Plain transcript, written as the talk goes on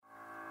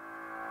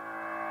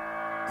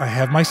I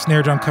have my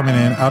snare drum coming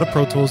in out of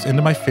Pro Tools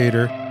into my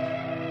fader.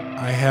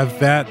 I have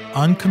that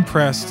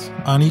uncompressed,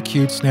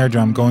 uneq'd snare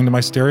drum going to my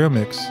stereo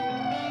mix.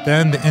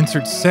 Then the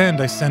insert send,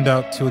 I send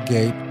out to a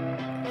gate.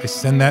 I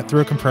send that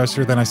through a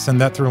compressor, then I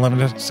send that through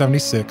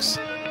 1176.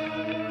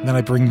 And then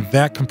I bring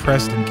that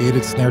compressed and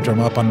gated snare drum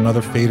up on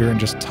another fader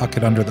and just tuck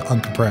it under the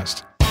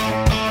uncompressed.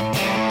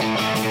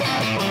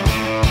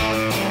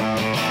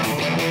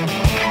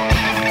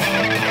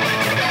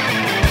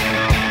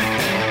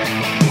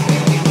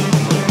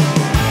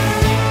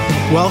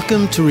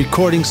 Welcome to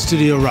Recording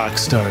Studio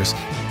Rockstars.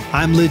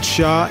 I'm Lid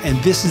Shaw, and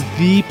this is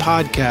the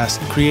podcast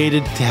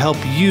created to help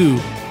you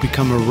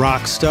become a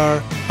rock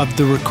star of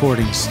the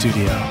recording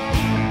studio.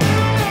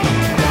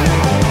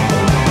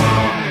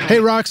 Hey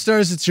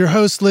Rockstars, it's your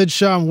host Lid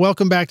Shaw, and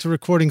welcome back to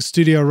Recording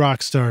Studio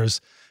Rockstars,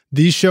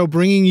 the show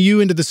bringing you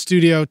into the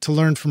studio to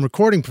learn from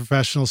recording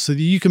professionals so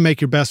that you can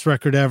make your best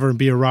record ever and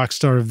be a rock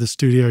star of the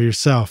studio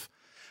yourself.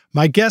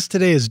 My guest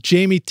today is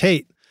Jamie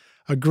Tate,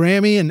 a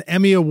Grammy and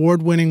Emmy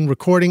award-winning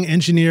recording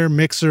engineer,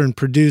 mixer, and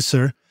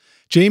producer.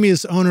 Jamie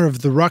is owner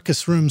of the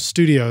Rukkus Room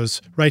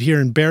Studios right here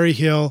in Berry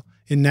Hill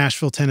in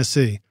Nashville,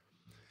 Tennessee.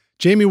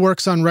 Jamie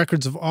works on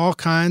records of all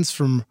kinds,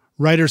 from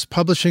writers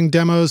publishing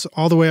demos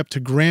all the way up to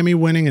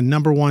Grammy-winning and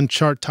 #1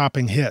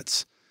 chart-topping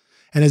hits.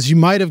 And as you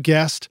might have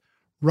guessed,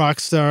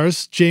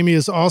 Rockstars, Jamie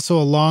is also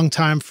a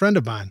longtime friend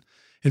of mine.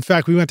 In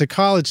fact, we went to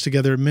college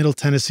together at Middle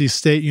Tennessee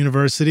State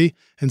University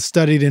and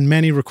studied in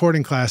many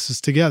recording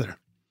classes together.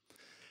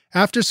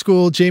 After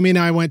school, Jamie and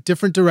I went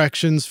different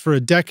directions for a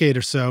decade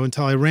or so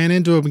until I ran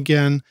into him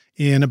again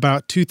in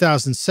about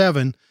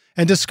 2007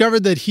 and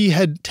discovered that he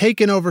had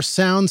taken over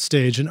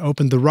Soundstage and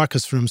opened the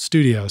Rukkus Room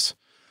Studios.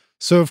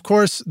 So, of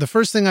course, the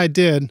first thing I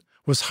did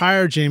was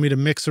hire Jamie to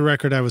mix a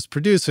record I was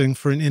producing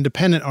for an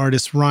independent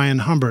artist, Ryan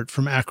Humbert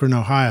from Akron,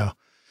 Ohio.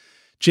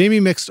 Jamie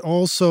mixed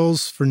All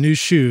Souls for New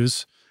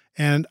Shoes,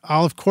 and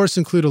I'll, of course,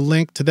 include a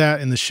link to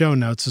that in the show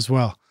notes as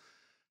well.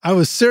 I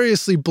was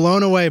seriously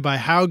blown away by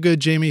how good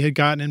Jamie had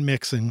gotten at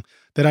mixing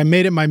that I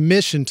made it my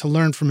mission to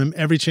learn from him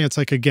every chance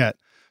I could get.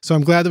 So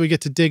I'm glad that we get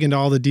to dig into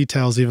all the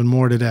details even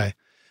more today.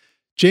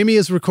 Jamie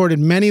has recorded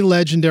many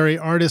legendary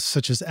artists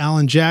such as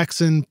Alan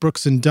Jackson,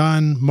 Brooks and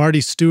Dunn,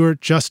 Marty Stewart,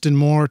 Justin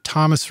Moore,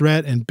 Thomas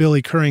Rhett, and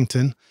Billy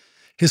Currington.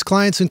 His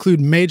clients include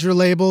major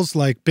labels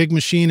like Big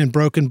Machine and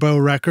Broken Bow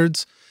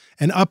Records,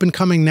 and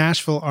up-and-coming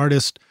Nashville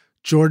artists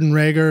Jordan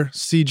Rager,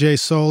 CJ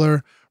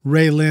Solar,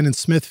 Ray Lynn, and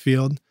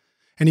Smithfield.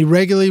 And he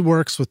regularly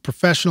works with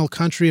professional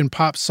country and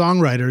pop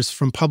songwriters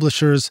from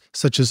publishers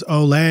such as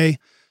Olé,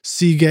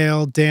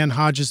 Seagale, Dan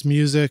Hodges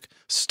Music,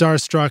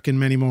 Starstruck, and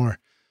many more.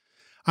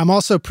 I'm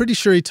also pretty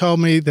sure he told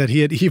me that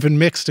he had even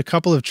mixed a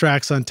couple of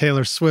tracks on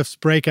Taylor Swift's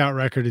breakout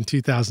record in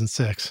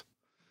 2006.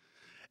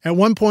 At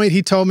one point,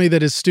 he told me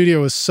that his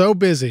studio was so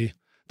busy,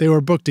 they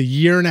were booked a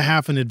year and a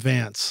half in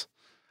advance.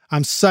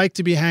 I'm psyched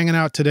to be hanging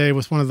out today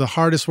with one of the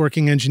hardest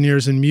working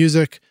engineers in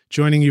music,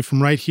 joining you from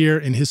right here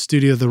in his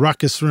studio, the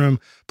Rukkus Room.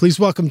 Please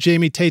welcome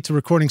Jamie Tate to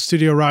Recording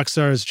Studio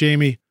Rockstars.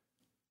 Jamie,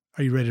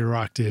 are you ready to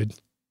rock, dude?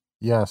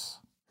 Yes.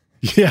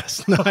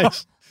 Yes,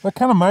 nice. What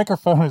kind of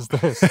microphone is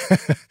this?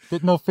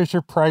 Didn't know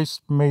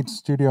Fisher-Price made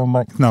studio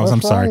mic. No, What's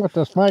I'm sorry. wrong with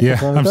this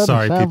microphone? Yeah, I'm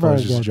sorry, people. It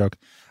was just a joke.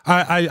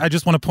 I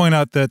just want to point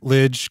out that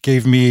Lidge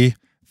gave me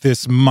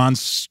this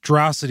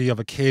monstrosity of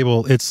a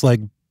cable. It's like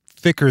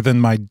thicker than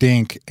my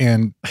dink,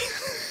 and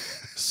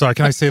sorry,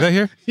 can I say that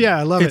here? Yeah,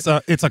 I love it.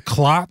 It's a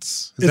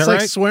klotz. Is it's that like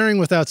right? swearing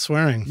without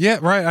swearing. Yeah,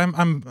 right.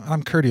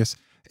 I'm courteous.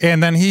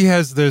 And then he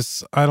has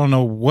this, I don't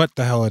know what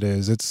the hell it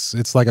is.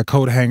 It's like a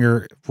coat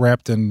hanger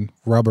wrapped in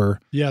rubber.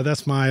 Yeah,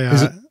 that's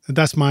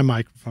my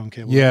microphone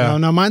cable. Yeah.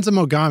 No, mine's a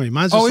Mogami.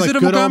 Mine's just is like it a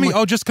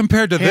Mogami? Just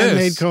compared to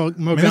handmade this. Mogami. I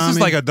mean, this is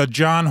like the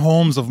John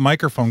Holmes of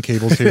microphone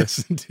cables here.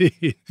 Yes,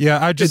 indeed.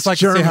 Yeah, I'd just It's like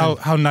German. to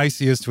say how nice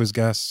he is to his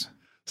guests.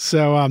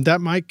 So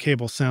that mic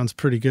cable sounds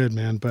pretty good,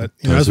 man. But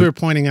as we were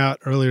pointing out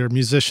earlier, great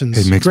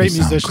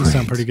musicians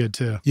sound pretty good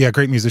too. Yeah,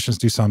 great musicians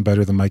do sound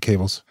better than mic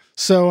cables.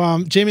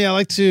 So, Jamie, I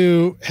like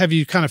to have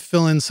you kind of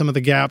fill in some of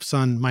the gaps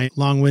on my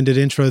long-winded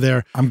intro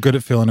there. I'm good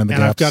at filling in the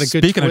gaps. I've got a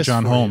good Speaking of twist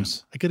John for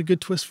Holmes. I got a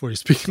good twist for you.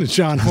 Speaking of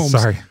John Holmes.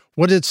 Sorry.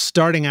 What did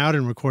starting out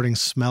in recording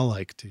smell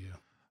like to you?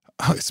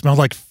 Oh, it smelled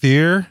like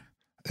fear.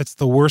 It's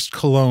the worst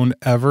cologne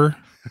ever.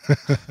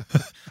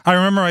 I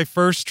remember my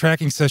first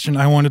tracking session,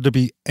 I wanted to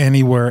be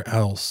anywhere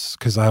else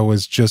because I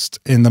was just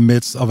in the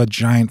midst of a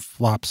giant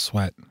flop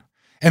sweat.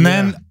 And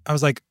then I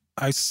was like,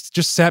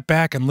 just sat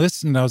back and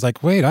listened. I was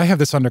like, wait, I have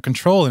this under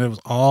control. And it was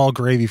all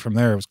gravy from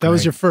there. It was great. That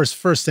was your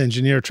first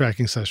engineer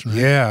tracking session, right?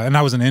 Yeah, and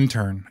I was an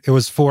intern. It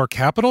was for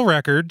Capitol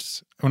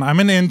Records. When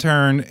I'm an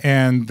intern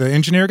and the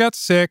engineer got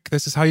sick,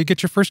 this is how you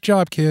get your first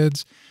job,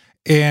 kids.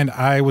 And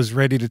I was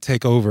ready to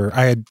take over.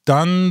 I had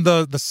done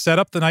the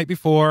setup the night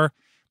before.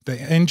 The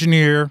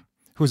engineer,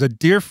 who was a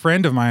dear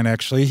friend of mine,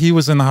 actually, he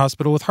was in the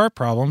hospital with heart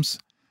problems.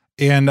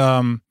 And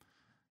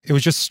it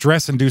was just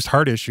stress-induced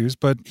heart issues,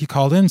 but he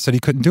called in, said he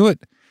couldn't do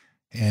it.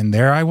 And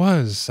there I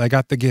was. I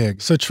got the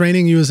gig. So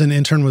training you as an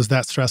intern was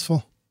that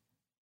stressful?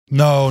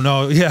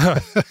 No, yeah.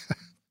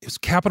 it was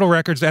Capitol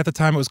Records. At the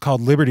time, it was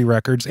called Liberty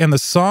Records. And the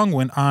song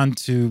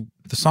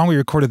we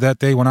recorded that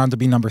day went on to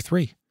be number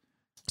 3.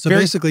 So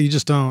basically, you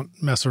just don't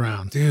mess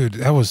around. Dude,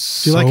 that was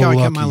so Do you like how lucky.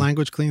 I kept my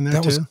language clean there,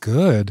 That too? was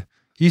good.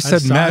 You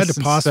said mess I had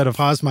to instead of...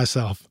 pause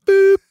myself.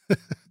 Boop.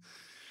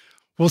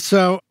 Well,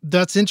 so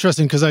that's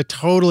interesting because I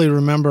totally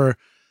remember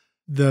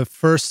the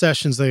first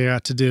sessions that I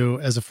got to do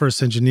as a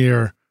first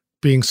engineer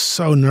being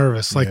so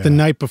nervous. Like the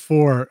night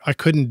before, I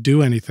couldn't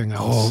do anything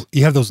else. Oh,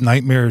 you have those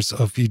nightmares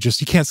of you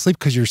can't sleep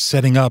because you're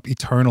setting up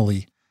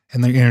eternally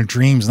and then you're in your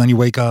dreams and then you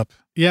wake up.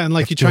 Yeah, and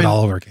like you do try it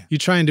all over again. You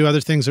try and do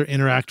other things or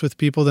interact with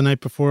people the night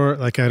before.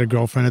 Like I had a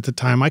girlfriend at the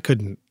time. I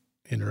couldn't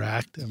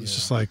interact. It was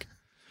just like,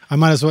 I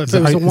might as well. If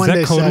it was a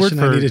one-day session,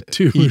 I needed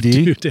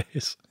 2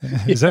 days.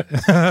 Is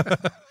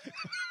that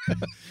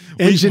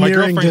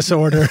engineering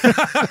disorder?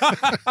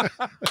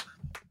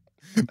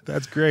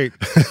 That's great.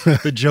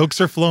 The jokes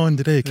are flowing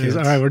today, kids.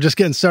 All right, we're just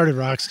getting started,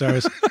 rock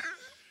stars.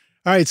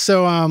 All right,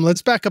 so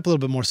let's back up a little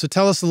bit more. So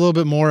tell us a little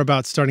bit more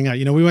about starting out.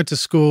 You know, we went to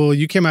school.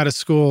 You came out of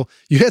school.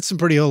 You had some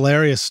pretty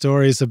hilarious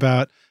stories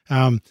about,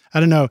 I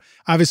don't know,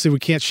 obviously we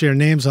can't share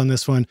names on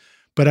this one,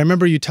 but I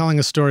remember you telling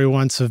a story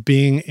once of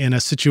being in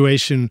a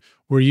situation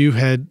where you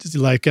had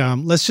like,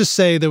 let's just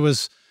say there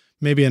was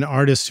maybe an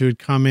artist who had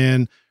come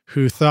in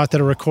who thought that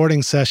a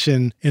recording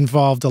session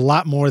involved a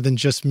lot more than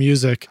just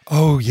music.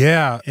 Oh,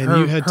 yeah. And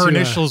her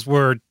initials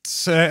were...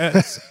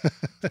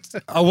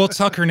 we'll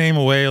tuck her name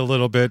away a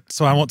little bit,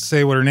 so I won't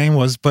say what her name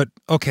was. But,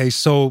 okay,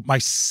 so my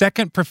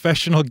second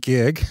professional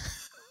gig...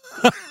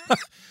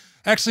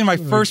 Actually, my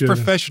first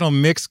professional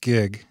mix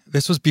gig.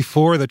 This was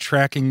before the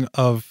tracking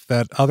of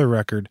that other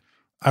record.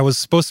 I was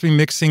supposed to be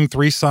mixing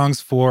 3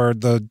 songs for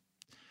the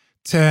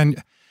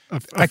 10...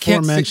 I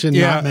can't mention,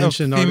 not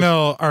mentioned. A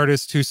female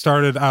artist who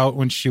started out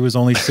when she was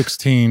only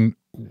 16.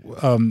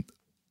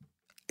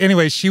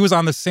 Anyway, she was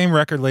on the same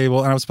record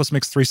label, and I was supposed to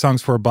mix 3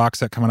 songs for a box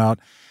set coming out.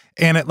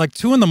 And at like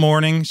 2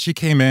 a.m, she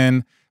came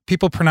in.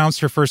 People pronounced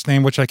her first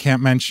name, which I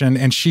can't mention,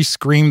 and she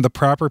screamed the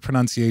proper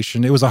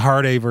pronunciation. It was a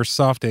hard A versus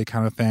soft A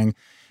kind of thing.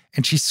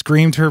 And she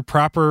screamed her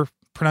proper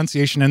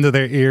pronunciation into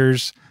their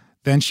ears.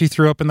 Then she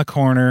threw up in the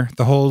corner.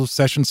 The whole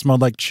session smelled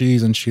like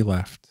cheese, and she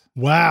left.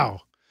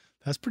 Wow.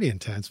 That's pretty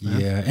intense, man.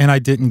 Yeah, and I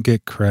didn't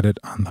get credit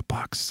on the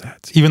box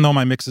sets, even though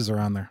my mixes are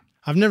on there.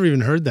 I've never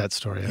even heard that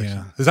story, actually.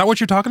 Yeah. Is that what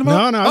you're talking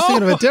about? No, I was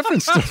thinking of a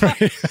different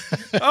story.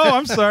 Oh,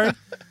 I'm sorry.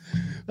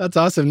 That's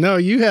awesome. No,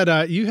 you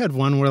had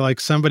one where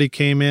like somebody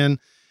came in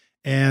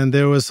and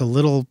there was a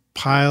little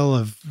pile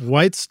of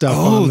white stuff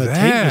on the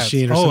tape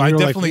machine or something. I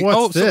definitely. Like,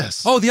 what's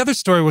this? The other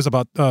story was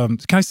about, can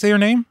I say her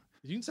name?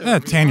 You can say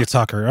Tanya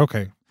Tucker.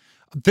 Okay.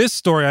 This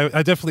story,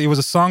 I definitely, it was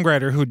a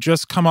songwriter who had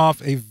just come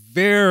off a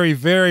very,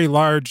 very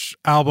large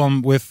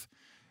album with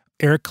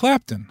Eric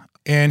Clapton.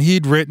 And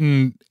he'd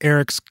written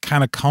Eric's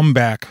kind of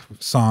comeback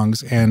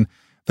songs and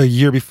the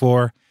year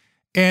before.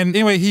 And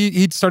anyway,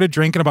 he'd started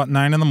drinking about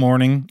 9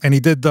 a.m, and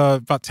he did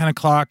about 10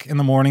 o'clock in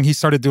the morning. He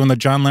started doing the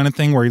John Lennon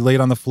thing where he laid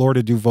on the floor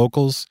to do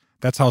vocals.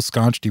 That's how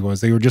scaunched he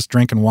was. They were just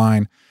drinking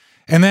wine.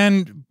 And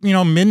then,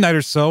 midnight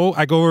or so,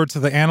 I go over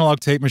to the analog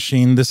tape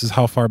machine. This is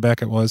how far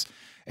back it was.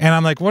 And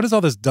I'm like, what is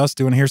all this dust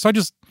doing here? So I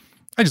just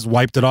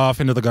wiped it off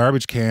into the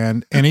garbage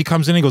can. And he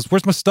comes in and he goes,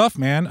 where's my stuff,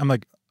 man? I'm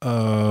like,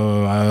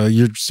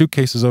 your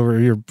suitcase is over,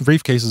 your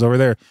briefcase is over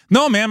there.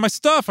 No, man, my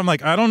stuff. I'm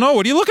like, I don't know.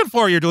 What are you looking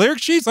for? Your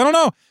lyric sheets? I don't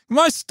know.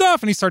 My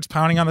stuff. And he starts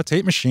pounding on the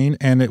tape machine.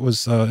 And it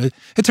was, it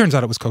turns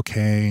out it was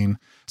cocaine.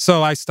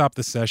 So I stopped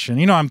the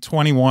session. I'm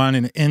 21,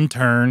 an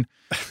intern.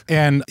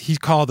 And he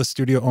called the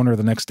studio owner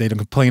the next day to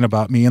complain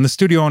about me. And the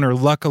studio owner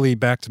luckily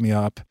backed me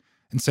up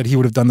and said he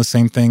would have done the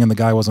same thing. And the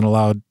guy wasn't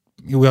allowed.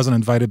 He wasn't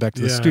invited back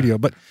to the studio.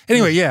 But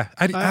anyway, yeah.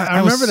 I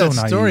remember that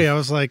so story. Naive. I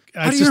was like,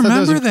 how do you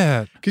remember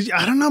that? Because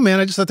I don't know, man.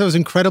 I just thought that was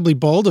incredibly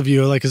bold of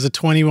you. Like as a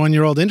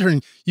 21-year-old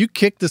intern, you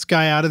kicked this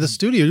guy out of the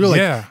studio. You were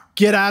like,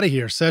 get out of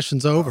here.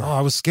 Session's over. Oh,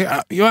 I was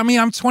scared.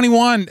 I'm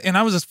 21 and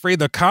I was afraid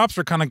the cops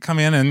were going to come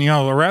in and,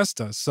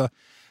 arrest us.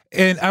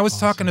 And I was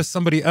talking to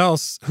somebody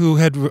else who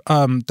had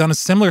done a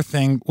similar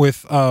thing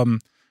with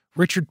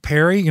Richard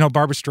Perry,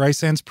 Barbra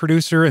Streisand's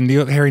producer and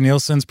Harry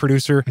Nilsson's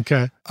producer.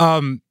 Okay.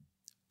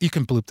 You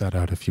can bloop that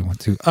out if you want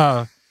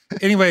to.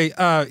 Anyway,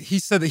 he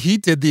said that he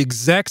did the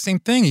exact same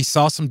thing. He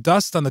saw some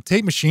dust on the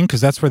tape machine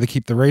because that's where they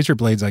keep the razor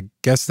blades. I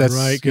guess that's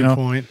right. Good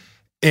point.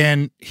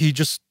 And he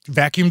just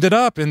vacuumed it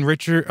up. And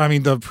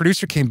the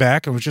producer came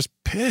back and was just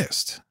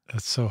pissed.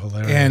 That's so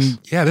hilarious. And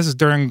yeah, this is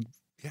during.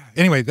 Yeah.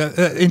 Anyway,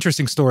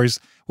 interesting stories.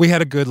 We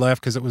had a good laugh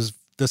because it was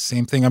the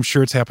same thing. I'm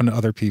sure it's happened to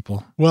other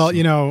people. Well,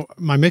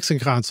 my mixing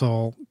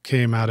console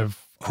came out of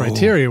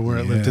Criteria where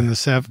it lived in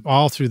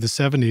all through the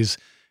 70s.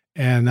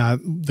 And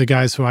the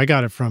guys who I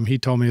got it from, he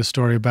told me a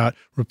story about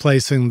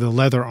replacing the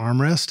leather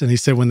armrest. And he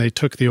said when they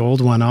took the old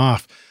one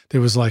off,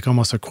 there was like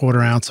almost a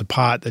 1/4 ounce of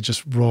pot that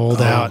just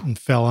rolled out and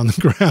fell on the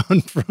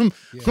ground from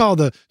all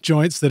the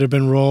joints that had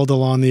been rolled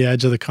along the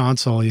edge of the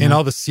console. And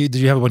all the seeds,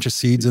 did you have a bunch of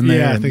seeds in there?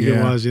 Yeah, I think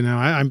it was.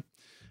 I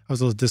was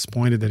a little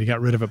disappointed that he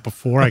got rid of it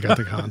before I got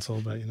the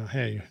console. But,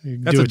 hey.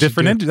 That's a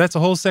different industry. That's a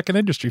whole second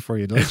industry for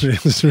you, don't you?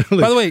 It was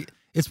really... By the way,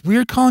 It's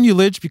weird calling you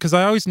Lidge because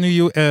I always knew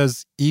you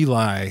as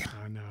Eli.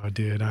 I know,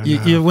 dude. I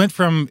know. You went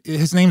from,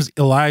 his name's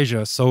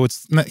Elijah, so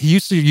he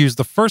used to use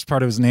the first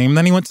part of his name,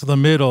 then he went to the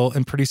middle,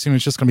 and pretty soon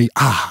it's just going to be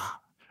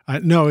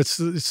No,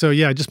 it's so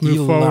I just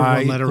move forward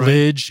one letter, right?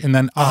 Lidge, and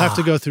then I'll have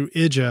to go through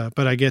Ija,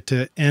 but I get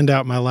to end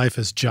out my life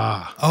as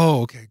Ja.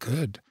 Oh, okay,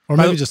 good. Or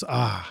maybe just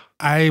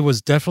I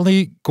was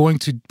definitely going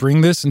to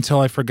bring this until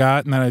I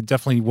forgot, and then I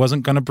definitely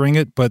wasn't going to bring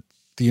it, but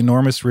the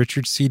Enormous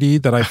Richard CD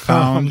that I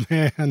found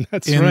in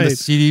the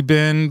CD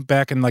bin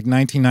back in like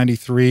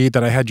 1993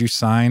 that I had you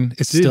sign.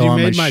 It's still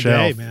on my shelf.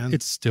 Day, man.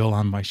 It's still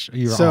on my shelf.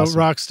 You're awesome.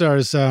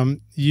 Rockstars,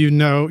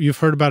 you've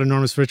heard about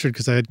Enormous Richard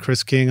because I had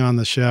Chris King on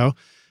the show,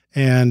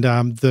 and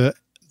the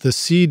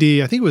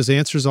CD, I think it was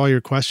Answers All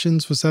Your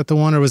Questions. Was that the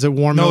one, or was it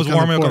Warm Milk? No, it was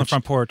Warm Milk on the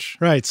Front Porch.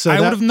 Right. So I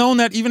would have known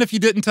that even if you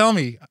didn't tell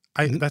me.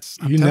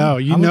 You know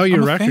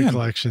your record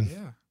collection.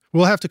 Yeah.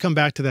 We'll have to come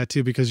back to that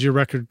too because your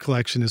record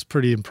collection is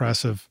pretty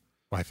impressive.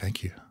 Why,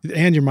 thank you.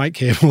 And your mic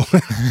cable.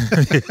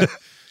 Thank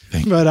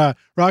you. But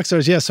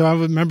Rockstars, yeah. So I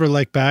remember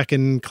like back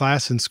in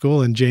class in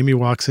school, and Jamie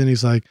walks in.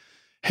 He's like,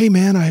 "Hey,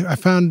 man, I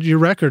found your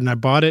record, and I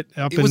bought it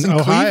up in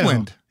Ohio."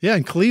 Cleveland. Yeah,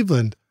 in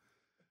Cleveland.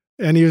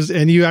 And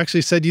you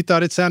actually said you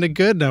thought it sounded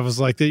good, and I was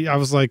like,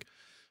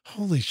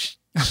 "Holy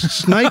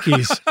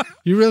shnikes!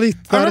 You really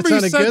thought it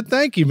sounded good?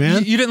 Thank you,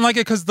 man." You didn't like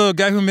it because the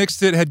guy who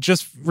mixed it had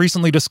just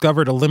recently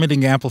discovered a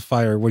limiting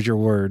amplifier. Was your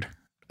word?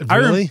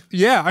 Really?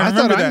 I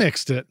remember thought that. I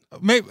mixed it.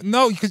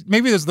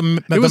 Maybe there's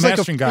the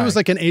mastering guy. It was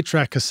like an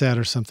 8-track cassette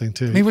or something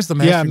too. Maybe it was the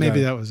mastering guy. Yeah,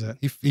 maybe that was it.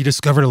 He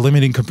discovered a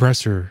limiting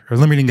compressor or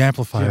limiting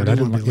amplifier. Yeah, I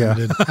don't want to be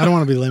limited. I don't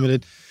want to be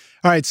limited.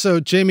 All right, so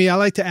Jamie, I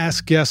like to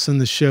ask guests on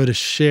the show to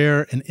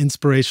share an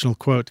inspirational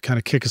quote to kind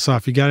of kick us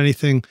off. You got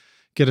anything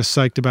get us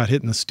psyched about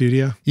hitting the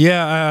studio?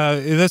 Yeah,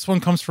 this one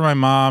comes from my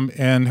mom,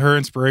 and her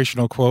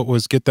inspirational quote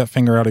was, "Get that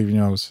finger out of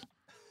your nose."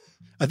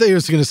 I thought you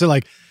were going to say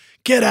like,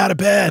 "Get out of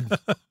bed."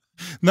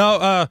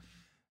 No,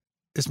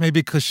 this may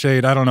be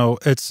cliched. I don't know.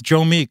 It's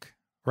Joe Meek,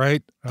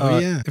 right? Oh,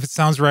 yeah. If it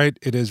sounds right,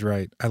 it is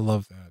right. I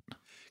love that.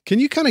 Can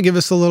you kind of give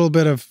us a little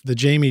bit of the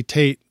Jamie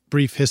Tate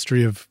brief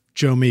history of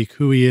Joe Meek,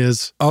 who he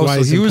is, why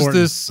he's important?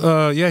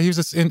 He was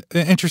this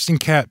interesting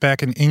cat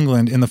back in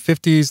England in the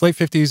 50s, late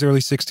 50s, early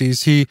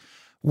 60s. He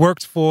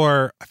worked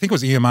for, I think it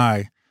was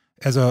EMI,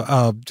 as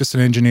just an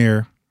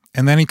engineer.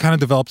 And then he kind of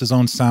developed his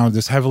own sound,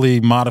 this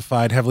heavily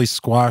modified, heavily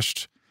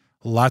squashed,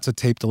 lots of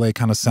tape delay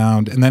kind of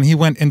sound. And then he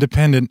went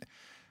independent.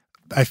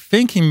 I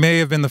think he may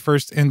have been the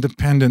first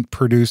independent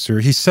producer.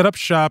 He set up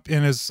shop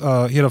in his,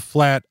 he had a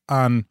flat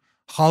on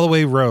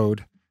Holloway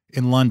Road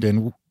in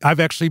London. I've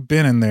actually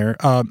been in there.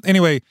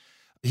 Anyway,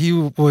 he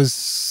was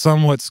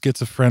somewhat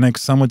schizophrenic.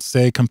 Some would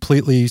say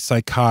completely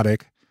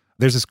psychotic.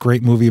 There's this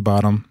great movie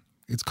about him.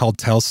 It's called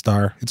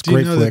Telstar. It's a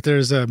great flick. Do you know that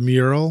there's a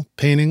mural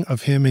painting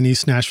of him in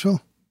East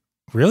Nashville?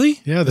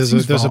 Really? Yeah, there's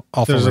a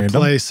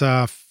place,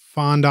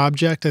 Fond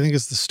Object, I think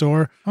is the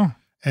store. Oh.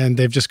 And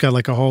they've just got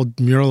like a whole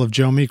mural of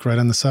Joe Meek right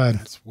on the side.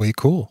 That's way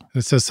cool.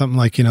 And it says something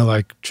like,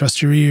 like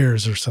trust your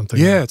ears or something.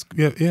 Yeah,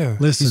 yeah.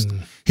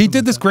 Listen. He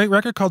did this great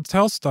record called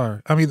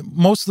Telstar. I mean,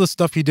 most of the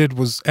stuff he did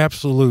was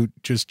absolute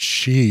just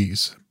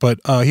cheese, but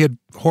he had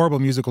horrible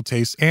musical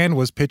taste and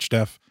was pitch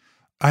deaf.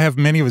 I have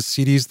many of his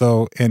CDs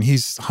though, and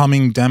he's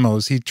humming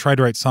demos. He tried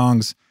to write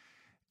songs,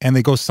 and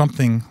they go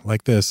something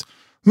like this.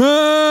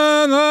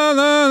 La, la,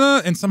 la,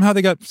 la, and somehow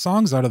they got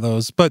songs out of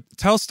those. But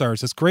Telstar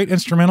is this great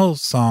instrumental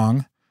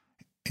song,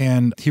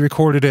 and he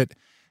recorded it.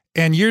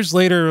 And years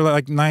later,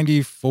 like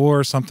 94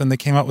 or something, they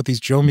came out with these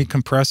Joe Meek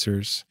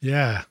compressors.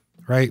 Yeah.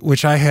 Right,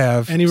 which I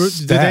have. And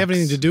did they have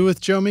anything to do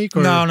with Joe Meek?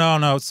 Or?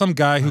 No. Some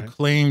guy who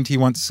claimed he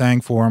once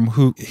sang for him,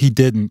 who he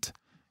didn't.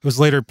 It was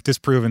later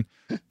disproven,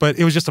 but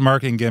it was just a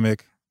marketing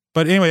gimmick.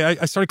 But anyway,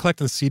 I started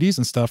collecting the CDs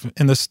and stuff,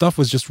 and the stuff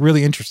was just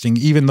really interesting,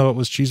 even though it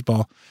was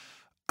cheeseball.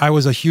 I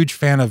was a huge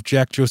fan of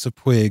Jack Joseph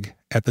Puig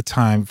at the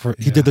time.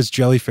 He did this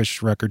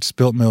Jellyfish record,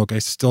 Spilt Milk. I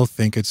still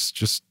think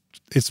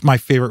it's my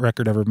favorite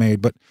record ever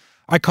made. But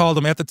I called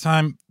him at the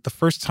time. The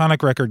first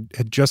Tonic record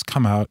had just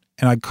come out,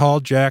 and I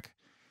called Jack,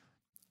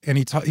 and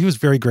he was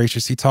very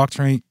gracious. He talked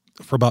to me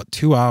for about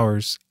 2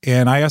 hours,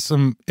 and I asked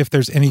him if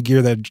there's any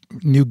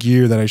new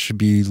gear that I should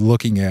be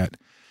looking at.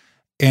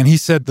 And he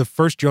said the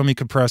first Joe Meek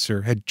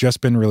compressor had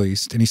just been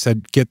released, and he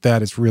said, "Get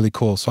that, it's really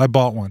cool." So I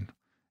bought one,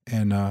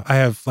 and I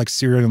have like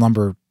serial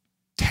number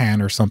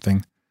 10 or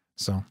something.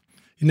 So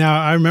now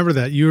I remember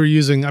that you were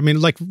using, I mean,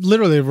 like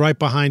literally right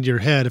behind your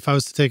head. If I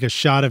was to take a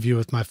shot of you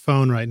with my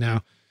phone right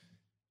now,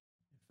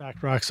 in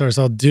fact, Rockstars,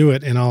 I'll do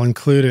it and I'll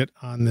include it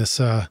on this.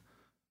 I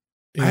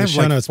have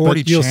show notes,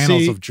 40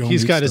 channels of Joe Meek.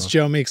 He's got his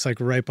Joe Meek's like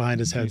right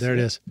behind his head. There it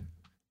is.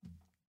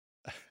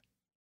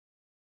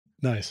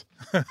 Nice.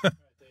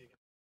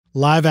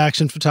 Live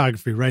action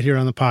photography right here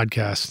on the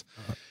podcast.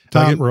 Do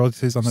I get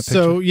royalties on that picture?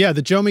 So yeah,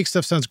 the Joe Meek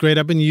stuff sounds great.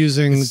 I've been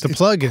using the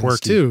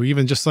plugins too,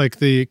 even just like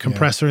the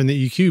compressor and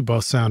the EQ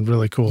both sound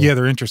really cool. Yeah,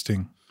 they're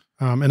interesting.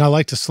 And I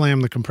like to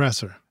slam the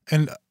compressor.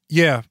 And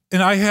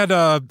I had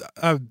at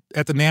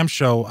the NAMM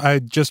show, I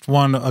just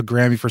won a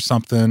Grammy for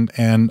something,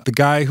 and the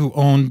guy who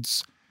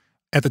owns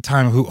at the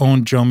time who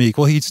owned Joe Meek.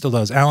 Well, he still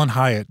does. Alan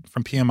Hyatt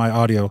from PMI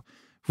Audio.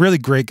 Really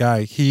great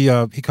guy. He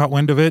caught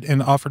wind of it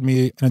and offered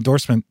me an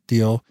endorsement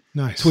deal.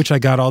 Nice. To which I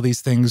got all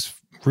these things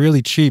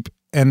really cheap.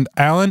 And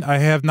Alan, I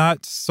have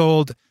not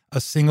sold a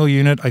single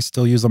unit. I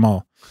still use them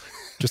all,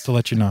 just to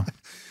let you know.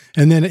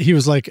 And then he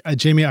was like,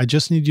 Jamie, I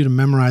just need you to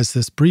memorize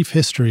this brief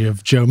history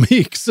of Joe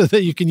Meek so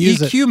that you can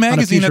use it. EQ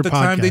magazine at the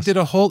time, podcast. they did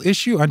a whole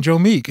issue on Joe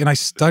Meek, and I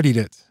studied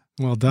it.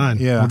 Well done.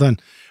 Yeah. Well done.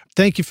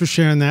 Thank you for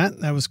sharing that.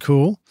 That was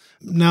cool.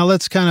 Now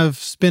let's kind of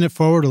spin it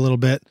forward a little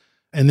bit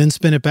and then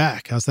spin it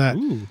back. How's that?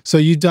 Ooh. So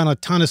you've done a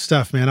ton of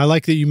stuff, man. I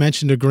like that you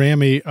mentioned a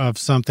Grammy of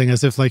something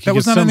as if like you that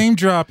was not a name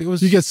drop. It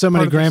was you get so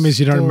many Grammys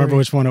you don't remember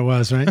which one it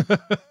was, right?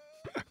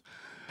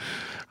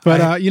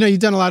 But, you've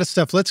done a lot of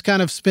stuff. Let's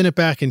kind of spin it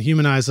back and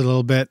humanize it a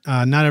little bit.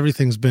 Not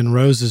everything's been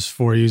roses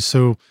for you.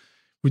 So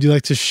would you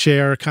like to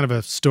share kind of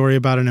a story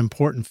about an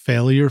important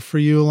failure for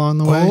you along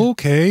the way?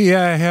 Okay.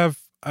 Yeah, I have.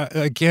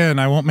 Again,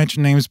 I won't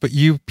mention names, but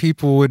you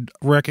people would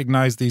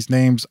recognize these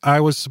names. I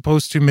was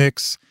supposed to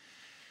mix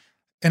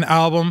an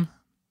album.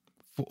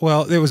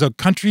 Well, it was a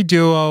country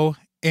duo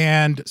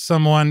and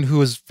someone who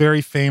was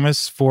very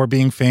famous for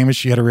being famous.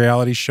 She had a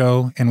reality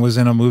show and was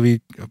in a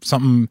movie,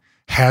 something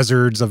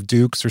Hazards of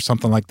Dukes or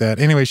something like that.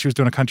 Anyway, she was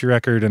doing a country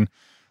record, and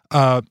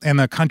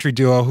the country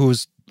duo who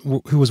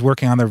was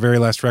working on their very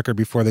last record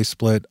before they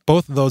split.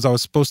 Both of those I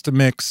was supposed to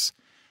mix,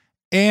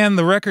 and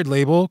the record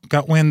label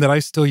got wind that I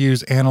still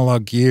use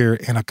analog gear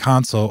and a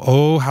console.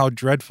 Oh, how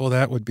dreadful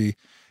that would be.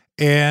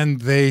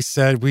 And they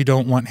said, we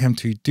don't want him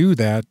to do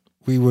that.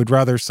 We would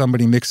rather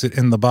somebody mix it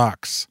in the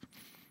box.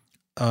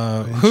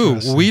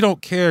 We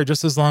don't care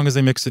just as long as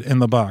they mix it in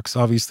the box.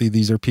 Obviously,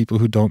 these are people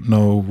who don't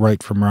know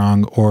right from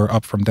wrong or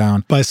up from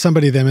down. By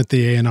somebody, they meant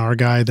the A&R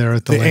guy there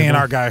at the label.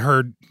 A&R guy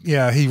heard,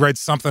 he writes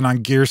something on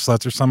gear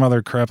sluts or some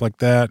other crap like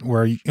that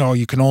where,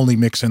 you can only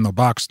mix in the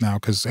box now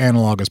because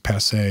analog is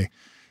passé.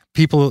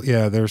 People,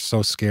 they're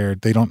so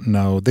scared. They don't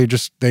know. They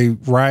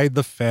ride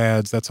the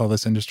fads. That's all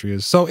this industry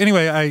is. So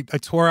anyway, I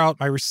tore out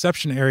my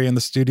reception area in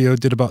the studio,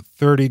 did about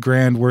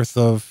 $30,000 worth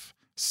of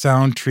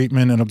sound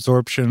treatment and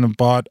absorption, and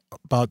bought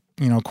about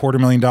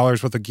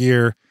 $250,000 worth of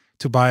gear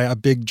to buy a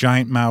big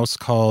giant mouse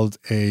called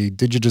a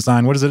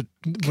DigiDesign. What is it?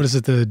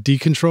 The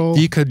D-Control?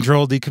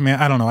 D-Control,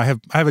 D-Command. I don't know. I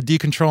have a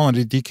D-Control and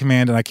a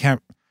D-Command, and I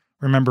can't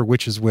remember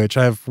which is which.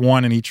 I have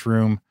one in each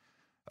room.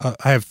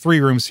 I have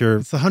 3 rooms here.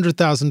 It's the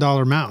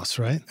 $100,000 mouse,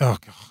 right? Oh,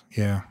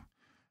 yeah.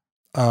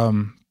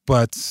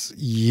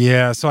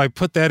 So I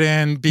put that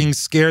in, being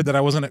scared that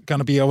I wasn't going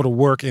to be able to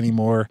work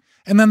anymore.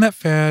 And then that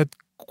fad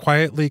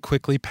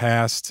quickly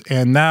passed.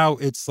 And now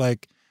it's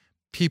like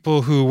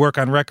people who work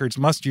on records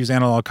must use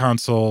analog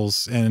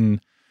consoles,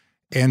 and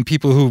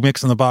people who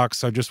mix in the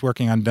box are just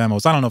working on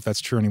demos. I don't know if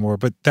that's true anymore,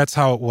 but that's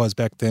how it was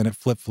back then. It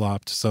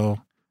flip-flopped. So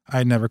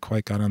I never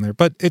quite got on there,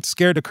 but it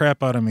scared the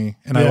crap out of me.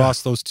 And I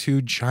lost those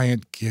 2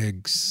 giant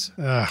gigs.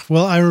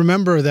 Well, I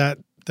remember that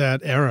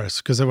era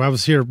because I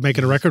was here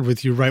making a record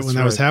with you when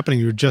that was happening.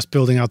 You were just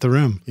building out the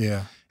room.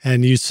 Yeah.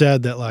 And you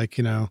said that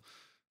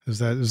it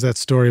was that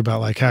story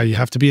about like how you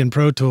have to be in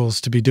Pro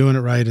Tools to be doing it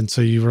right. And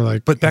so you were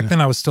like, but back then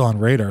I was still on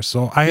Radar.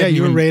 So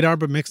you were Radar,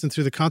 but mixing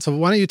through the console.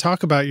 Why don't you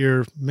talk about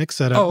your mix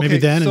setup maybe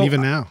then and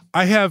even now?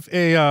 I have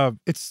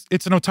it's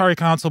an Otari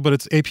console, but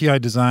it's API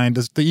designed.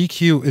 The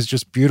EQ is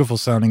just beautiful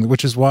sounding,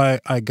 which is why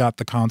I got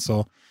the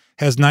console.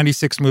 Has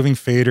 96 moving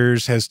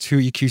faders, has 2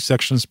 EQ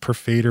sections per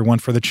fader, one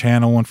for the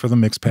channel, one for the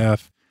mix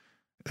path.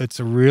 It's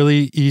a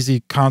really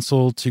easy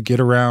console to get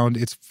around.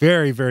 It's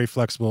very, very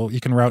flexible. You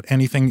can route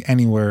anything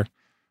anywhere.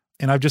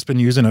 And I've just been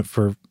using it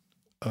for,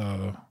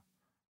 since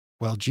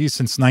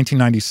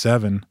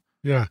 1997.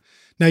 Yeah.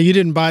 Now, you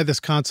didn't buy this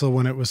console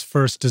when it was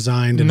first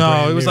designed.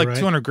 No, it was like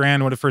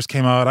 $200,000 when it first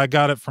came out. I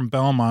got it from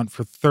Belmont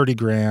for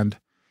 $30,000.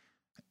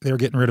 They were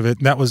getting rid of it.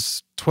 And that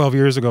was 12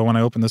 years ago when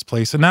I opened this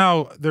place. And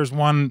now there was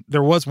one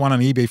on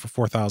eBay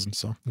for $4,000.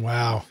 So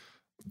wow.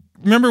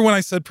 Remember when I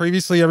said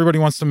previously everybody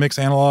wants to mix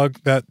analog?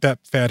 That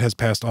fad has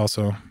passed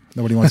also.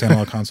 Nobody wants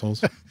analog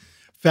consoles.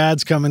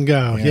 Fads come and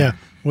go. Yeah.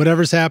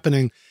 Whatever's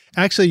happening.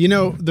 Actually,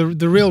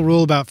 the real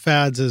rule about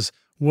fads is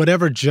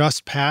whatever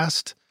just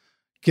passed,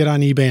 get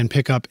on eBay and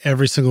pick up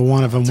every single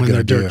one of them when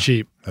they're dirt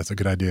cheap. That's a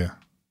good idea.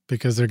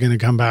 Because they're going to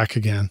come back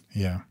again.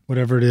 Yeah.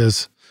 Whatever it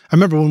is. I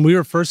remember when we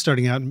were first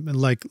starting out in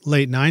like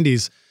late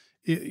 90s,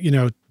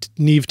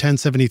 Neve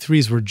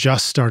 1073s were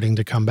just starting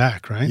to come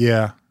back, right?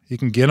 Yeah. You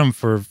can get them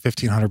for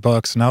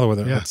 $1,500. Now they're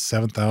worth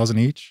 $7,000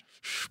 each.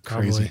 Crazy.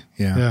 Probably.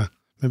 Yeah.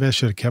 Maybe I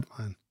should have kept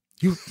mine.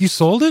 You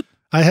sold it?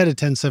 I had a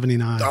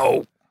 1079.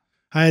 Oh.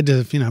 I had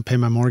to, pay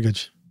my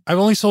mortgage. I've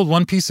only sold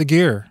one piece of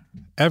gear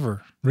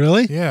ever.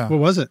 Really? Yeah. What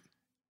was it?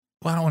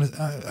 Well, I don't want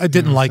to. I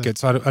didn't like it,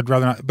 so I'd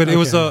rather not. But it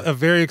was a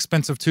very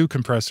expensive 2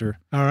 compressor.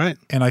 All right.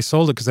 And I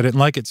sold it because I didn't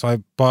like it, so I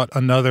bought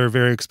another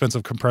very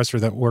expensive compressor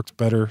that worked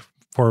better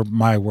for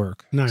my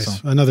work. Nice.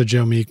 So. Another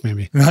Joe Meek,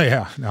 maybe.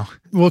 Yeah. No.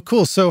 Well,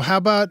 cool. So, how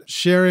about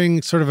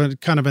sharing sort of a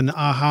kind of an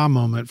aha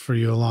moment for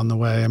you along the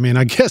way? I mean,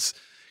 I guess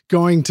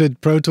going to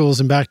Pro Tools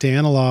and back to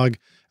analog.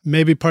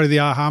 Maybe part of the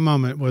aha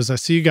moment was I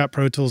see you got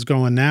Pro Tools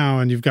going now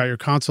and you've got your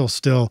console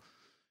still.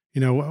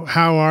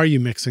 how are you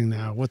mixing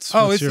now?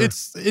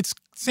 It's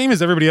same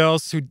as everybody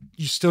else who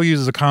still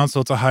uses a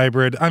console. It's a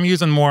hybrid. I'm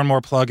using more and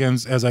more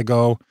plugins as I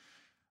go.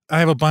 I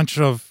have a bunch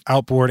of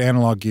outboard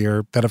analog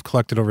gear that I've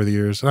collected over the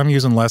years, and I'm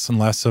using less and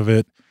less of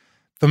it.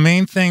 The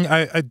main thing,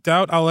 I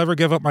doubt I'll ever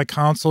give up my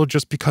console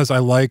just because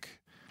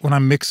when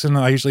I'm mixing,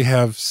 I usually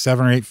have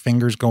 7 or 8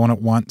 fingers going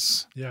at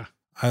once. Yeah.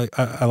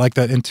 I like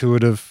that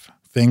intuitive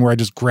thing where I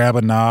just grab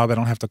a knob. I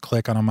don't have to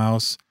click on a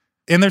mouse.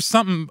 And there's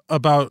something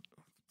about,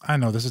 I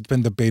know this has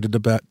been debated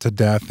to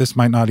death. This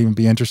might not even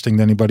be interesting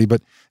to anybody,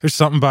 but there's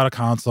something about a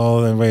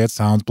console, the way it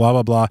sounds, blah,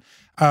 blah, blah.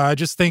 I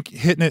just think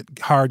hitting it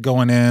hard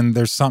going in,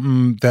 there's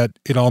something that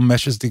it all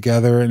meshes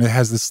together and it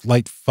has this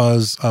light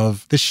fuzz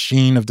of this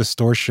sheen of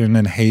distortion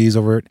and haze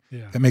over it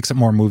that makes it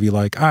more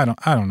movie-like. I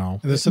don't know.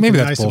 And there's something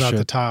nice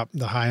about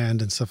the high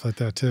end and stuff like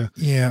that too.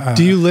 Yeah.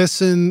 Do you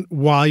listen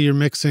while you're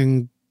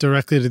mixing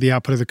directly to the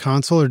output of the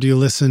console, or do you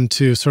listen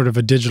to sort of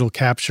a digital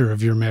capture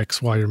of your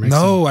mix while you're mixing?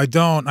 No, I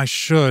don't. I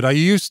should. I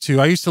used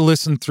to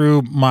listen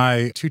through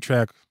my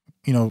 2-track.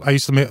 I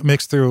used to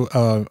mix through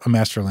a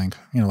master link,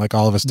 like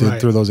all of us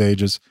did through those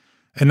ages.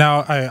 And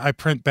now I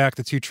print back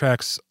the 2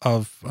 tracks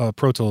of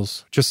Pro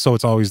Tools just so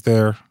it's always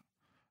there.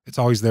 It's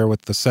always there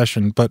with the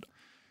session. But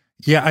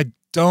yeah, I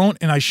don't,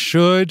 and I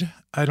should.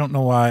 I don't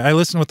know why. I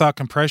listen without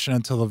compression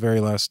until the very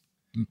last.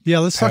 Yeah,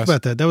 let's talk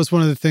about that. That was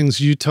one of the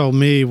things you told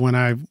me when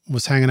I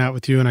was hanging out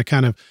with you, and I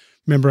kind of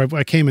remember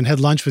I came and had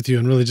lunch with you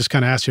and really just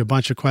kind of asked you a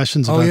bunch of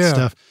questions about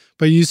stuff.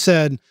 But you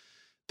said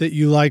that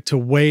you like to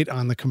wait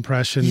on the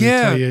compression.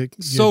 Yeah. Until you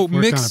so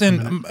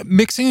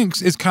mixing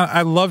is kind of,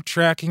 I love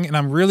tracking and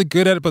I'm really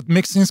good at it, but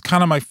mixing is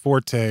kind of my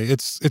forte.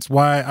 It's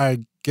why I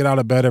get out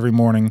of bed every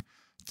morning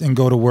and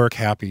go to work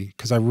happy,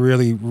 because I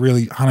really,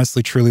 really,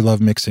 honestly, truly love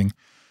mixing.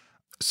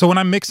 So when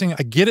I'm mixing,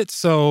 I get it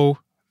so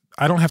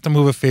I don't have to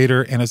move a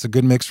fader, and it's a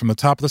good mix from the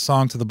top of the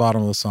song to the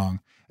bottom of the song.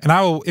 And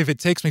if it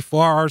takes me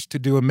 4 hours to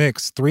do a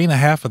mix,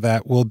 3.5 of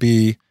that will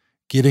be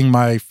getting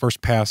my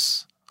first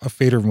pass of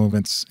fader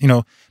movements.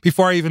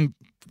 Before I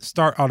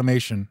start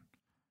automation,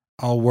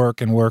 I'll work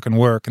and work and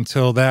work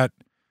until that,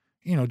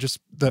 just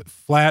that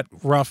flat,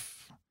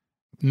 rough,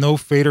 no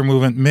fader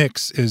movement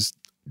mix is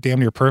damn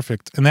near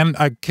perfect. And then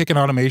I kick in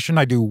automation.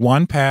 I do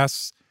 1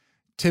 pass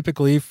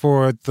typically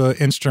for the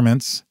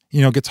instruments,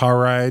 guitar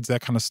rides,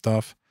 that kind of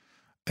stuff.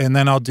 And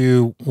then I'll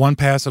do 1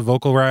 pass of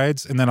vocal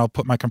rides, and then I'll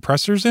put my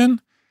compressors in,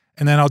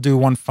 and then I'll do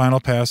 1 final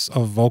pass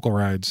of vocal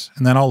rides.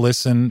 And then I'll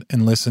listen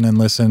and listen and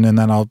listen, and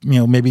then I'll,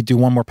 maybe do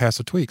 1 more pass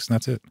of tweaks, and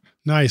that's it.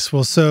 Nice.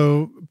 Well,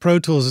 so Pro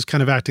Tools is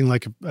kind of acting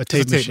like a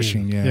tape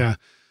machine. Yeah.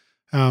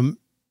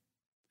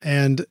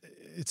 And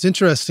it's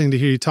interesting to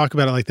hear you talk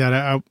about it like that.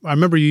 I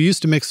remember you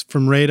used to mix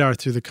from Radar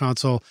through the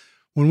console.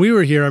 When we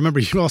were here, I remember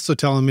you also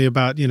telling me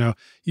about,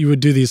 you would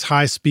do these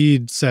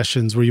high-speed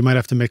sessions where you might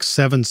have to mix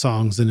 7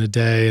 songs in a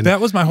day. And that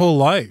was my whole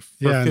life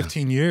for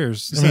 15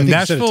 years. I think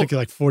Nashville, you said it took you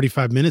like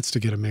 45 minutes to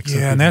get a mix.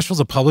 Yeah,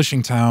 Nashville's a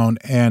publishing town.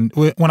 And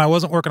when I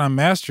wasn't working on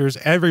masters,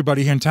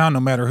 everybody here in town,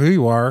 no matter who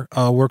you are,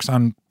 works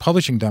on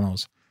publishing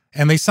demos.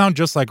 And they sound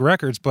just like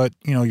records, but,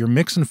 you're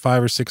mixing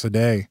 5 or 6 a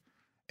day.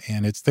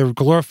 And they're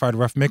glorified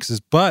rough mixes.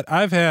 But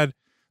I've had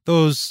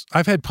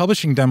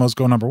publishing demos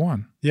go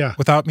 #1. Yeah.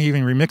 Without me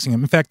even remixing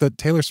them. In fact, the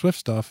Taylor Swift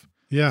stuff,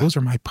 yeah, those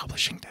are my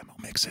publishing demo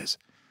mixes.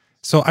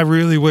 So I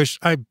really wish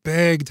I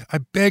begged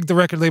the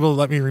record label to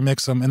let me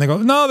remix them, and they go,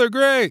 "No, they're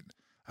great."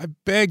 I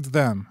begged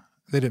them.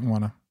 They didn't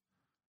want to.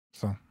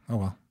 So, oh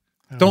well.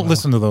 Don't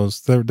listen to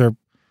those.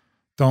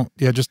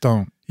 Just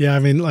don't. Yeah, I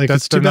mean,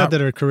 it's too bad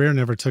that her career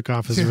never took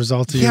off as a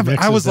result of your mixes.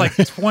 But I was like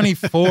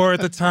 24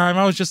 at the time.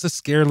 I was just a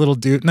scared little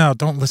dude. No,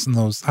 don't listen to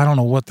those. I don't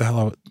know what the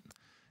hell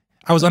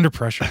I was under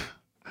pressure.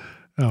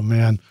 Oh,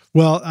 man.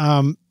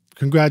 Well,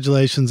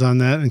 congratulations on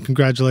that, and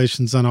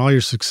congratulations on all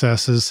your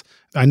successes.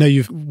 I know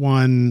you've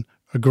won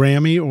a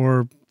Grammy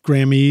or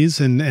Grammys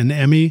and an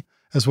Emmy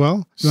as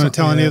well. You want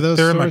to tell any of those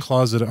They're stories? In my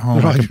closet at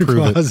home. I can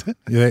prove it.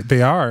 Yeah,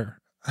 they are.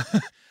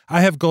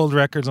 I have gold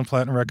records and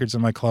platinum records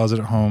in my closet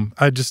at home.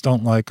 I just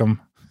don't like them.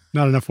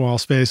 Not enough wall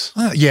space.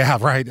 Yeah,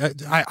 right.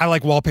 I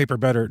like wallpaper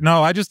better.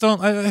 No, I just don't.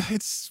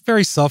 It's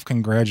very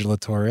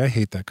self-congratulatory. I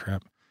hate that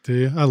crap. Do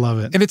you? I love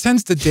it. And it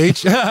tends to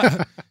date you.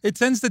 It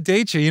tends to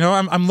date you.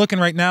 I'm looking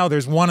right now.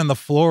 There's one on the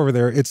floor over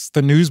there. It's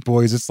the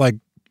Newsboys. It's like,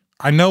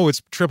 I know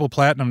it's triple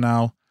platinum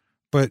now,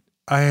 but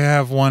I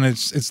have one.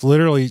 It's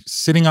literally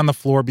sitting on the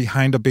floor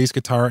behind a bass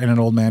guitar and an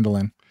old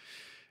mandolin.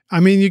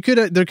 I mean,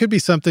 there could be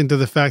something to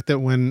the fact that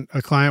when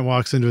a client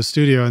walks into a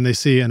studio and they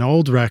see an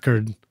old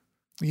record,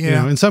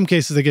 in some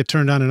cases they get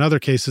turned on. In other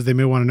cases, they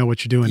may want to know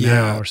what you're doing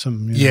now or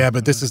something.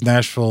 But this is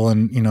Nashville,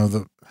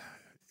 and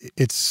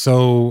it's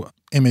so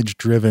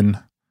image-driven,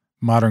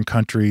 modern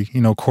country,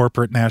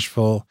 corporate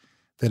Nashville,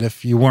 that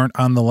if you weren't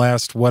on the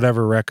last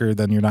whatever record,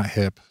 then you're not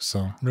hip.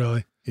 So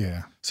really,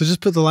 yeah. So just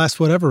put the last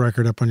whatever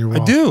record up on your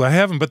wall. I do. I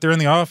have them, but they're in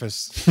the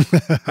office.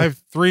 I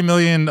have 3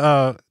 million.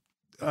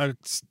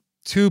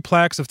 2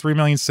 plaques of 3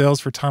 million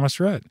sales for Thomas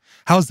Rhett.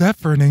 How's that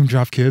for a name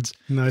drop, kids?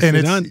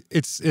 Nicely done.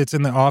 It's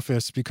in the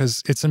office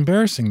because it's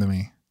embarrassing to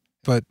me.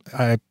 but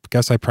I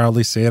guess I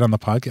proudly say it on the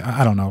podcast.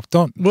 I don't know.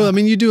 Well, I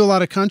mean, you do a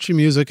lot of country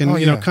music, and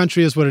you know,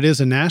 country is what it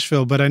is in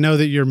Nashville. But I know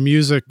that your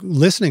music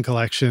listening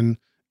collection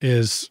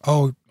is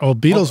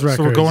Beatles records.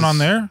 So we're going on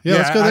there. Yeah,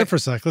 let's go there for a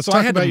sec. Let's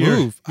talk about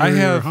your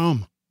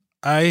home.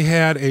 I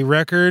had a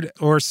record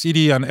or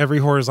CD on every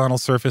horizontal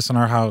surface in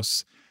our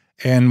house,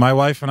 and my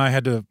wife and I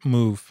had to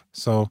move.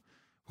 So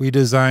we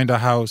designed a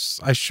house.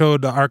 I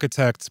showed the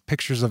architect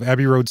pictures of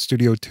Abbey Road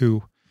Studio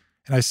 2,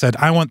 and I said,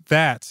 I want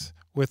that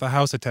with a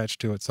house attached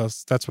to it. So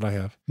that's what I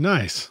have.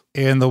 Nice.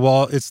 And the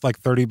wall, it's like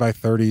 30 by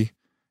 30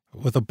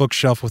 with a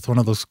bookshelf with one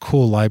of those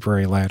cool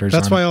library ladders.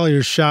 That's why all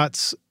your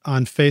shots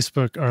on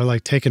Facebook are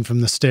like taken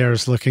from the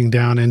stairs looking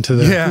down into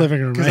the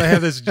living room. Because I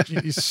have this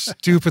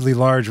stupidly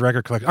large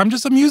record collection. I'm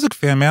just a music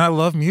fan, man. I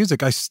love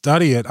music. I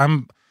study it. I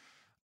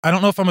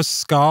don't know if I'm a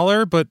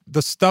scholar, but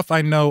the stuff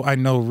I know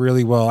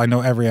really well. I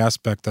know every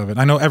aspect of it.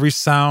 I know every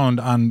sound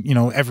on,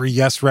 every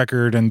Yes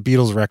record and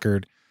Beatles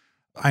record.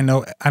 I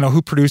know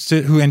who produced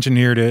it, who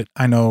engineered it.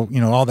 I know,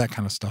 all that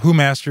kind of stuff. Who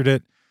mastered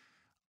it,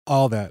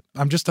 all that.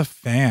 I'm just a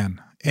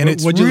fan. And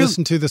what'd you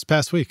listen to this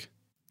past week?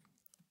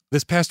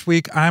 This past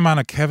week, I'm on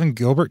a Kevin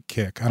Gilbert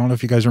kick. I don't know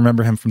if you guys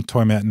remember him from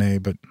Toy Matinee,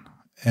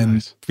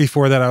 nice.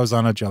 Before that, I was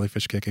on a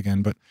Jellyfish kick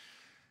again. But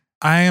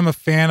I am a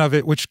fan of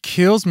it, which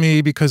kills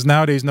me because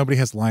nowadays nobody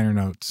has liner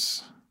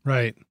notes.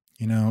 Right.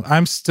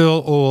 I'm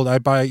still old. I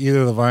buy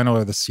either the vinyl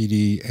or the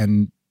CD,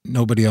 and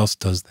nobody else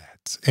does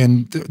that.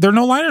 And there are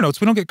no liner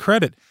notes. We don't get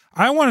credit.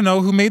 I want to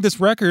know who made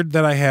this record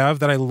that I have,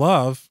 that I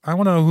love. I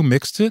want to know who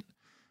mixed it.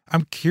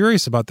 I'm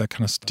curious about that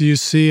kind of stuff. Do you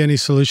see any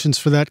solutions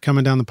for that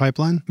coming down the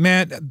pipeline?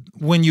 Man,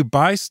 when you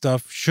buy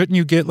stuff, shouldn't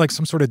you get like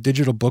some sort of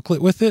digital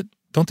booklet with it?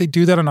 Don't they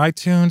do that on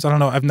iTunes? I don't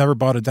know. I've never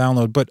bought a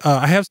download, but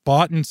I have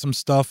bought some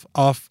stuff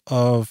off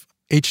of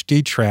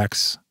HD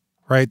Tracks,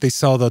 right? They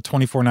sell the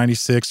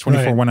 2496,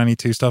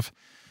 24192 stuff,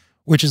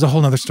 which is a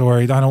whole nother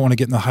story. I don't want to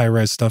get in the high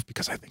res stuff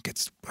because I think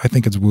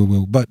it's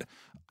woo-woo, but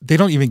they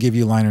don't even give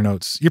you liner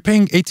notes. You're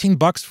paying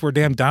 $18 for a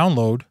damn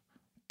download,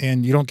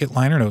 and you don't get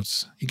liner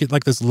notes. You get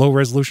like this low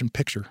resolution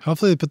picture.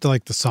 Hopefully they put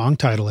the song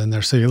title in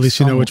there so at least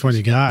you know which one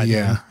you got.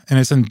 Yeah. And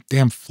it's in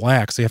damn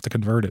FLAC, so you have to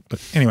convert it.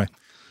 But anyway.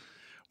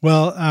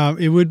 Well,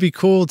 it would be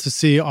cool to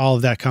see all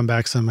of that come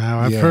back somehow.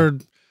 I've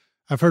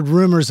heard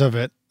rumors of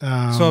it. So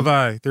have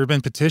I. There have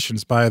been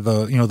petitions by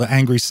the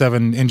Angry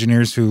 7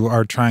 engineers who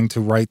are trying to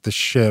right the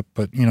ship,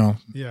 but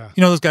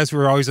those guys who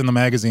are always in the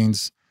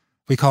magazines.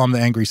 We call them the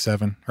Angry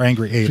 7 or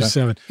Angry 8.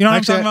 7. You know what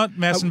I'm talking about?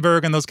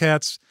 Massenburg and those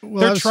cats.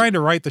 They're trying to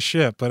right the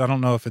ship, but I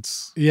don't know if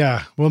it's...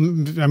 Yeah. Well,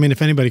 I mean,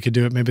 if anybody could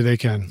do it, maybe they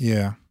can.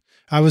 Yeah.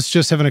 I was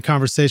just having a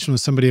conversation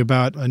with somebody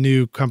about a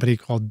new company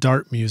called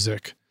Dart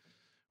Music,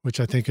 which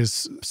I think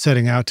is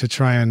setting out to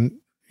try and,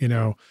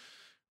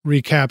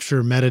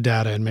 recapture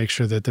metadata and make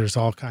sure that there's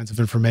all kinds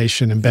of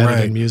information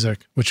embedded in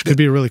music, which could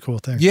be a really cool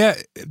thing. Yeah.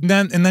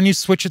 Then you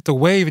switch it to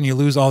Wave and you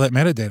lose all that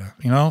metadata.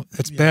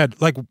 It's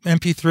bad. Like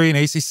MP3 and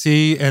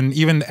ACC and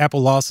even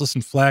Apple Lossless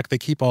and FLAC, they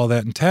keep all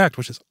that intact,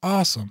 which is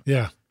awesome.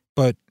 Yeah.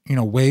 But,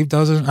 Wave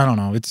doesn't. I don't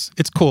know. It's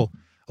cool.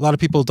 A lot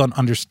of people don't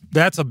understand.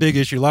 That's a big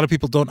issue. A lot of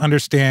people don't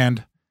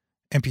understand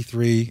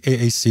MP3,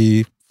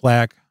 AAC,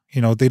 FLAC.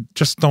 They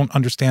just don't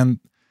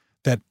understand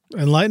that.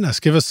 Enlighten us.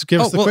 Give us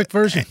the quick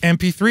version.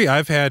 MP3.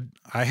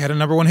 I had a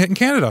 #1 hit in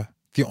Canada.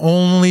 The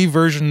only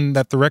version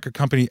that the record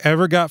company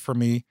ever got from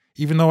me,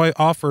 even though I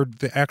offered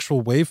the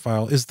actual WAV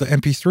file, is the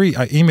MP3.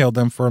 I emailed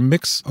them for a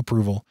mix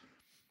approval.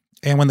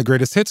 And when the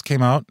greatest hits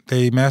came out,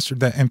 they mastered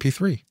that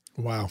MP3.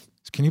 Wow.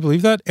 Can you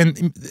believe that?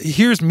 And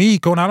here's me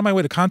going out of my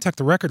way to contact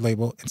the record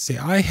label and say,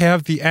 I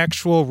have the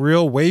actual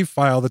real WAV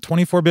file, the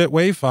 24-bit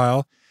WAV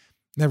file.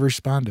 Never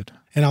responded.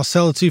 And I'll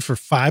sell it to you for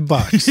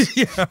 $5.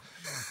 Yeah.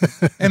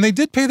 And they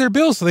did pay their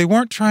bills, so they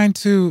weren't trying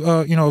to,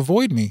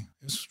 avoid me.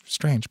 It was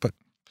strange, but.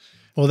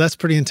 Well, that's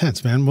pretty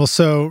intense, man. Well,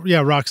 so yeah,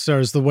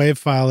 Rockstars, the WAV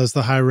file is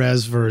the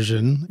high-res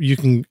version. You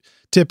can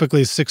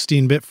typically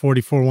 16-bit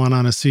 44.1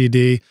 on a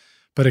CD,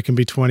 but it can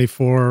be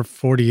 24,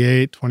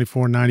 48,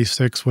 24,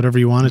 96, whatever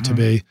you want it to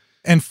be.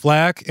 And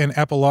FLAC and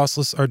Apple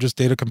Lossless are just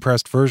data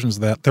compressed versions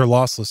of that. They're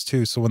lossless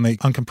too. So when they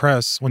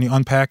uncompress, when you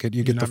unpack it,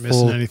 you get the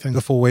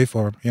full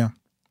waveform. Yeah.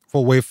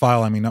 Full WAV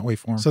file, not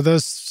waveform. So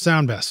those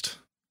sound best.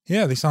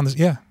 Yeah, they sound this.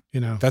 Yeah.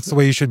 That's the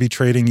way you should be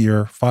trading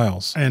your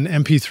files. And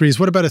MP3s.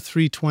 What about a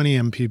 320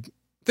 MP3?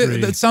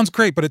 That sounds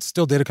great, but it's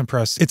still data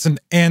compressed. It's an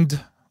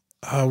end.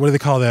 What do they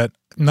call that?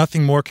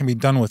 Nothing more can be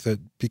done with it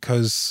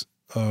because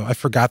I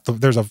forgot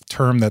there's a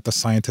term that the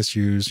scientists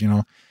use,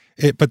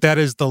 but that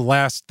is the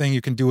last thing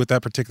you can do with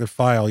that particular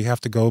file. You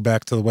have to go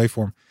back to the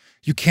waveform.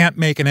 You can't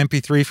make an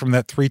MP3 from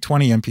that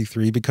 320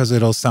 MP3 because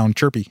it'll sound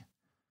chirpy.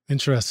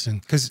 Interesting.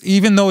 Because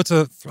even though it's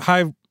a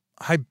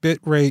high bit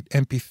rate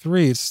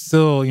MP3, it's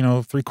still,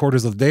 3/4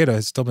 of the data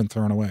has still been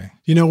thrown away.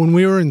 When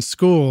we were in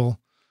school,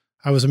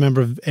 I was a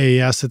member of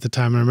AES at the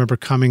time. And I remember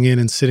coming in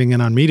and sitting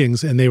in on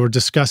meetings, and they were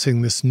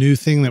discussing this new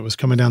thing that was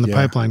coming down the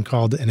pipeline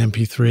called an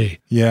MP3.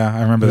 Yeah,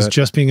 I remember that. It was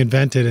just being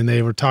invented, and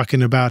they were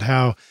talking about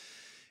how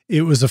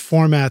it was a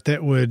format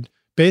that would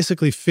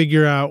basically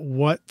figure out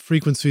what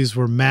frequencies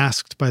were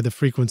masked by the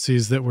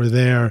frequencies that were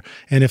there.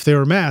 And if they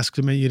were masked,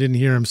 it meant you didn't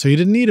hear them, so you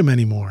didn't need them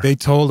anymore. They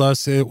told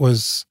us it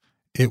was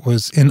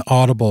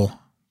inaudible.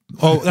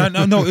 Oh,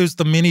 no, it was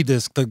the mini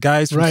disc. The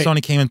guys from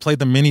Sony came and played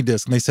the mini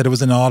disc, and they said it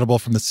was inaudible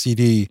from the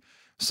CD.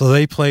 So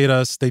they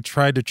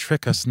tried to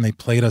trick us, and they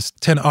played us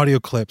 10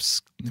 audio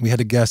clips. We had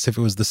to guess if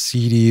it was the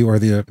CD or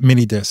the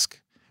mini disc,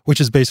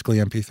 which is basically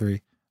MP3,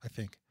 I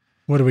think.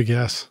 What do we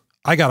guess?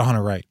 I got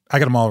 100 right. I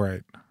got them all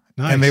right.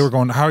 Nice. And they were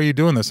going, how are you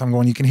doing this? I'm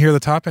going, you can hear the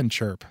top end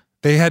chirp.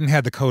 They hadn't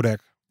had the codec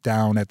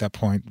down at that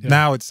point. Yeah.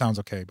 Now it sounds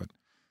okay, but.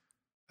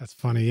 That's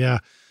funny, yeah.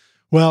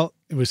 Well,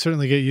 we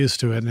certainly get used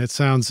to it. And it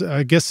sounds,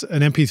 I guess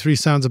an MP3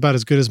 sounds about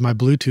as good as my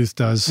Bluetooth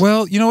does.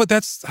 Well, you know what?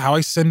 That's how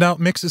I send out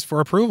mixes for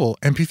approval.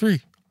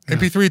 MP3. Yeah.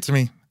 MP3 to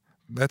me.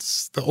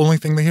 That's the only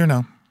thing they hear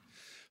now.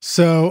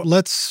 So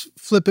let's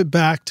flip it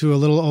back to a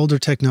little older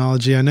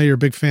technology. I know you're a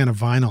big fan of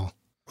vinyl.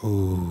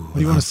 Ooh, what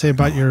do you want to say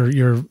about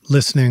your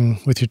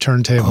listening with your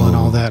turntable and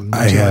all that? And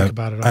what you like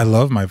about it all? I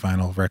love my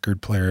vinyl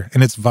record player.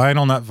 And it's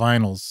vinyl, not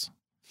vinyls.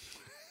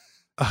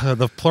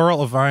 The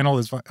plural of vinyl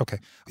is okay.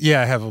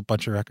 Yeah, I have a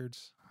bunch of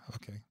records.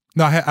 Okay.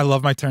 No, I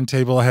love my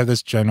turntable. I have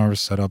this generous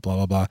setup, blah,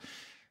 blah, blah.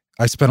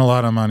 I spend a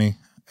lot of money,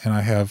 and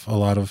I have a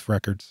lot of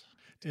records.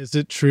 Is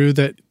it true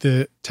that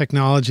the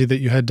technology that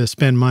you had to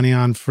spend money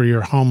on for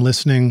your home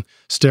listening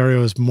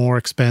stereo is more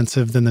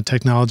expensive than the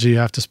technology you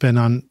have to spend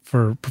on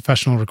for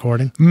professional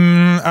recording?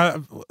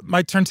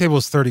 My turntable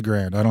was 30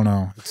 grand. I don't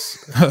know.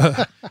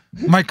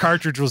 My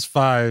cartridge was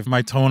 $5,000.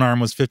 My tone arm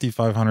was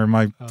 $5,500.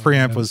 My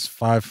preamp was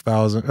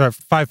 $5,000.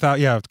 $5,000.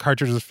 Yeah, the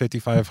cartridge was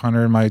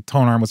 $5,500. My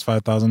tone arm was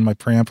 $5,000. My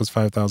preamp was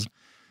 $5,000.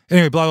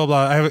 Anyway, blah, blah,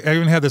 blah. I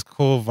even had this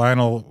cool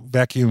vinyl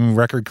vacuum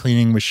record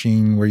cleaning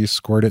machine where you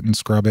squirt it and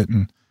scrub it.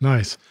 And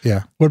nice.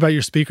 Yeah. What about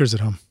your speakers at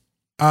home?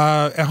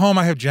 At home,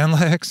 I have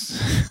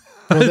Genlex.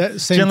 Well,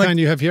 that same kind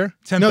you have here?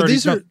 1030, no,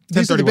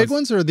 these are the big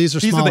ones, or these are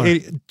smaller?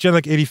 These are the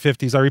Genlex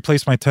 8050s. I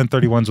replaced my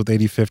 1031s with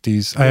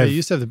 8050s. Yeah, you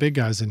used to have the big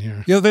guys in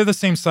here. Yeah, they're the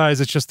same size.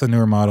 It's just the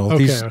newer model.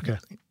 Okay.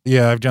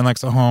 Yeah, I have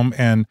Genlex at home,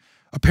 and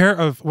a pair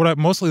of what I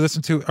mostly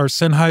listen to are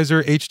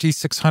Sennheiser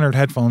HD600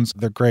 headphones.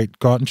 They're great.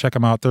 Go out and check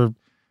them out.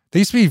 They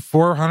used to be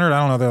 $400. I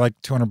don't know. They're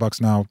like $200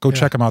 now. Go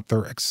check them out.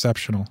 They're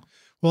exceptional.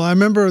 Well, I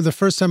remember the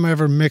first time I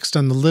ever mixed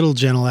on the little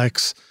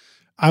Genelex,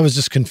 I was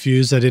just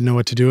confused. I didn't know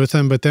what to do with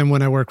them. But then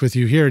when I worked with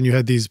you here and you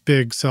had these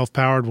big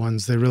self-powered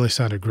ones, they really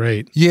sounded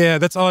great. Yeah,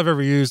 that's all I've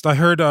ever used. I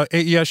heard an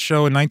AES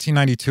show in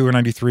 1992 or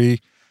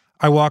 93.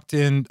 I walked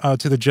in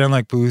to the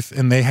Genlex booth,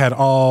 and they had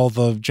all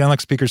the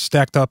Genlex speakers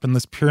stacked up in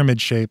this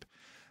pyramid shape.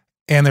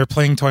 And they're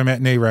playing Toy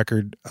Matinee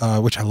record,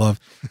 which I love.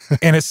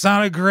 And it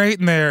sounded great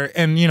in there.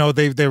 And, you know,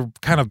 they're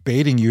kind of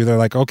baiting you. They're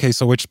like, okay,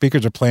 so which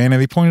speakers are playing?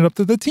 And they pointed up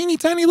to the teeny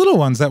tiny little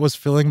ones that was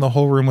filling the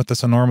whole room with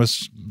this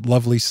enormous,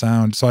 lovely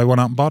sound. So I went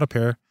out and bought a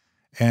pair,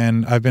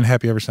 and I've been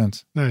happy ever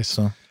since. Nice.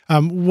 So,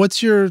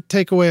 what's your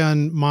takeaway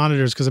on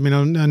monitors? Because, I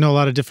mean, I know a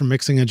lot of different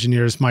mixing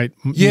engineers might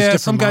use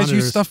different some guys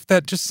monitors. use stuff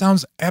that just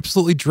sounds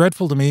absolutely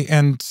dreadful to me.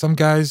 And some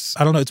guys,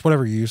 I don't know, it's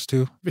whatever you're used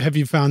to. Have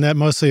you found that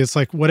mostly it's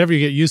like whatever you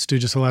get used to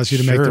just allows you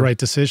to make the right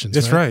decisions?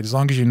 That's right, as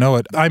long as you know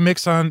it. I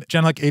mix on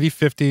Genlex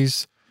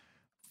 8050s,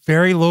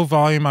 very low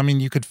volume. I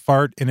mean, you could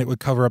fart and it would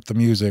cover up the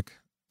music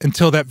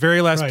until that very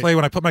last play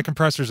when I put my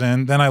compressors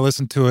in. Then I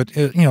listened to it,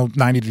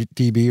 90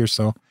 dB or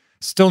so.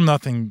 Still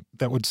nothing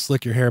that would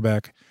slick your hair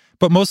back.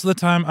 But most of the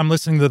time, I'm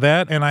listening to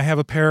that, and I have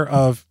a pair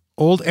of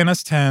old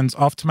NS10s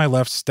off to my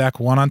left, stacked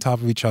one on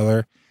top of each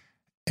other,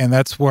 and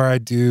that's where I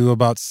do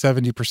about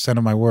 70%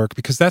 of my work,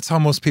 because that's how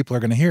most people are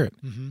going to hear it.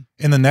 Mm-hmm.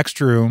 In the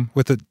next room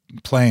with it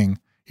playing,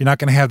 you're not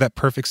going to have that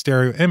perfect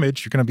stereo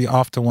image. You're going to be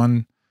off to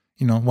one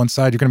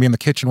side. You're going to be in the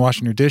kitchen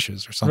washing your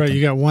dishes or something. Right,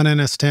 you got one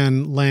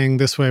NS10 laying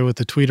this way with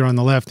the tweeter on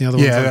the left, and the other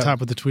one's on top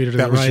with the tweeter to the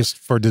right. That was just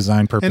for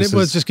design purposes.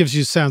 And it just gives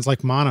you sounds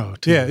like mono,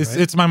 too. Yeah,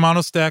 it's my mono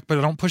stack, but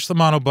I don't push the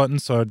mono button,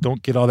 so I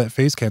don't get all that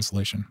phase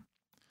cancellation.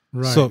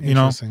 Right, so,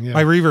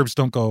 my reverbs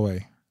don't go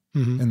away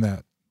in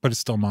that, but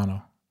it's still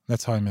mono.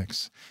 That's how I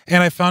mix.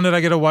 And I found that I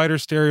get a wider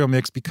stereo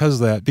mix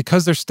because of that.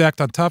 Because they're stacked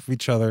on top of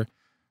each other,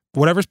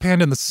 whatever's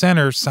panned in the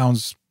center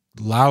sounds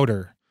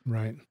louder.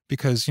 Right.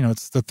 Because,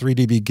 it's the 3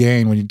 dB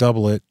gain when you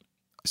double it.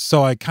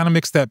 So I kind of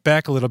mix that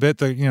back a little bit,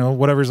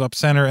 whatever's up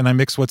center, and I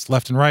mix what's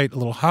left and right a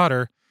little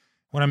hotter.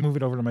 When I move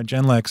it over to my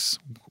Genlex,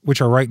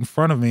 which are right in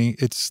front of me,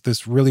 it's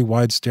this really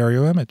wide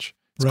stereo image.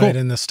 It's right,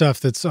 cool. And the stuff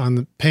that's on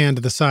the pan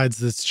to the sides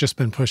that's just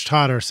been pushed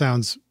hotter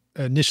sounds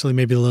initially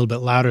maybe a little bit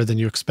louder than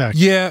you expect.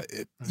 Yeah,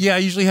 I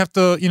usually have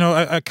to,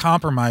 I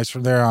compromise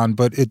from there on,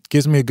 but it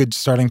gives me a good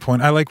starting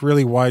point. I like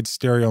really wide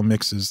stereo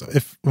mixes.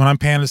 When I'm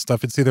panning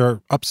stuff, it's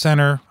either up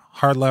center,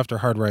 hard left, or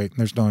hard right, and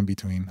there's no in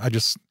between.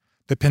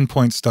 The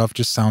pinpoint stuff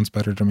just sounds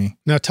better to me.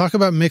 Now talk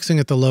about mixing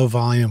at the low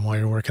volume while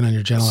you're working on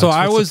your Genlex. So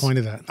What's the point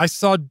of that? I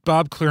saw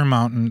Bob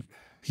Clearmountain.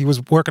 He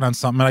was working on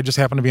something, and I just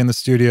happened to be in the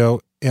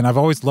studio, and I've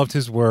always loved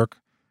his work.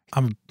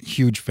 I'm a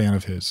huge fan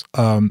of his.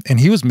 And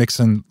he was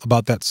mixing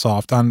about that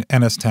soft on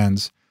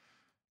NS10s.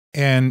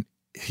 And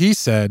he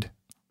said,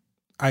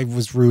 I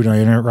was rude and I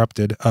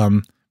interrupted,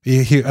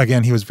 He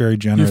was very You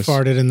generous.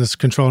 farted in this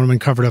control room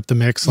and covered up the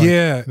mix. Like,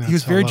 yeah, he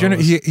was very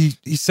generous. Was.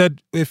 He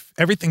said, if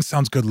everything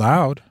sounds good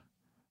loud,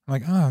 I'm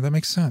like, oh, that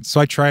makes sense.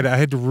 So I tried it. I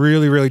had to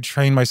really, really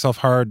train myself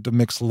hard to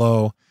mix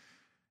low.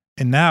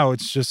 And now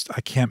it's just,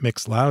 I can't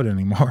mix loud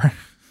anymore.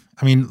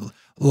 I mean,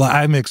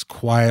 I mix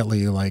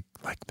quietly, like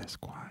this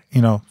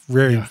quiet,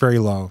 very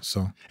low.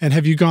 So. And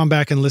have you gone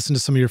back and listened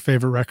to some of your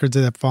favorite records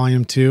of that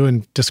volume 2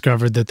 and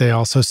discovered that they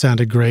also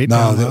sounded great?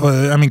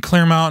 No,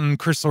 Clear Mountain,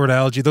 Chris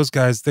Lord-Alge, those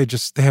guys, they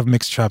have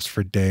mixed chops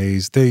for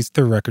days.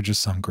 Their records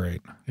just sound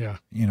great. Yeah.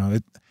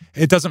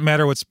 It doesn't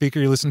matter what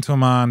speaker you listen to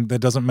them on. That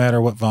doesn't matter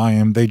what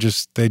volume. They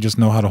just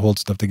know how to hold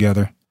stuff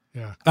together.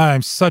 Yeah.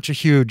 I'm such a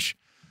huge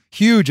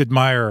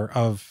admirer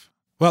of.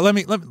 Well, let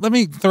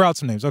me throw out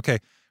some names. Okay,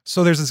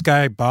 so there's this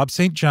guy Bob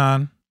St.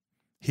 John.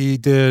 He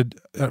did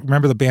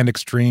remember the band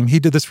Extreme. He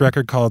did this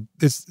record called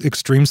it's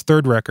Extreme's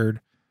third record,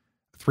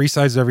 3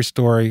 sides of every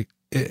story.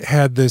 It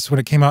had this when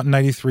it came out in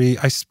 '93.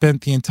 I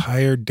spent the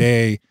entire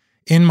day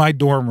in my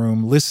dorm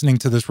room listening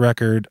to this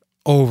record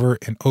over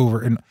and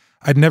over and.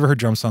 I'd never heard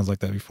drum sounds like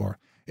that before.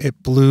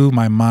 It blew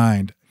my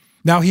mind.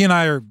 Now he and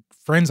I are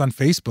friends on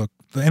Facebook.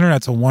 The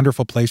internet's a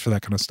wonderful place for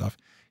that kind of stuff.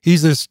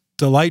 He's this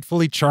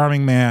delightfully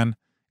charming man,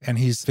 and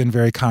he's been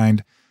very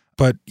kind.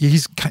 But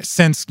he's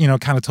since,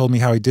 kind of told me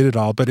how he did it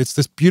all. But it's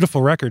this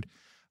beautiful record.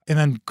 And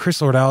then Chris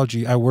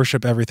Lord-Alge, I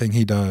worship everything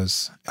he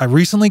does. I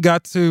recently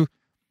got to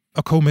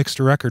a co-mixed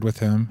record with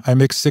him. I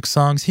mixed 6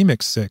 songs. He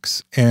mixed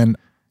 6. And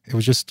it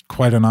was just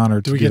quite an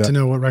honor to do we get to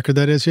know what record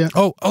that is yet?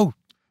 Oh.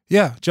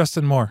 Yeah,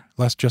 Justin Moore,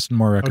 last Justin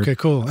Moore record. Okay,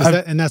 cool.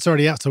 And that's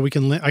already out, so we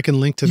can I can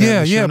link to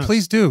that. Yeah,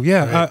 please do.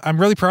 Yeah, right. I'm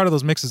really proud of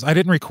those mixes. I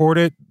didn't record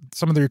it.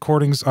 Some of the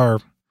recordings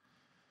are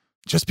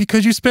just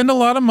because you spend a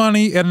lot of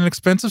money at an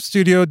expensive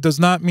studio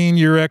does not mean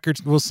your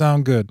records will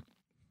sound good.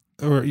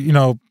 Or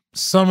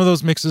some of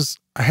those mixes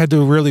I had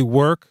to really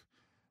work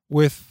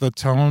with the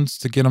tones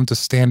to get them to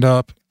stand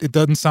up. It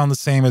doesn't sound the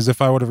same as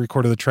if I would have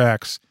recorded the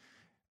tracks,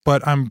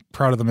 but I'm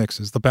proud of the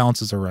mixes. The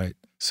balances are right.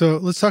 So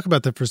let's talk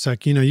about that for a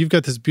sec. You've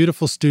got this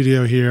beautiful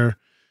studio here.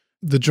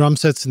 The drum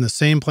set's in the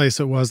same place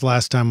it was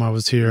last time I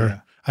was here. Yeah.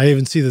 I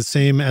even see the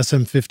same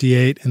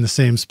SM58 in the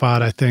same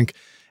spot, I think.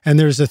 And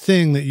there's a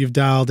thing that you've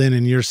dialed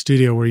in your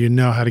studio where you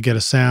know how to get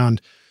a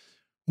sound.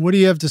 What do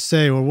you have to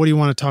say, or what do you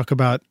want to talk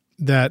about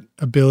that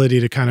ability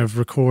to kind of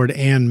record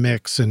and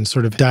mix and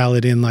sort of dial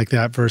it in like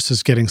that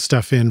versus getting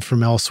stuff in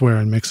from elsewhere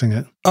and mixing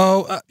it?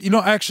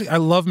 Actually, I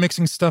love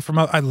mixing stuff from.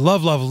 I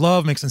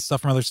love mixing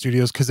stuff from other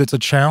studios because it's a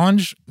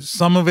challenge.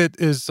 Some of it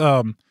is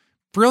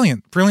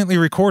brilliantly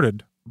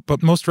recorded,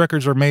 but most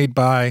records are made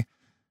by,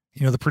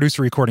 the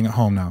producer recording at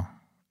home now.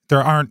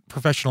 There aren't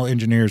professional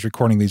engineers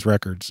recording these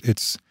records.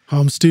 It's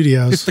home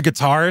studios. It's the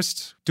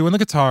guitarist doing the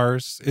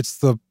guitars. It's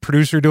the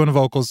producer doing the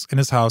vocals in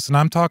his house. And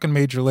I'm talking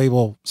major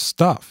label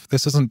stuff.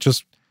 This isn't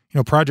just,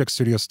 project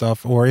studio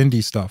stuff or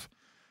indie stuff.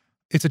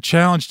 It's a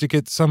challenge to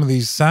get some of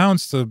these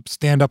sounds to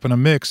stand up in a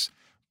mix,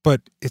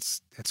 but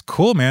it's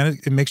cool, man.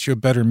 It makes you a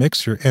better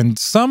mixer. And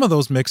some of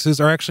those mixes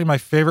are actually my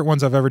favorite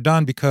ones I've ever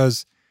done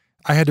because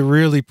I had to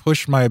really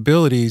push my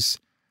abilities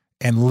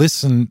and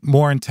listen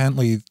more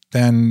intently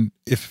than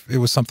if it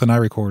was something I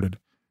recorded.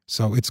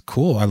 So it's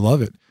cool. I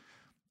love it.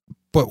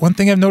 But one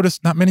thing I've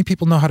noticed, not many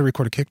people know how to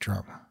record a kick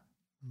drum.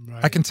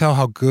 Right. I can tell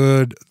how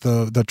good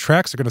the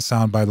tracks are going to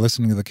sound by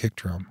listening to the kick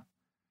drum.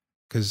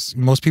 Because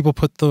most people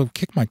put the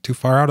kick mic too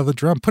far out of the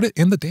drum. Put it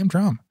in the damn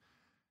drum.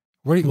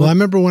 I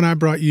remember when I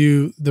brought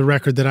you the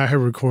record that I had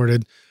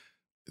recorded,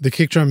 the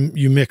kick drum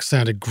you mixed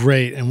sounded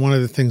great. And one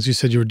of the things you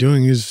said you were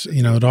doing is,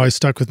 it always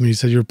stuck with me. You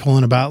said you were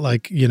pulling about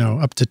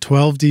up to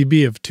 12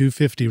 dB of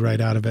 250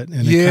 right out of it.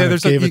 And it kind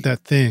of gave it that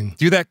thing.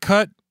 Do that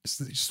cut,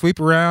 sweep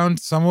around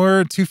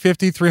somewhere,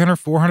 250, 300,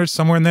 400,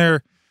 somewhere in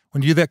there.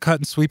 When you do that cut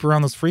and sweep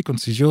around those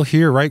frequencies, you'll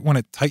hear right when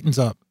it tightens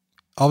up.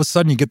 All of a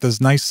sudden you get this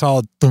nice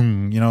solid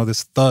thung,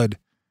 this thud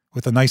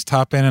with a nice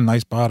top end and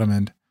nice bottom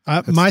end.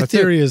 My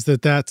theory is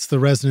that that's the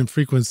resonant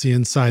frequency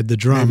inside the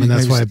drum, and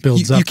that's why it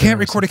builds up. You can't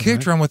record a kick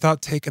drum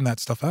without taking that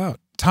stuff out.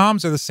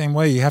 Toms are the same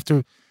way. You have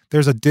to.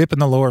 There's a dip in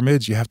the lower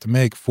mids you have to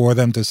make for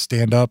them to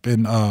stand up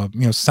and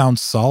sound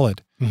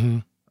solid.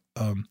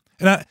 Mm-hmm.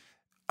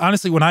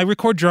 Honestly, when I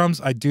record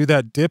drums, I do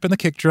that dip in the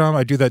kick drum.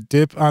 I do that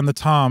dip on the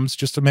toms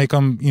just to make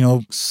them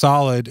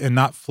solid and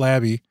not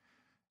flabby.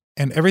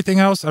 And everything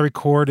else I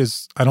record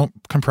I don't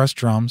compress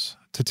drums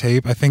to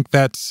tape. I think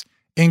that's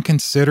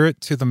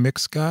inconsiderate to the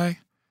mix guy,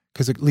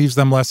 because it leaves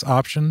them less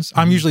options. Mm-hmm.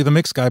 I'm usually the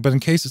mix guy, but in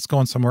case it's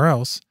going somewhere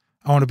else,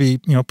 I want to be,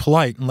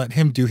 polite and let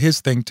him do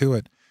his thing to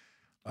it.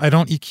 I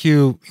don't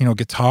EQ,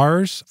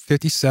 guitars,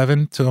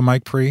 57 to a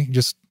mic pre.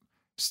 Just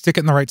stick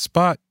it in the right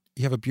spot.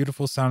 You have a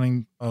beautiful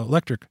sounding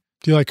electric.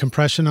 Do you like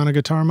compression on a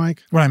guitar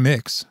mic? When I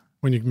mix.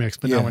 When you mix,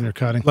 but not when you're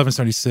cutting?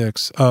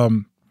 1176.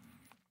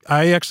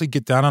 I actually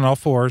get down on all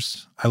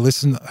fours.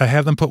 I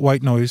have them put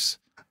white noise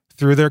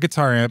through their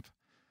guitar amp.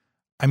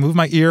 I move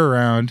my ear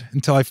around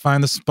until I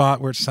find the spot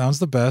where it sounds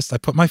the best. I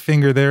put my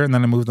finger there, and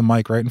then I move the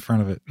mic right in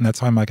front of it. And that's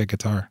how I mic a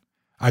guitar.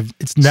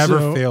 It's never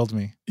So, failed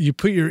me. You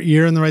put your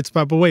ear in the right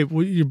spot, but wait,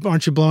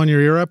 aren't you blowing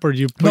your ear up, or do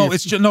you?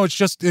 It's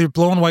just they're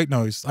blowing white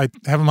noise. I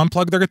have them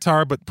unplug their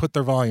guitar, but put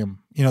their volume,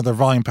 their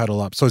volume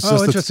pedal up. So it's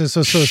just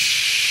interesting.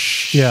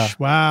 So yeah,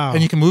 wow.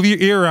 And you can move your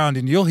ear around,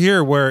 and you'll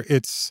hear where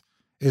is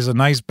a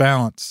nice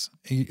balance.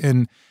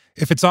 And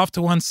if it's off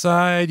to one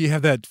side, you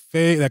have that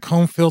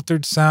comb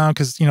filtered sound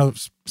because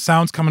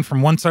sound's coming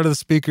from one side of the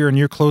speaker, and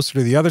you're closer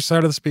to the other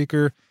side of the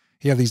speaker.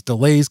 You have these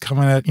delays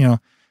coming at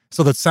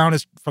so the sound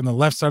is from the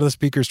left side of the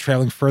speaker is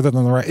traveling further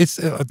than the right.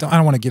 I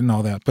don't want to get into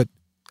all that, but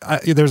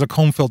there's a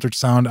comb filtered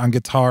sound on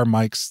guitar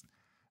mics.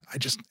 I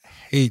just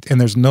hate,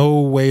 and there's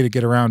no way to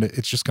get around it.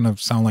 It's just going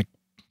to sound like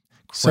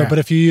crap. So, but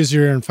if you use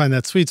your ear and find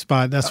that sweet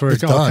spot, that's where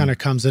it all kind of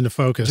comes into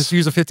focus. Just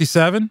use a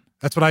 57.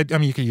 That's what I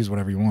mean, you can use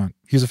whatever you want.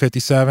 Use a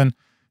 57,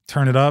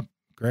 turn it up.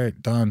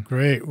 Great, done.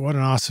 Great. What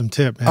an awesome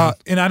tip, man.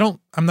 And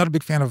I'm not a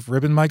big fan of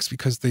ribbon mics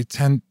because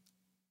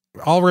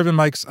all ribbon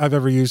mics I've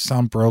ever used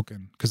sound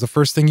broken because the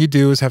first thing you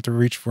do is have to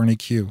reach for an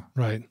EQ.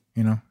 Right.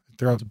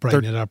 They're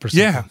brighten it up or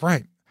something. Yeah,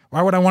 right.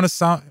 Why would I want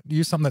to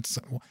use something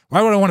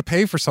why would I want to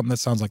pay for something that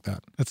sounds like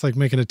that? That's like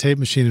making a tape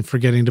machine and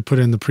forgetting to put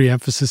in the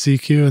pre-emphasis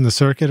EQ in the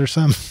circuit or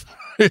something.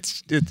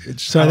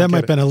 Sorry, that might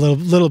have been a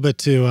little bit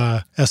too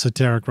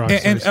esoteric, rock.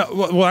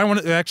 Well, I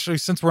want to actually,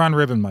 since we're on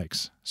ribbon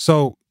mics,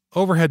 so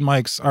overhead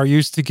mics are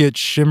used to get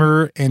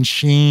shimmer and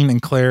sheen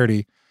and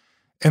clarity,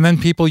 and then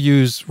people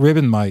use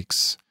ribbon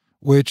mics,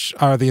 which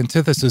are the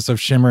antithesis of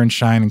shimmer and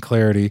shine and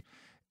clarity.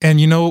 And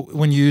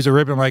when you use a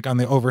ribbon mic on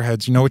the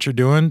overheads, you know what you're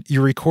doing?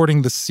 You're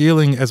recording the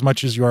ceiling as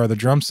much as you are the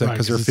drum set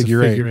because they're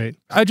figure eight.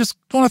 I just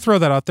want to throw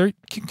that out there.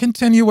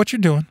 Continue what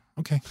you're doing.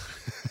 Okay.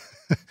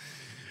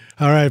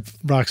 All right,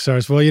 rock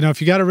stars. Well,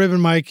 if you got a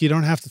ribbon mic, you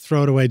don't have to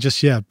throw it away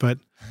just yet, but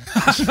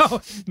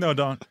no,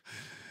 don't.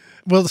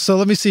 Well, so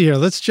let me see here.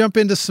 Let's jump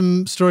into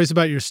some stories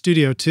about your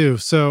studio too.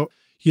 So,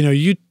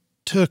 you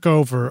took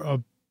over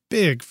a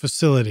big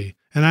facility,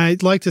 and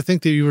I'd like to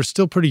think that you were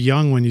still pretty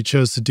young when you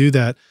chose to do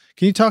that.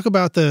 Can you talk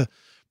about the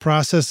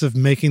process of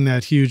making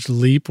that huge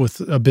leap with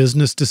a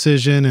business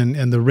decision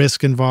and the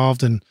risk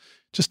involved, and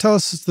just tell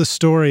us the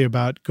story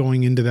about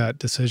going into that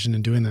decision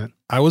and doing that?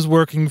 I was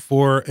working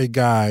for a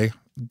guy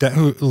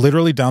who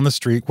literally down the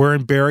street. We're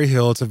in Berry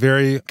Hill. It's a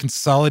very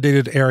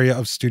consolidated area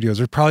of studios.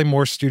 There's probably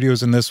more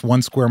studios in this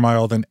 1 square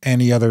mile than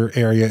any other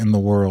area in the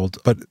world.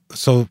 But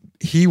so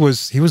he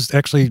was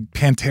actually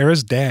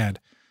Pantera's dad.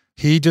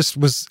 He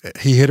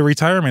hit a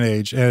retirement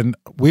age, and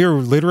we were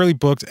literally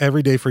booked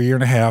every day for a year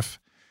and a half.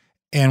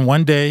 And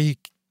one day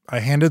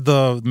I handed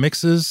the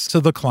mixes to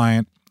the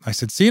client. I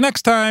said, "See you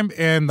next time."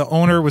 And the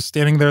owner was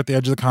standing there at the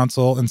edge of the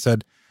console and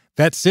said,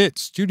 "That's it.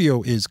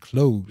 Studio is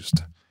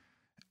closed."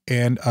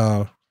 And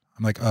I'm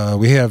like,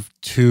 "We have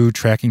 2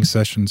 tracking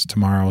sessions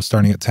tomorrow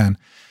starting at 10.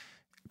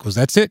 He goes,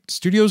 "That's it.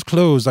 Studio's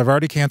closed. I've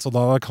already canceled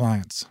all our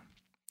clients."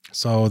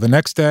 So the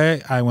next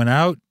day I went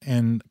out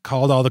and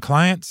called all the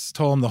clients,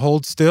 told them to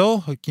hold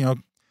still,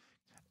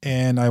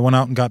 and I went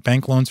out and got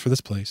bank loans for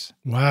this place.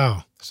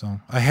 Wow.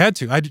 So I had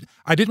to.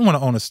 I didn't want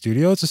to own a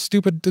studio. It's a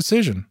stupid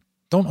decision.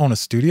 Don't own a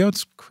studio.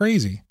 It's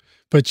crazy.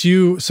 But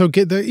even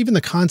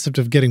the concept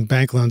of getting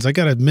bank loans, I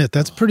got to admit,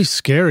 that's pretty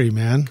scary,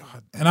 man.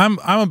 God. And I'm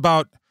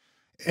about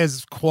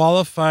as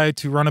qualified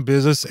to run a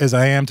business as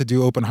I am to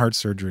do open heart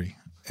surgery.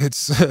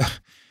 It's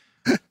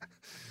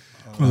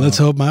well, let's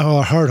hope my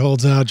heart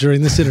holds out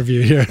during this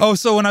interview here.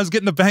 So when I was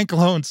getting the bank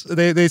loans,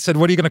 they said,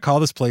 "What are you going to call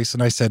this place?"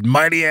 And I said,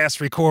 "Mighty Ass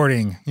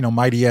Recording."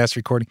 Mighty Ass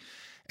Recording.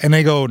 And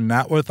they go,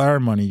 "Not with our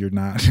money, you're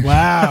not."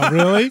 Wow,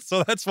 really?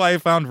 So that's why I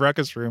found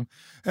Rukkus Room.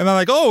 And they're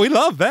like, "Oh, we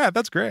love that.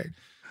 That's great."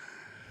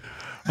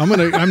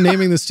 I'm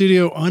naming the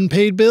studio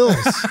Unpaid Bills.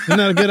 Isn't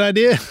that a good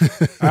idea?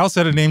 I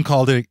also had a name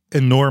called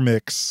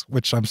Enormix,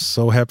 which I'm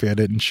so happy I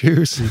didn't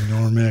choose.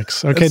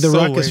 Enormix. Okay, the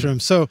Rukkus Room.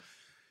 So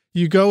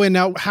you go in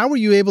now. How were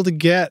you able to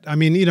get? I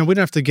mean, we don't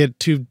have to get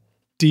too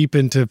deep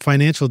into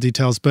financial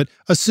details, but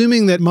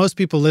assuming that most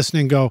people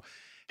listening go,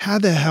 "How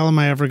the hell am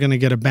I ever going to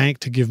get a bank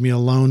to give me a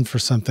loan for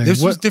something?"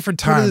 This was different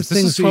times.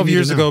 This is 12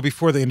 years ago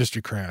before the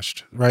industry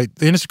crashed, right?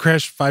 The industry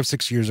crashed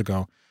 5-6 years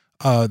ago.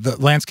 The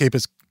landscape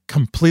is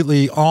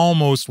completely,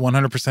 almost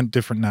 100%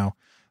 different now.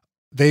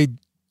 This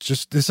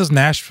is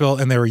Nashville,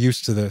 and they were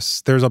used to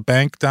this. There's a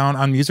bank down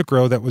on Music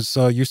Row that was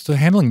used to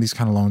handling these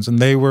kind of loans, and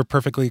they were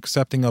perfectly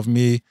accepting of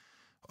me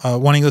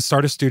wanting to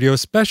start a studio,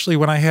 especially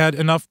when I had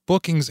enough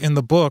bookings in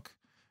the book.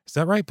 Is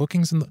that right?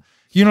 Bookings in the,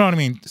 you know what I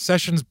mean?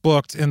 Sessions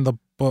booked in the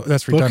book.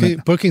 That's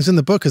redundant. Bookings in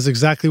the book is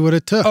exactly what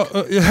it took.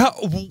 Yeah.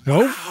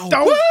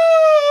 Wow.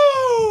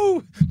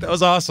 Woo! That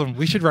was awesome.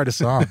 We should write a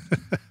song.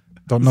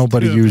 Don't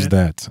nobody use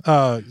that.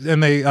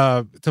 And they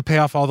to pay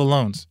off all the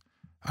loans.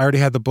 I already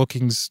had the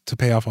bookings to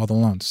pay off all the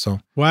loans. So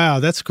wow,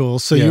 that's cool.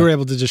 So you were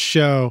able to just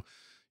show,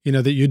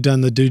 that you'd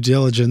done the due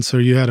diligence,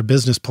 or you had a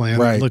business plan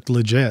that looked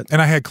legit.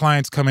 And I had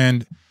clients come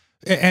in.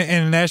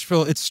 And in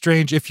Nashville, it's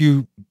strange. If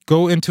you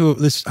go into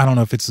this, I don't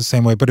know if it's the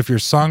same way, but if you're a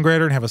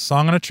songwriter and have a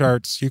song on the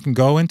charts, you can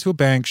go into a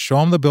bank,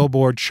 show them the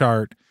Billboard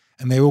chart,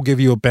 and they will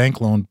give you a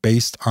bank loan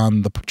based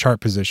on the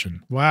chart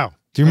position. Wow.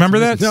 Do you remember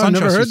that? No, I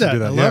never heard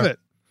that. I love it.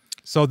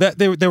 So that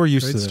they were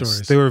used Great to this.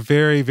 stories. They were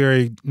very,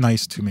 very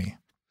nice to me.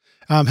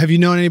 Have you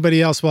known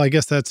anybody else? Well, I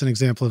guess that's an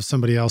example of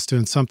somebody else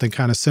doing something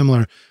kind of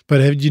similar.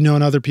 But have you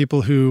known other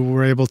people who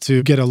were able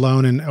to get a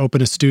loan and open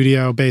a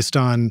studio based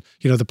on,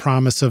 the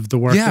promise of the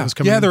work that was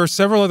coming in? There were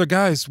several other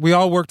guys. We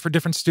all worked for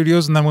different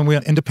studios. And then when we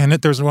went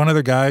independent, there's one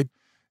other guy.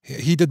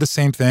 He did the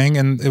same thing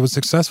and it was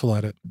successful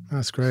at it.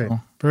 That's great. So,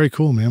 very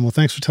cool, man. Well,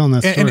 thanks for telling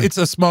that story. And it's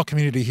a small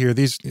community here.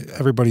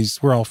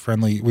 We're all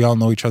friendly. We all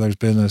know each other's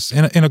business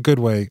in a good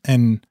way.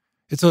 And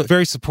it's a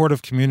very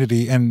supportive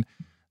community. And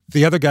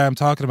the other guy I'm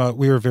talking about,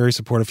 we were very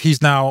supportive.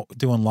 He's now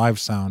doing live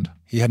sound.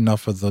 He had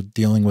enough of the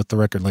dealing with the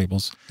record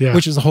labels,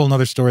 which is a whole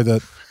nother story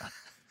that...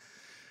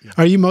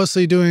 Are you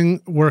mostly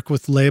doing work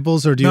with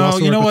labels or do you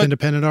also work with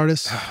independent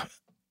artists?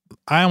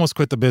 I almost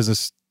quit the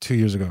business 2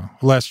 years ago,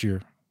 last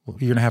year, a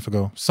year and a half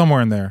ago,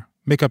 somewhere in there.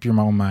 Make up your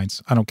own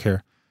minds. I don't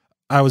care.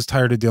 I was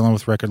tired of dealing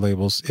with record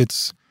labels.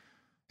 It's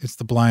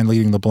the blind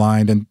leading the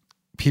blind and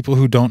people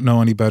who don't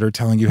know any better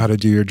telling you how to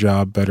do your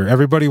job better.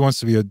 Everybody wants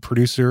to be a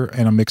producer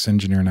and a mix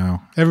engineer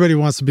now. Everybody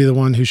wants to be the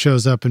one who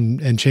shows up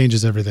and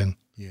changes everything.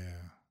 Yeah.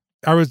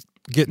 I was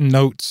getting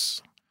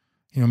notes,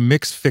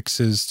 mix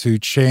fixes to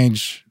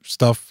change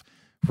stuff,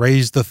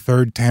 raise the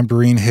third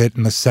tambourine hit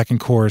in the second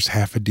chorus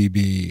half a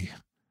dB.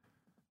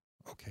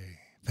 Okay,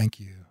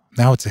 thank you.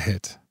 Now it's a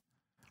hit.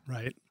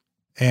 Right.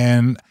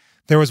 And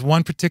there was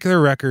one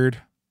particular record.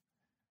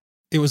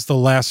 It was the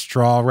Last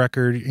Straw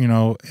record,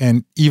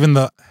 and even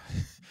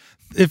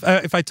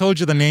if I told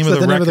you the name of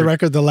the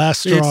record, The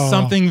Last Straw. It's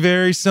something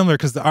very similar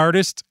because the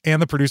artist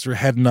and the producer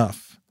had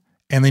enough,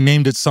 and they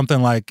named it something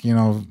like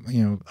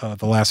The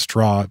Last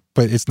Straw,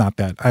 but it's not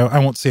that. I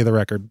won't say the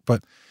record,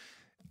 but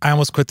I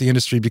almost quit the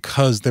industry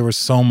because there was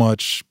so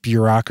much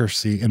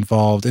bureaucracy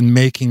involved in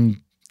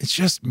making. It's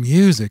just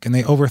music, and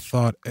they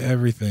overthought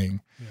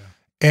everything,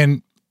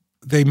 and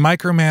they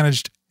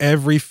micromanaged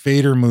every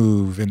fader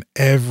move and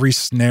every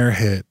snare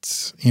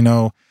hit, and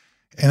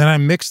then I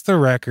mixed the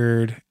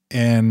record,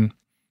 and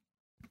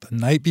the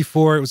night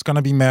before it was going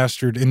to be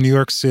mastered in New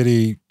York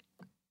City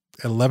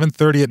at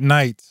 11:30 at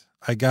night,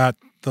 I got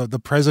the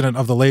president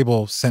of the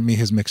label sent me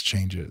his mix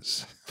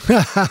changes.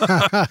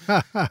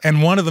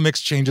 And one of the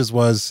mix changes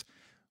was,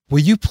 will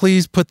you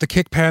please put the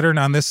kick pattern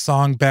on this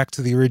song back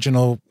to the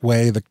original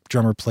way the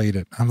drummer played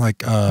it? I'm like,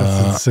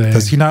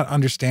 does he not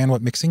understand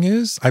what mixing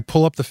is? I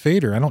pull up the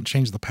fader. I don't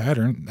change the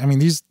pattern. I mean,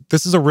 this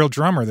is a real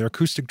drummer. They're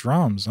acoustic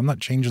drums. I'm not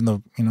changing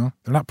they're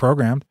not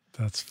programmed.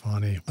 That's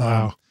funny.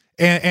 Wow.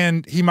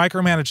 And he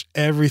micromanaged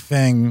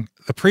everything.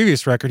 The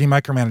previous record, he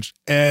micromanaged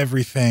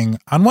everything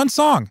on one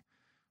song,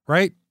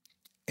 right?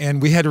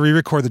 And we had to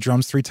re-record the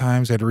drums 3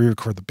 times. We had to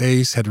re-record the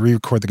bass, had to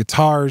re-record the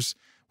guitars.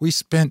 We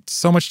spent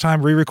so much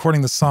time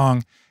re-recording the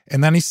song.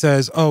 And then he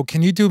says, oh,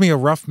 can you do me a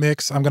rough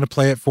mix? I'm going to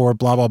play it for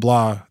blah, blah,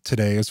 blah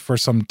today. It's for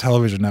some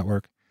television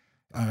network.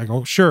 I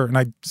go, sure. And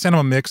I sent him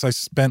a mix I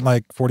spent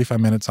like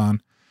 45 minutes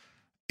on.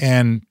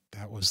 And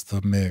that was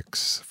the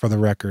mix for the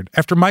record.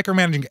 After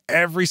micromanaging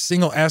every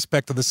single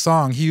aspect of the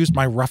song, he used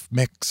my rough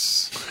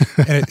mix.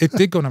 And it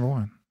did go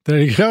 #1. There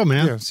you go,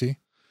 man. Yeah, see?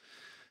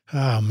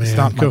 Oh, man. It's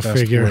not my Go best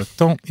figure. work.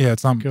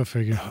 It's not. Go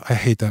figure. I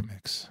hate that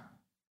mix.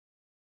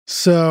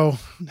 So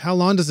how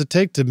long does it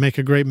take to make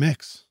a great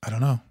mix? I don't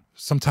know.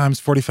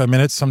 Sometimes 45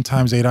 minutes,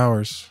 sometimes 8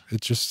 hours.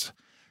 It just,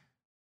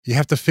 you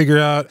have to figure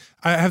out,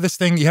 I have this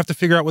thing, you have to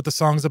figure out what the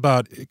song's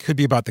about. It could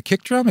be about the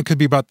kick drum. It could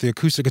be about the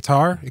acoustic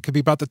guitar. It could be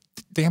about the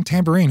damn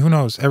tambourine. Who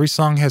knows? Every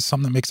song has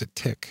something that makes it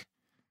tick.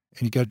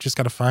 And you just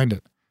got to find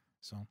it.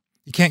 So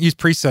you can't use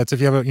presets.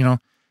 If you have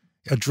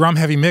a drum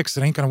heavy mix,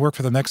 it ain't going to work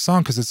for the next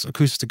song because it's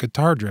acoustic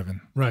guitar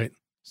driven. Right.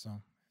 So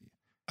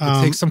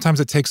sometimes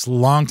it takes a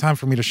long time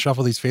for me to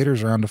shuffle these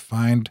faders around to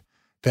find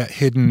that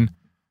hidden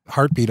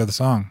heartbeat of the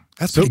song.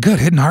 That's pretty good,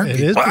 hidden heartbeat.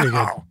 It is pretty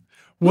good.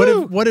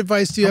 What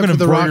advice do you have for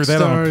the rock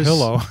stars?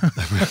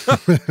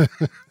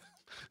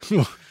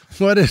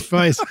 What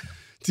advice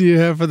do you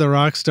have for the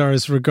rock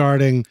stars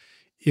regarding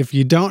if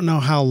you don't know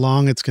how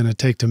long it's going to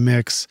take to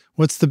mix,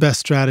 what's the best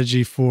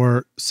strategy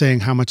for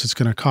saying how much it's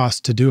going to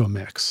cost to do a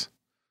mix?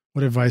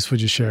 What advice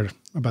would you share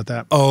about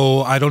that?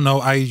 Oh, I don't know.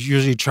 I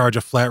usually charge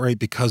a flat rate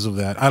because of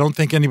that. I don't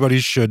think anybody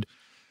should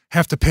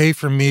have to pay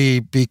for me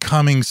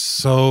becoming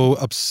so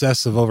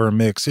obsessive over a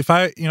mix. If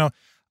I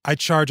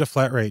charge a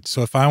flat rate.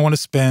 So if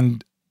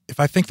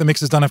I think the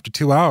mix is done after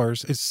 2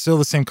 hours, it's still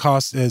the same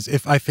cost as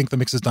if I think the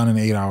mix is done in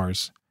 8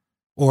 hours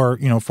or,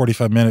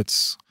 45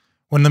 minutes.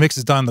 When the mix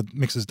is done, the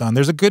mix is done.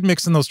 There's a good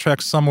mix in those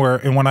tracks somewhere.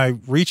 And when I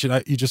reach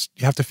it, you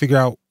have to figure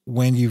out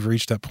when you've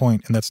reached that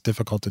point, and that's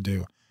difficult to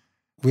do.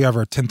 We have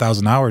our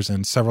 10,000 hours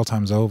in several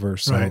times over.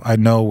 So right. I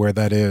know where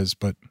that is,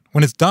 but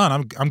when it's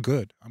done, I'm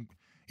good.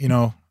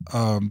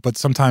 But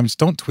sometimes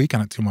don't tweak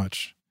on it too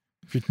much.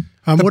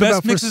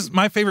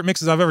 My favorite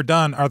mixes I've ever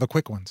done are the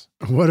quick ones.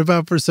 What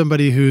about for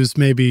somebody who's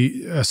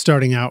maybe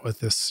starting out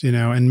with this,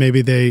 and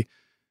maybe they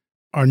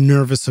are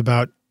nervous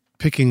about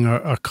picking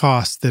a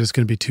cost that is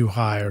going to be too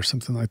high or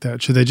something like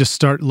that? Should they just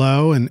start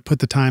low and put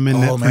the time in?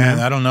 Oh man,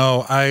 I don't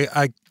know.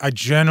 I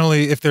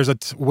generally, if there's a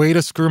way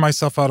to screw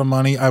myself out of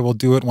money, I will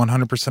do it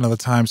 100% of the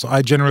time. So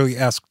I generally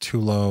ask too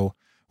low,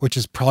 which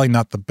is probably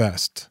not the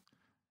best.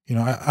 You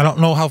know, I don't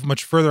know how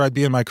much further I'd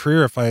be in my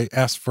career if I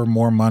asked for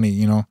more money.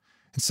 You know,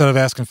 instead of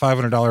asking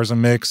 $500 a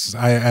mix,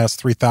 I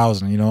asked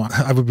 $3,000. You know,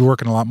 I would be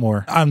working a lot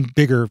more on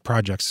bigger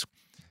projects.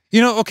 You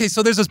know, okay,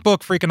 so there's this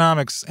book,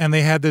 Freakonomics, and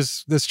they had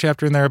this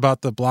chapter in there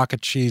about the block of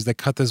cheese. They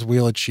cut this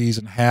wheel of cheese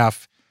in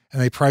half, and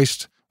they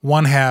priced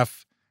one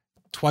half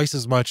twice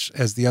as much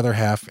as the other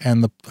half,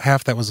 and the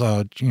half that was,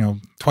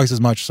 twice as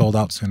much sold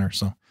out sooner.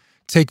 So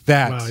take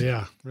that. Wow,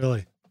 yeah,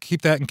 really.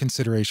 Keep that in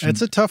consideration.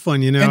 It's a tough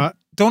one, you know. And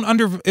don't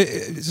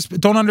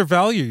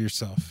undervalue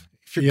yourself.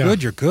 If you're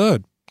good, you're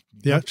good.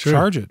 Yeah, true.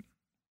 Charge it,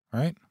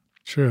 right?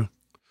 True.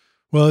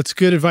 Well, it's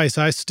good advice.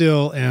 I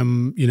still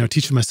am,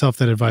 teaching myself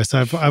that advice.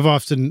 I've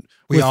often,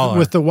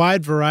 with the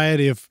wide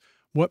variety of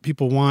what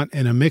people want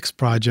in a mix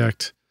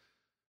project,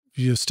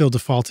 you still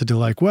defaulted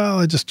to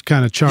I just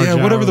kind of charge. Yeah,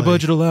 whatever hourly. the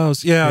budget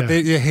allows. Yeah,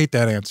 they hate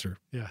that answer.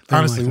 Yeah,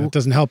 honestly, it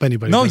doesn't help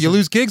anybody. No, you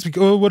lose gigs.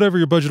 Whatever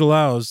your budget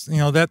allows. You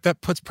know that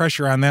puts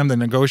pressure on them to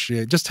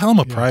negotiate. Just tell them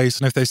a price,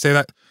 and if they say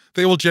that,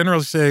 they will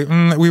generally say,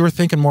 "We were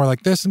thinking more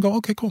like this," and go,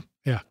 "Okay, cool."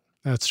 Yeah,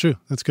 that's true.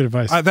 That's good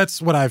advice. That's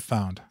what I've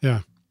found. Yeah.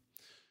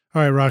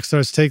 All right, rock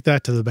stars, take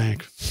that to the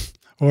bank,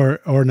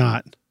 or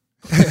not.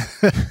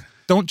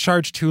 Don't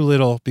charge too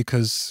little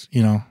because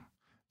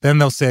then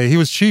they'll say he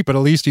was cheap, but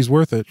at least he's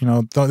worth it.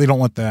 They don't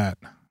want that.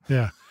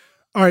 Yeah.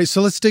 All right,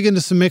 so let's dig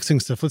into some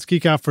mixing stuff. Let's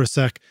geek out for a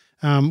sec.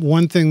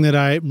 One thing that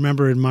I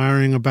remember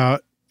admiring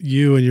about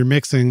you and your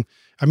mixing,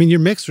 your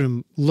mix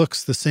room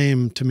looks the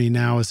same to me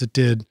now as it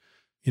did,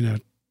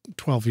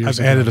 12 years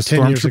ago. I've added a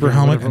Stormtrooper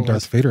helmet and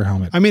Darth Vader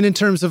helmet. In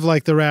terms of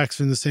the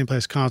racks are in the same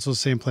place, consoles,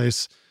 same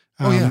place.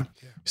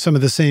 Some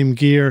of the same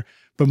gear,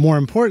 but more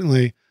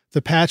importantly,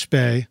 the patch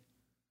bay.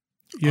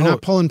 You're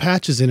not pulling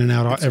patches in and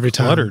out every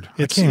time. Cluttered.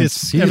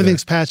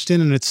 Everything's patched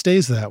in, and it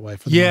stays that way.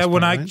 For the most part,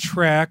 when I right?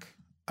 track,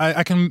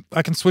 I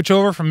can switch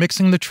over from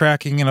mixing to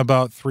tracking in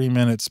about 3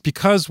 minutes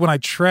because when I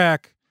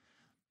track,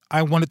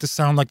 I want it to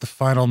sound like the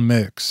final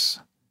mix.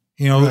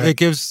 It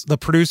gives the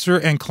producer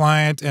and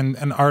client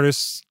and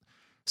artists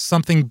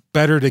something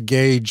better to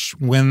gauge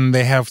when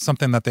they have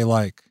something that they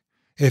like.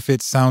 If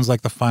it sounds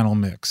like the final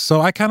mix,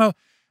 so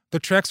the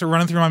tracks are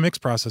running through my mix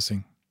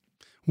processing.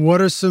 What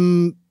are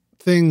some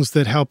things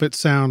that help it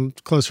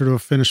sound closer to a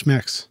finished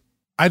mix?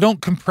 I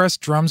don't compress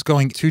drums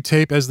going to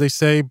tape, as they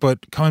say,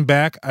 but coming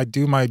back, I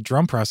do my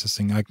drum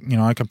processing.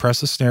 I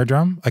compress the snare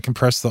drum, I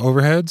compress the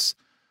overheads,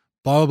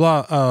 blah,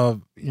 blah, blah.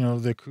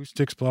 The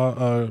acoustics,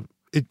 blah.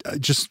 It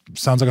just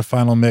sounds like a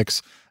final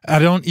mix. I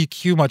don't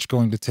EQ much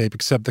going to tape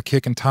except the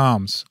kick and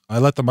toms. I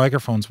let the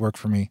microphones work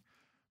for me,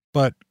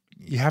 but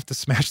you have to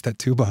smash that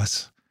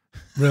 2-bus.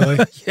 Really?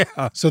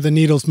 Yeah. So the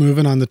needle's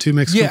moving on the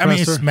 2-mix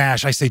compressor?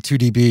 Smash. I say 2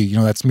 dB.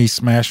 That's me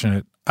smashing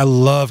it. I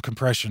love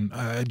compression.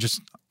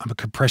 I'm a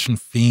compression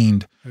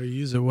fiend. You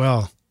use it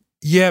well.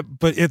 Yeah,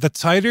 but the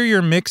tighter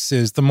your mix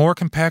is, the more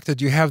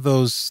compacted you have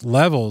those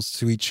levels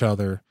to each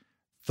other,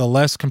 the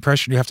less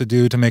compression you have to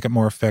do to make it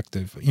more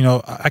effective.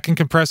 I can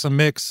compress a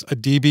mix, a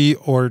dB,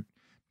 or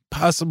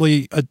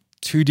possibly a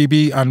 2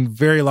 dB on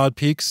very loud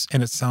peaks,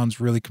 and it sounds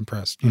really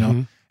compressed,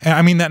 And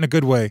I mean that in a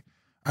good way.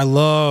 I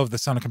love the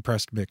sound of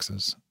compressed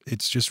mixes.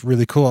 It's just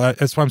really cool.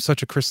 That's why I'm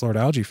such a Chris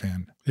Lord-Alge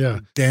fan. Yeah.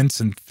 Dense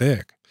and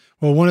thick.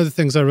 Well, one of the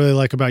things I really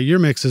like about your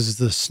mixes is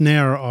the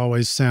snare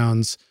always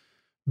sounds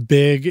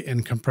big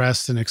and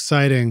compressed and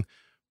exciting,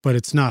 but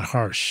it's not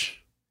harsh.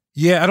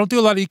 Yeah, I don't do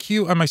a lot of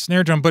EQ on my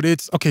snare drum, but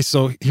okay,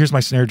 so here's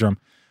my snare drum.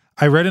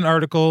 I read an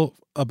article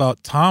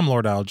about Tom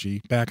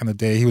Lord-Alge back in the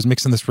day. He was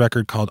mixing this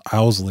record called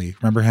Owsley.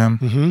 Remember him?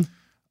 Mm-hmm.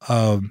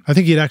 I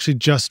think he'd actually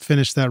just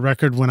finished that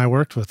record when I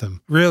worked with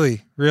him.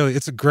 Really, really.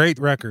 It's a great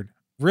record.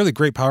 Really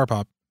great power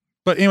pop.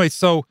 But anyway,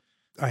 so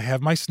I have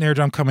my snare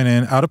drum coming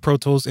in out of Pro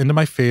Tools into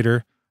my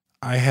fader.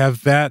 I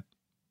have that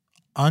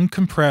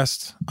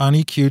uncompressed,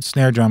 uneq'd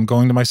snare drum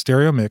going to my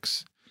stereo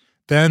mix.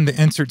 Then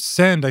the insert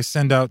send, I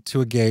send out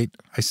to a gate.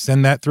 I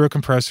send that through a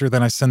compressor.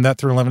 Then I send that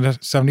through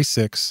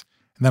 1176.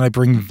 And then I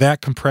bring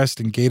that compressed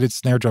and gated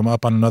snare drum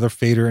up on another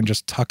fader and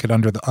just tuck it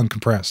under the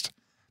uncompressed.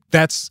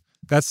 That's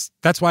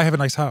why I have a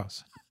nice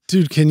house.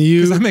 Dude, can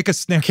you I make a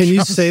snare Can you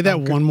drum say that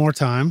sound good. one more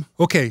time?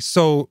 Okay,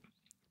 so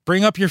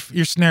bring up your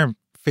snare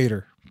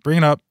fader. Bring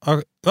it up.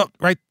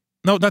 Right.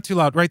 No, not too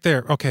loud. Right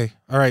there. Okay.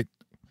 All right.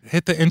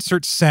 Hit the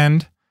insert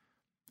send.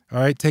 All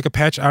right. Take a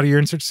patch out of your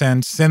insert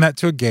send. Send that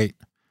to a gate.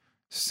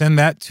 Send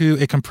that to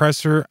a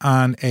compressor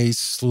on a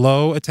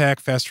slow attack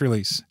fast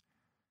release.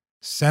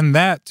 Send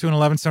that to an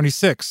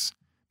 1176.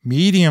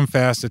 Medium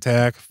fast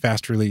attack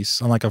fast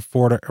release on like a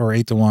 4 or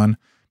 8 to 1.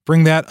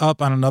 Bring that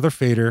up on another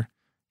fader.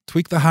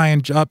 Tweak the high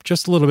end up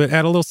just a little bit.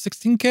 Add a little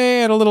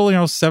 16K, add a little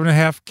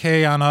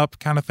 7.5K on up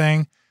kind of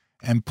thing.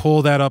 And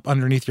pull that up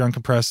underneath your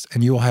uncompressed,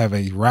 and you will have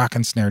a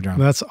rockin' snare drum.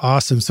 That's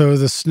awesome. So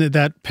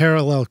that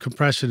parallel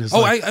compression is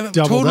I doubled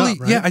totally, up,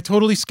 right? Yeah, I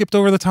totally skipped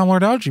over the Tom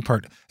Lord-Alge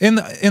part. In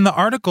the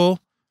article,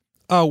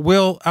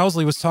 Will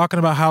Owsley was talking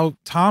about how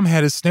Tom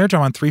had his snare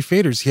drum on 3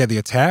 faders. He had the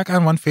attack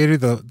on 1 fader,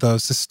 the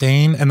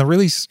sustain, and the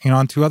release,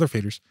 on 2 other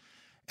faders.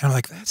 And I'm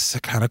like, that's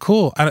kind of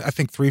cool. I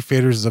think 3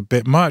 faders is a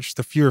bit much.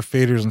 The fewer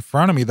faders in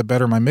front of me, the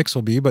better my mix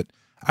will be. But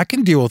I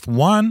can deal with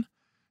 1.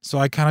 So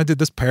I kind of did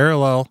this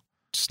parallel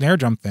snare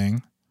drum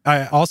thing.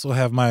 I also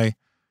have my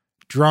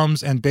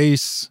drums and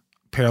bass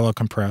parallel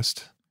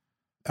compressed.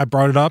 I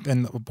brought it up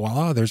and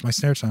voila, there's my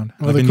snare sound.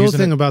 Well, the cool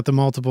thing about the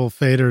multiple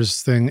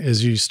faders thing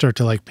is you start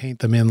to like paint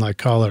them in like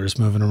colors,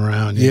 moving them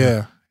around.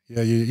 Yeah.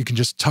 Yeah, you can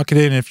just tuck it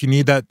in. If you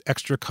need that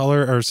extra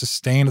color or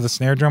sustain of the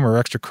snare drum or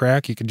extra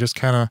crack, you can just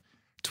kind of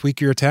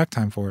tweak your attack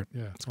time for it.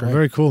 Yeah, it's great.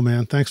 Very cool,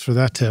 man. Thanks for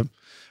that tip.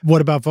 What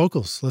about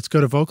vocals? Let's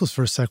go to vocals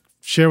for a sec.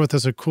 Share with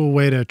us a cool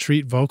way to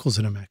treat vocals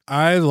in a mix.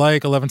 I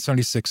like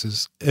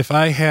 1176s. If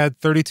I had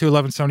 32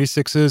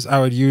 1176s, I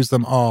would use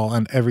them all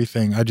and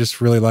everything. I just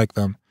really like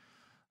them.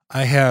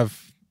 I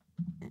have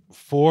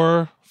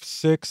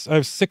 6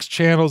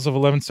 channels of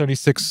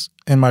 1176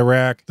 in my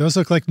rack. Those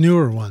look like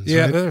newer ones,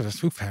 yeah, right? They're a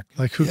swoop pack.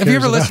 Like, who have cares you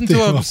ever listened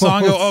to a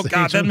song go, oh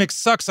God, that one? mix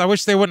sucks. I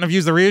wish they wouldn't have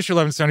used the reissue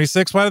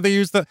 1176. Why did they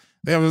use the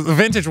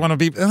vintage one?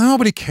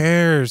 Nobody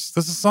cares.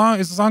 Is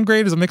the song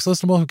great? Is the mix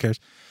listenable? Who cares?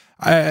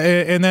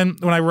 And then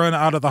when I run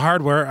out of the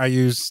hardware, I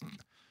use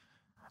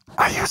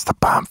the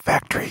Bomb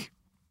Factory.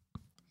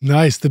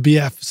 Nice, the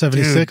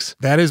BF76.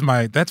 That's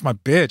my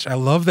bitch. I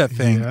love that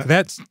thing.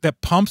 Yeah.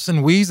 That pumps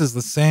and wheezes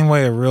the same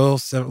way a real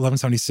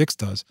 1176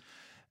 does.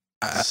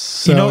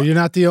 So you're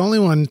not the only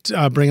one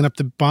bringing up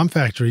the Bomb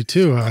Factory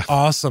too.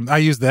 Awesome. I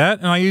use that,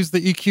 and I use the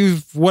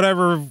EQ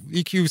whatever,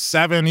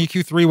 EQ7,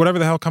 EQ3, whatever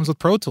the hell comes with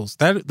Pro Tools.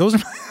 Those are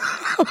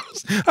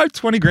I have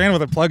 20 grand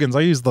worth of plugins.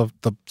 I use the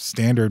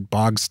standard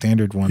bog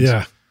standard ones.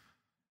 Yeah.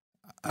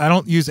 I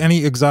don't use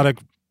any exotic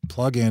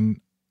plugin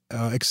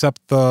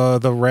except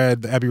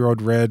the Abbey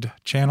Road Red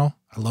channel.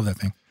 I love that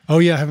thing. Oh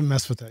yeah, I haven't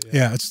messed with that yet.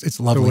 Yeah, it's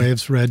lovely. The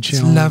Waves Red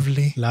channel. It's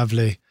lovely.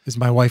 Lovely. As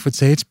my wife would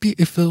say, it's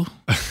beautiful.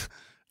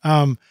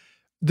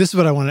 This is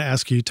what I want to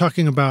ask you.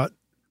 Talking about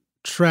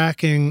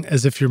tracking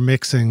as if you're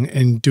mixing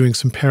and doing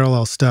some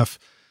parallel stuff.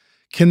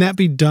 Can that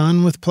be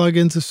done with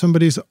plugins if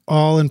somebody's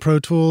all in Pro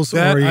Tools? Or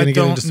are you going to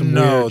get into some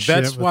weird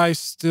shit? That's why I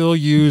still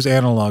use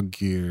analog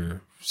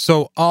gear.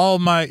 So all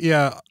my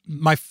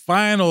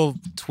final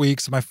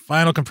tweaks, my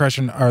final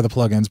compression are the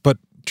plugins, but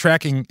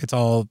tracking, it's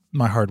all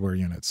my hardware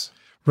units.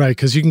 Right,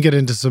 because you can get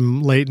into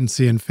some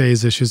latency and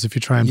phase issues if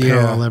you try and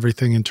parallel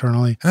everything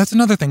internally. And that's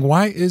another thing.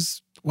 Why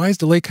is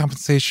delay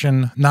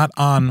compensation not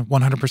on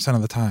 100%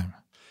 of the time?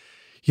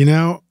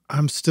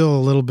 I'm still a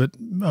little bit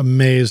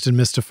amazed and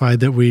mystified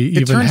that we even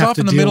have to deal with any of it. It turns off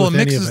in the middle of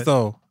mixes,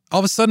 though. All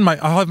of a sudden,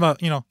 I'll have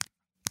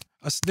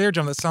a snare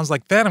drum that sounds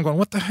like that. I'm going,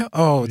 what the hell?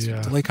 Oh, it's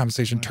delay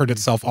compensation turned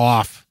itself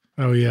off.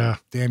 Oh, yeah.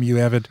 Damn you,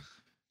 Avid.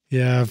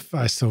 Yeah,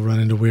 I still run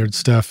into weird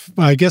stuff.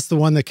 I guess the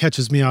one that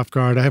catches me off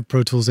guard, I have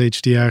Pro Tools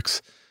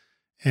HDX.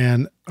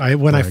 And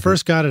when I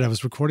first got it, I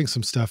was recording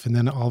some stuff, and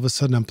then all of a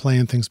sudden I'm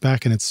playing things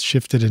back, and it's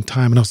shifted in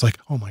time. And I was like,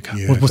 oh, my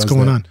God, what's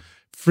going on?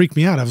 Freaked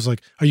me out. I was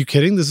like, are you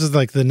kidding? This is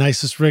like the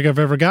nicest rig I've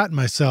ever gotten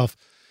myself.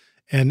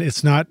 And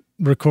it's not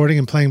recording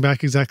and playing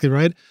back exactly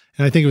right.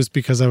 And I think it was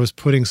because I was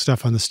putting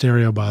stuff on the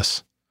stereo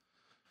bus.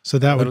 So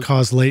that would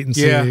cause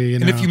latency. Yeah,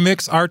 and if you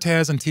mix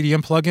RTAS and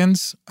TDM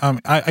plugins,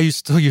 I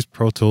still use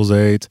Pro Tools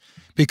 8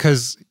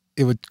 because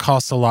it would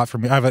cost a lot for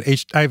me. I have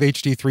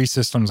HD3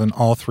 systems in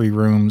all 3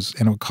 rooms,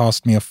 and it would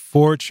cost me a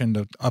fortune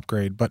to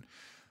upgrade. But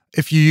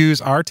if you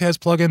use RTAS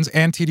plugins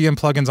and TDM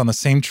plugins on the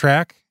same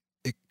track,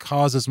 it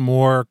causes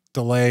more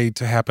delay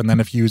to happen than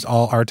if you use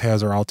all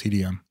RTAS or all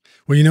TDM.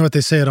 Well, you know what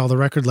they say at all the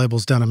record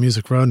labels down on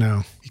Music Row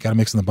now? You got to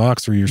mix in the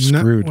box or you're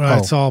screwed. Well,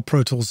 it's all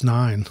Pro Tools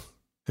 9.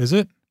 Is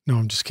it? No,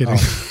 I'm just kidding.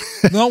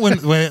 Oh. No,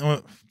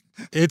 when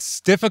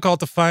it's difficult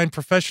to find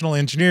professional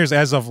engineers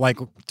as of like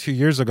 2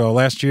 years ago,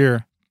 last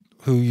year,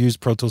 who use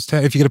Pro Tools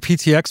 10. If you get a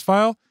PTX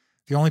file,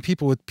 the only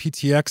people with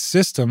PTX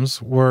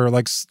systems were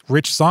like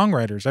rich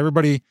songwriters.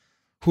 Everybody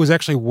who was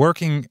actually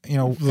working, in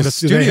a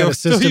studio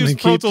still used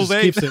Pro Tools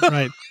 8. Keeps it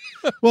right.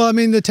 Well, I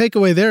mean, the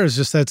takeaway there is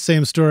just that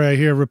same story I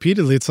hear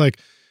repeatedly. It's like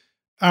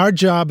our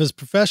job as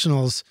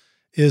professionals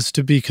is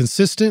to be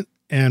consistent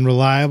and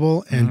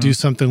reliable and do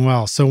something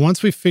well. So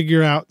once we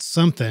figure out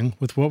something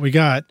with what we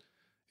got,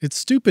 it's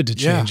stupid to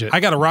change it. I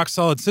got a rock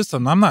solid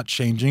system. I'm not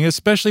changing it,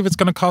 especially if it's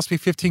going to cost me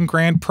 15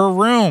 grand per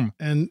room.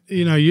 And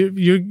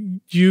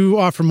you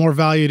offer more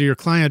value to your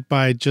client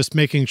by just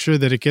making sure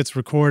that it gets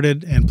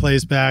recorded and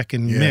plays back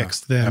and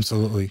mixed than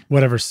absolutely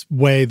whatever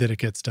way that it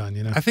gets done.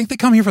 I think they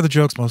come here for the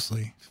jokes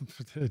mostly.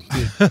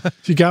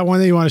 If you got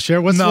one that you want to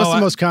share, what's the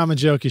most common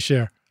joke you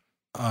share?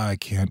 I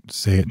can't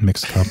say it.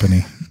 Mixed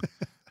company.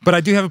 But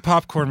I do have a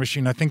popcorn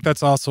machine. I think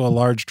that's also a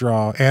large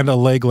draw, and a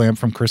leg lamp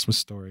from Christmas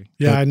Story.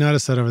 Yeah, I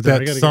noticed that over there.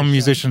 That some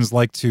musicians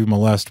like to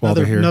molest while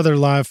they're here. Another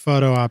live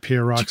photo op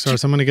here,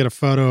 Rockstars. I'm going to get a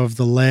photo of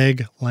the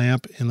leg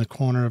lamp in the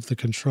corner of the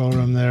control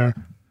room there.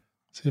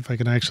 See if I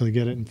can actually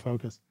get it in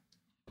focus.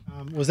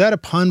 Was that a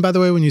pun, by the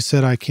way, when you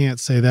said I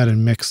can't say that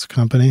in mixed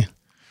company?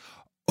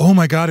 Oh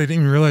my God, I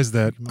didn't even realize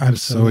that. I'm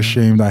so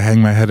ashamed. I hang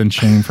my head in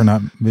shame for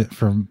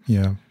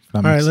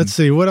All right, let's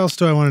see. What else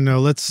do I want to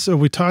know?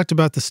 We talked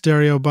about the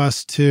stereo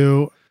bus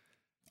too.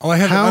 Oh, I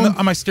have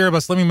on my stereo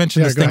bus. Let me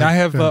mention this thing. Ahead, I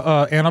have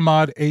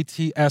Animod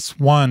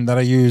ATS1 that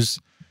I use.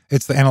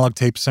 It's the analog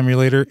tape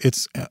simulator.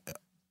 It's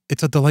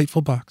a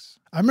delightful box.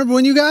 I remember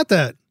when you got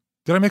that.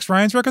 Did I mix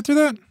Ryan's record through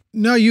that?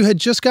 No, you had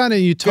just gotten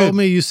it. You told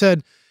me, you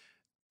said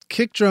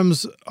kick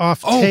drums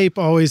off tape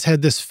always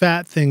had this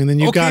fat thing, and then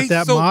you got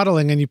that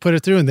modeling and you put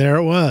it through, and there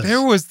it was.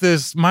 There was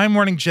this My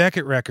Morning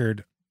Jacket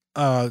record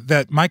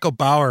that Michael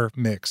Bauer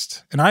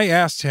mixed, and I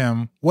asked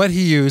him what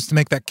he used to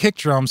make that kick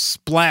drum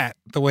splat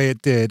the way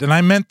it did, and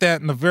I meant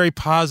that in a very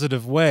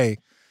positive way,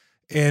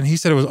 and he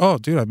said it was,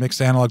 dude, I mixed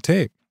analog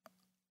tape.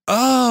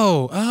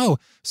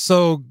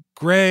 So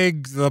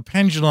Greg, the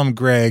Pendulum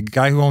Greg,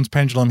 guy who owns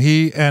Pendulum,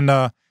 he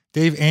and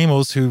Dave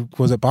Amos, who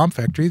was at Bomb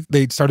Factory,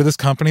 they started this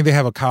company. They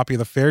have a copy of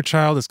the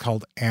Fairchild. It's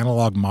called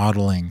Analog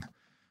Modeling.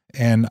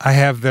 And I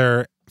have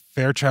their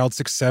Fairchild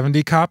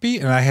 670 copy,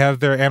 and I have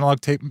their analog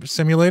tape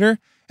simulator,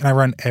 and I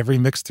run every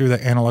mix through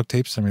the analog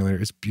tape simulator.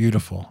 It's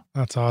beautiful.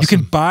 That's awesome. You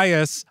can buy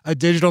us a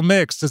digital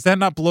mix. Does that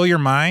not blow your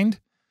mind?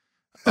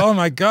 Oh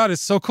my God,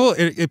 it's so cool.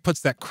 It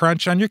puts that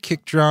crunch on your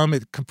kick drum.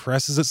 It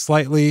compresses it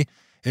slightly.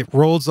 It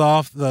rolls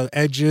off the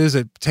edges.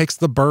 It takes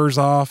the burrs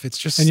off. It's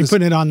just... And you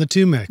put it on the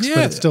 2 mix, but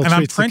it still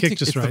treats the kick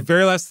just right. It's the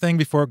very last thing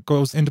before it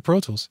goes into Pro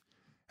Tools.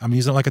 I'm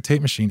using it like a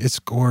tape machine. It's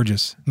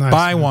gorgeous. Nice,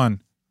 Buy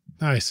one.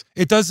 Nice.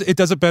 It does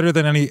it better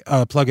than any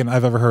plugin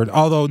I've ever heard,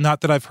 although not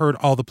that I've heard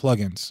all the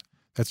plugins.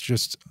 That's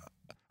just...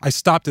 I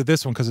stopped at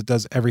this one because it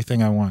does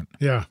everything I want.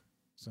 Yeah.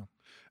 So,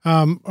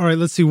 all right,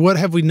 let's see. What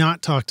have we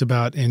not talked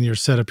about in your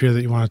setup here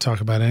that you want to talk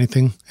about?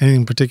 Anything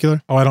in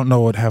particular? Oh, I don't know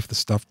what half the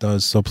stuff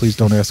does, so please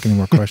don't ask any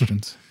more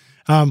questions.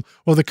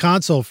 Well, the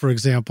console, for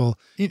example,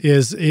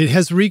 it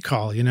has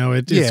recall. You know,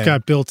 it's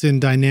got built-in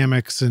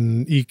dynamics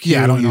and EQ.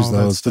 Yeah, I don't use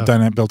those.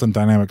 The built-in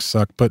dynamics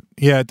suck, but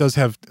yeah, it does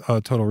have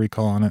total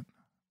recall on it.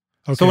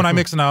 Okay, so when I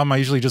mix an album, I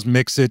usually just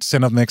mix it,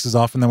 send up mixes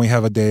off, and then we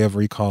have a day of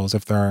recalls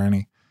if there are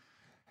any.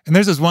 And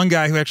there's this one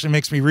guy who actually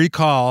makes me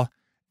recall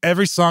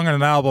every song on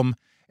an album,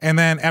 and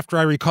then after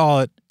I recall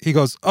it, he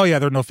goes, "Oh yeah,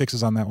 there are no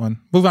fixes on that one.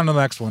 Move on to the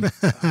next one."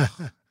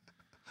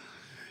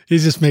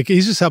 He's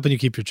just helping you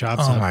keep your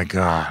chops up. Oh my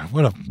God.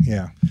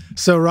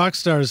 So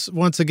Rockstars,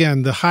 once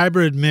again, the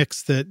hybrid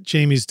mix that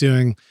Jamie's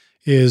doing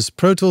is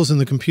Pro Tools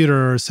and the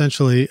computer are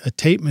essentially a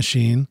tape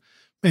machine,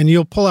 and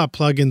you'll pull out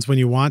plugins when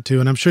you want to,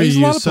 and I'm sure you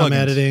use some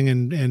editing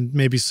and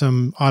maybe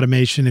some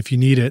automation if you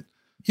need it.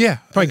 Yeah.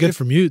 Probably good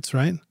for mutes,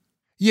 right?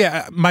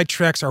 Yeah, my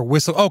tracks are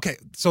whistle. Okay,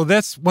 so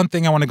that's one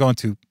thing I want to go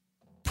into.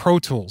 Pro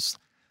Tools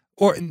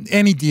or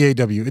any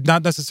DAW,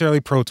 not necessarily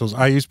Pro Tools.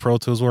 I use Pro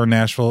Tools. We're in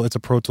Nashville. It's a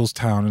Pro Tools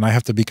town, and I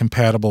have to be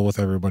compatible with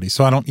everybody.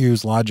 So I don't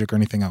use Logic or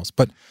anything else.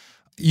 But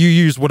you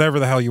use whatever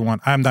the hell you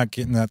want. I'm not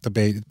getting that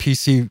debate.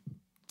 PC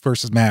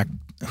versus Mac,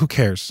 who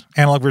cares?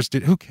 Analog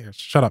versus who cares?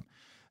 Shut up.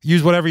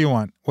 Use whatever you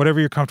want,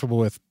 whatever you're comfortable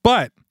with.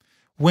 But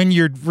when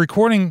you're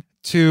recording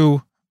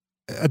to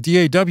a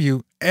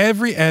DAW,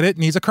 every edit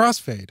needs a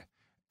crossfade.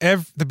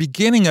 The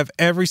beginning of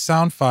every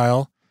sound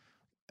file,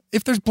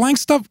 if there's blank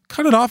stuff,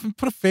 cut it off and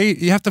put a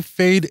fade. You have to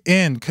fade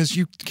in because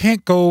you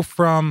can't go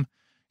from,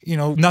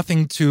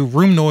 nothing to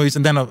room noise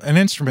and then an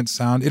instrument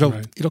sound. It'll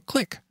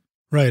click.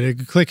 Right, it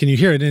could click and you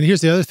hear it. And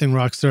here's the other thing,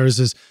 Rockstars,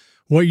 is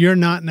what you're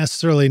not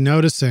necessarily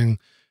noticing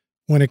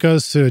when it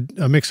goes to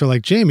a mixer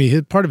like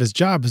Jamie. Part of his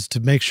job is to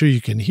make sure you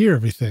can hear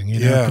everything,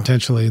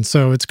 potentially. And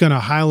so it's going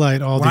to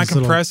highlight all these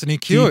little compress and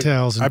EQ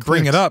details. I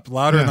bring it up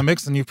louder in the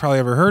mix than you've probably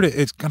ever heard it.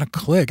 It's going to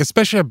click,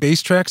 especially on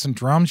bass tracks and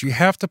drums. You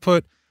have to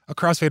put a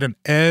crossfade in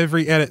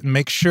every edit and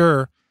make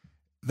sure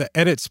the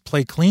edits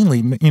play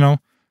cleanly.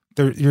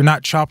 You're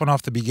not chopping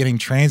off the beginning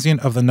transient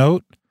of the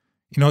note.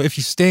 If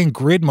you stay in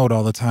grid mode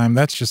all the time,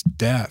 that's just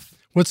death.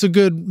 What's a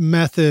good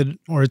method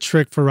or a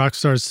trick for rock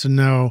stars to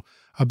know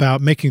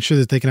about making sure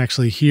that they can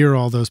actually hear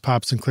all those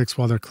pops and clicks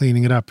while they're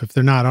cleaning it up? If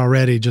they're not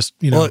already, just,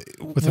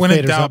 with when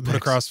in doubt, put a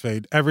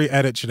crossfade. Every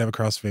edit should have a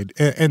crossfade,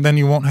 and then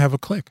you won't have a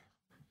click.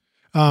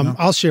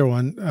 I'll share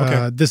one.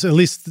 Okay. This, at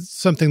least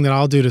something that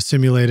I'll do to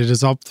simulate it,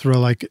 is I'll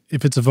throw,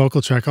 if it's a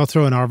vocal track, I'll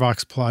throw an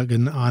RVox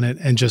plugin on it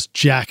and just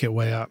jack it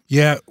way up.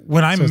 Yeah,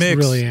 when I mix,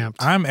 really amped.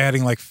 I'm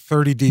adding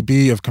 30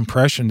 dB of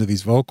compression to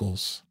these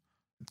vocals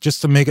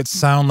just to make it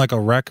sound like a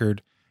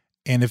record.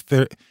 And if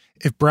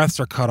breaths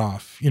are cut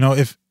off,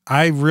 if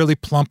I really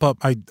plump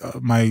up my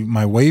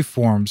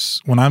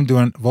waveforms when I'm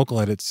doing vocal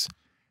edits,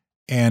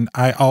 and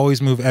I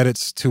always move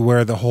edits to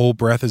where the whole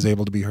breath is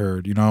able to be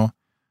heard,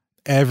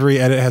 Every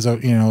edit has a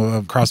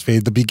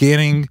crossfade. The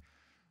beginning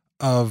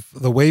of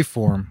the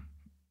waveform,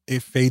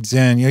 it fades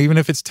in. Even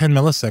if it's 10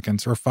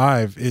 milliseconds or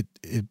 5,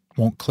 it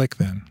won't click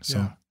then.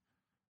 So,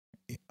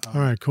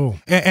 all right, cool.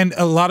 And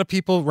a lot of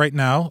people right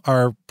now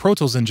are Pro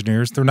Tools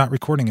engineers. They're not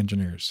recording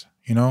engineers.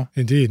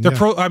 Indeed, they're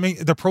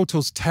they're Pro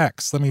Tools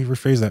techs. Let me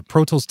rephrase that.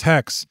 Pro Tools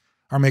techs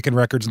are making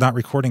records, not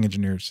recording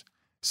engineers.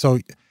 So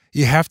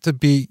you have to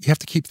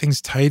keep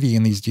things tidy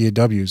in these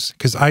DAWs,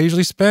 because I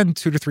usually spend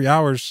 2 to 3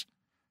 hours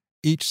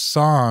each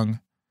song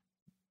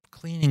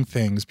cleaning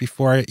things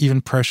before I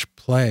even press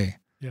play.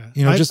 Yeah.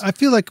 You know, I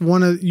feel like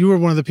you were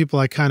one of the people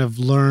I kind of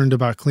learned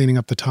about cleaning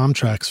up the tom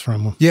tracks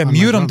from. Yeah,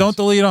 mute them. Don't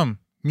delete them.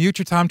 Mute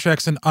your tom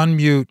tracks and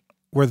unmute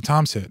where the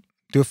toms hit.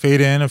 Do a fade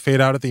in, a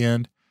fade out at the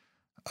end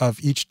of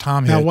each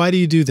tom hit. Now, why do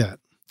you do that?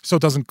 So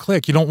it doesn't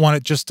click. You don't want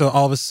it just to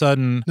all of a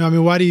sudden. No, I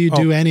mean, why do you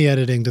do any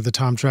editing to the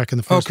tom track in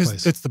the first place?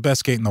 Because it's the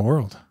best gate in the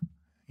world.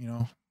 You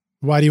know.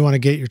 Why do you want to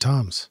gate your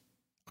toms?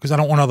 Because I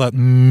don't want all that.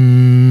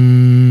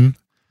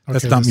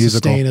 That's not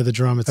musical. Sustain of the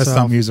drum itself. That's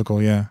not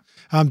musical. Yeah.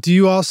 Do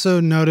you also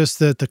notice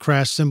that the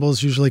crash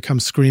cymbals usually come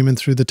screaming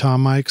through the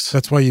tom mics?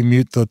 That's why you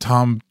mute the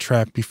tom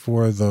track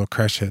before the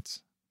crash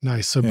hits.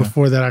 Nice. So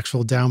before that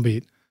actual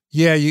downbeat.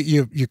 Yeah,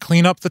 you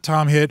clean up the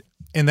tom hit,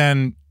 and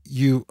then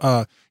you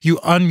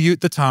unmute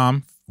the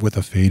tom with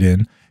a fade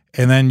in,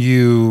 and then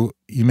you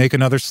make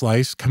another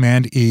slice.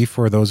 Command E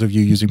for those of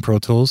you using Pro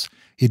Tools.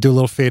 You do a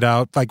little fade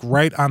out, like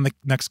right on the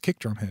next kick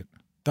drum hit.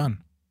 Done.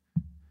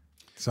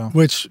 So,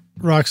 which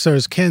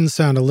Rockstars can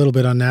sound a little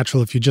bit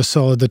unnatural if you just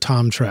soloed the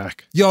tom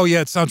track. Oh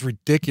yeah, it sounds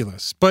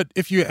ridiculous. But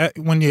if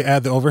when you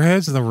add the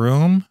overheads in the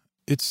room,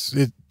 it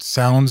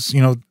sounds,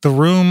 you know, the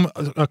room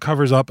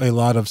covers up a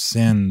lot of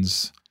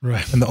sins.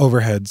 Right. And the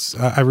overheads.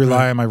 I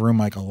rely on my room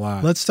mic a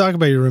lot. Let's talk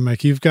about your room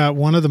mic. You've got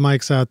one of the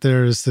mics out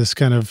there is this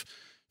kind of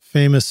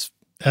famous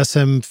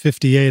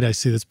SM58 I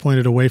see that's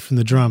pointed away from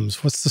the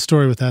drums. What's the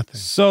story with that thing?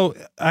 So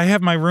I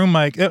have my room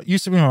mic. It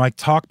used to be my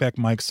talkback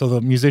mic so the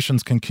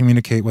musicians can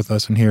communicate with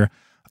us in here.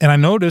 And I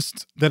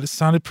noticed that it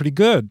sounded pretty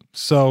good.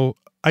 So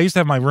I used to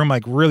have my room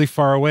mic really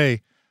far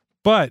away,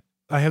 but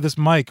I have this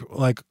mic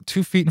like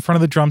 2 feet in front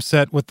of the drum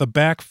set with the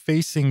back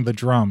facing the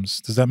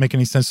drums. Does that make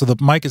any sense? So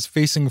the mic is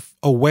facing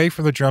away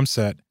from the drum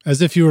set.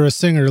 As if you were a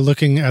singer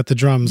looking at the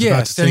drums.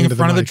 Yeah, standing in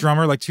front of the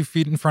drummer, like 2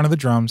 feet in front of the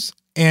drums.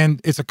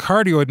 And it's a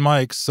cardioid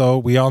mic, so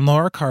we all know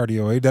our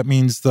cardioid. That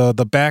means the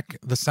back,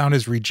 the sound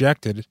is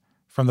rejected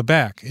from the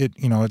back.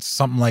 It's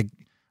something like,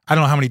 I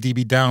don't know how many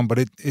dB down, but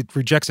it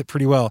rejects it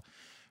pretty well.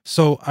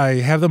 So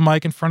I have the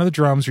mic in front of the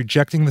drums,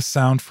 rejecting the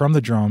sound from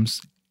the drums,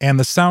 and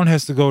the sound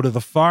has to go to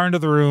the far end of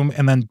the room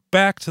and then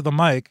back to the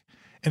mic.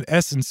 In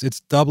essence,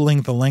 it's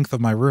doubling the length of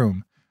my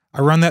room.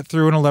 I run that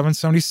through an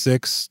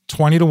 1176,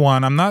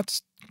 20-1. I'm not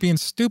being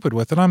stupid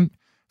with it. I'm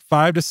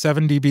 5 to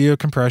 7 dB of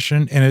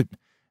compression, and it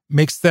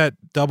makes that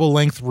double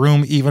length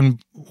room even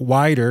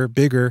wider,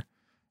 bigger,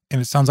 and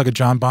it sounds like a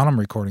John Bonham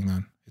recording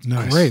then. It's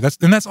nice. Great.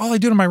 That's all I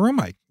do to my room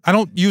mic. I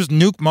don't use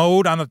nuke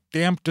mode on the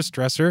damn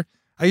distressor.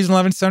 I use an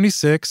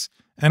 1176.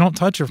 I don't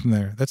touch it from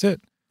there. That's it.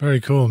 Very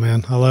cool,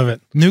 man. I love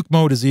it. Nuke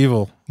mode is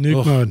evil.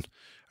 Nuke mode.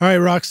 All right,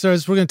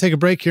 Rockstars, we're going to take a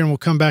break here and we'll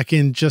come back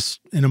in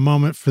just in a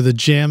moment for the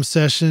jam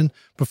session.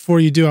 Before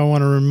you do, I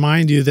want to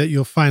remind you that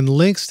you'll find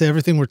links to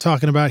everything we're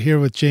talking about here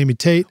with Jamie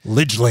Tate.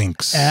 Lidge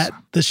links. At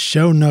the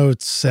show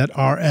notes at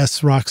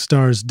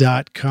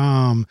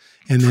rsrockstars.com.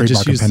 And then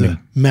just use the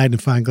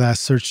magnifying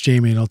glass, search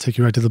Jamie, and it'll take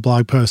you right to the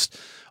blog post.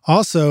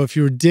 Also, if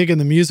you were digging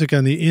the music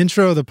on the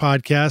intro of the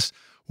podcast,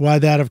 why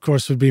that, of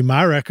course, would be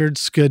my record,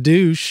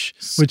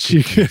 Skadoosh, which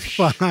you can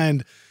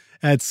find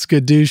at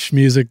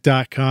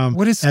skadooshmusic.com.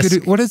 What is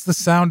Skadoosh? What is the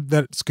sound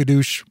that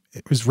Skadoosh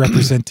is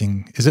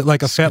representing? Is it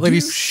like a fat lady?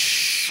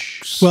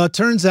 Well, it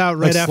turns out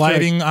right after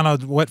sliding on a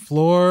wet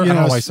floor. I don't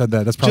know why I said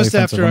that. That's probably just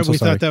offensive. After we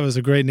thought that was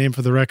a great name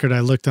for the record.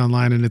 I looked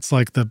online and it's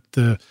like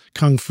the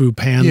Kung Fu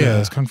Panda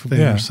it's Kung Fu, thing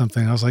or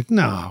something. I was like,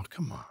 no,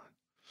 come on.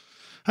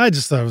 I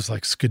just thought it was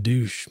like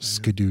Skadoosh. Man.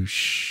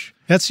 Skadoosh.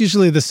 That's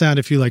usually the sound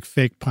if you like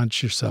fake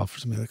punch yourself or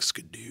something like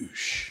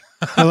Skadoosh.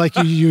 Or like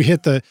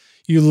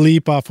you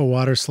leap off a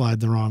water slide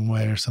the wrong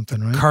way or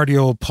something, right?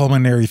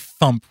 Cardiopulmonary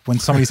thump when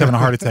somebody's having a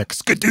heart attack.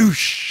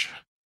 Skadoosh.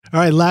 All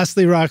right.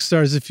 Lastly,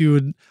 Rockstars, if you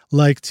would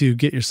like to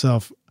get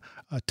yourself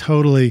a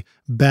totally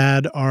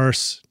bad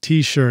arse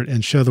t-shirt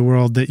and show the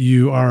world that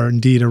you are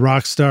indeed a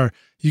rock star,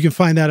 you can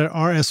find that at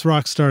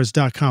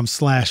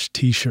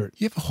rsrockstars.com/t-shirt.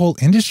 You have a whole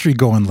industry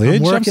going, Lidge.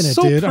 I'm working it,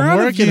 dude. I'm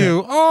working it.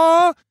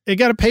 Oh, you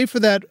got to pay for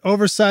that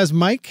oversized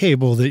mic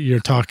cable that you're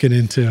talking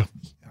into.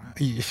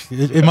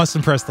 It must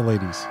impress the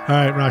ladies. All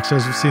right,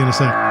 Rockstars, we'll see you in a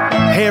sec.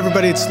 Hey,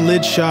 everybody, it's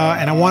Lidge Shaw,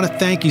 and I want to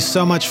thank you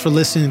so much for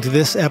listening to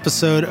this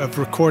episode of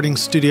Recording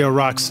Studio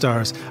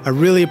Rockstars. I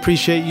really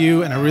appreciate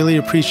you, and I really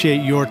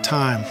appreciate your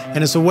time.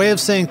 And as a way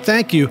of saying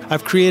thank you,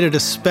 I've created a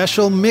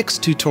special mix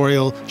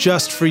tutorial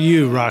just for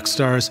you,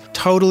 Rockstars,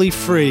 totally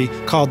free,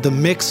 called the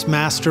Mix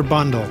Master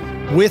Bundle.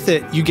 With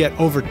it, you get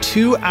over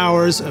 2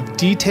 hours of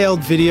detailed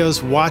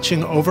videos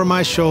watching over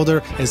my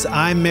shoulder as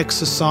I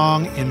mix a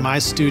song in my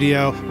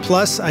studio.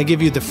 Plus, I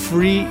give you the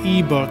free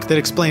ebook that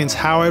explains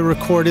how I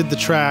recorded the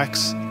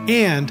tracks.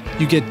 And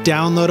you get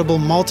downloadable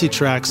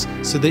multi-tracks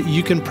so that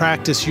you can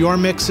practice your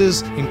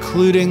mixes,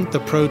 including the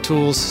Pro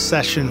Tools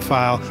session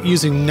file,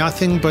 using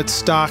nothing but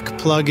stock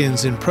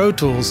plugins in Pro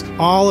Tools,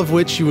 all of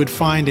which you would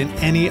find in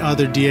any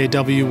other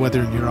DAW,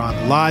 whether you're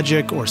on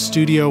Logic or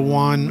Studio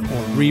One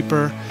or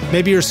Reaper.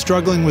 Maybe you're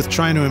struggling with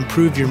trying to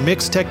improve your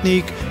mix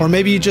technique, or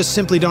maybe you just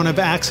simply don't have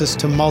access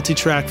to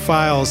multi-track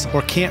files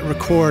or can't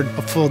record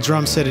a full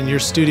drum set in your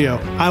studio.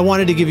 I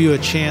wanted to give you a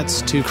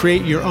chance to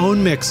create your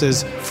own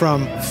mixes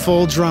from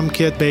full drum drum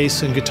kit,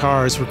 bass, and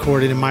guitar is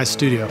recorded in my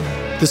studio.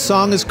 The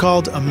song is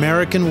called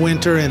American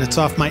Winter, and it's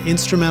off my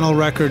instrumental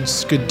record,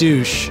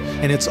 Skadoosh,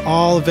 and it's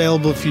all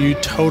available for you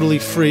totally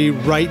free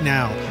right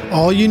now.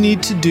 All you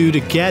need to do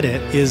to get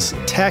it is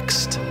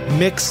text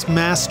Mix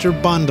Master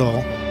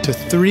Bundle to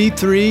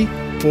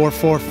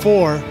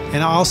 33444,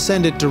 and I'll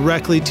send it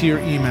directly to your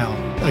email.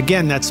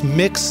 Again, that's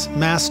Mix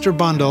Master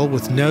Bundle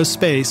with no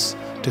space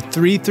to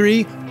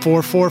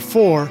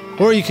 33444,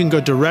 or you can go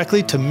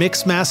directly to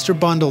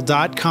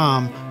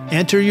mixmasterbundle.com,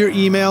 enter your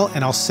email,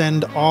 and I'll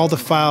send all the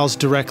files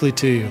directly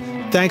to you.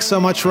 Thanks so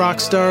much,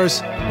 rock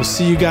stars. We'll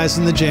see you guys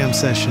in the jam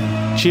session.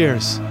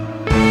 Cheers.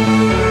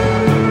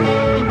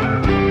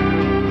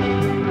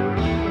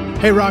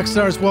 Hey, rock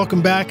stars,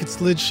 welcome back.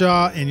 It's Lid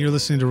Shaw, and you're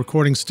listening to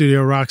Recording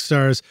Studio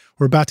Rockstars.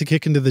 We're about to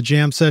kick into the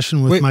jam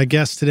session with my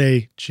guest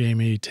today,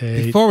 Jamie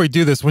Tate. Before we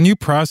do this, when you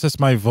process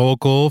my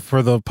vocal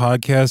for the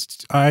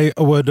podcast, I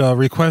would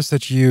request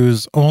that you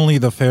use only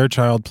the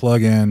Fairchild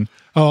plugin.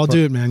 Oh, I'll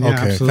do it, man. Yeah,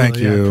 okay, absolutely. thank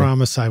you. I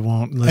promise I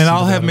won't listen and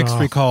I'll to have that mixed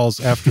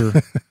recalls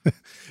after.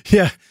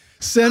 Yeah,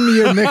 send me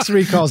your mixed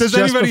recalls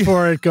just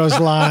before it goes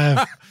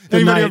live.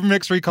 Anybody have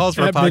mixed recalls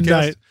for a podcast?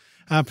 Midnight.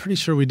 I'm pretty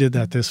sure we did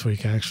that this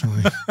week,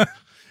 actually.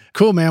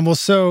 Cool, man. Well,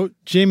 so,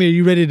 Jamie, are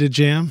you ready to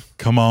jam?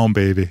 Come on,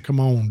 baby. Come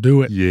on,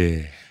 do it.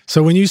 Yeah.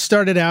 So when you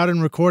started out in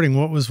recording,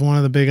 what was one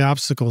of the big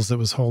obstacles that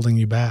was holding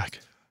you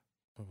back?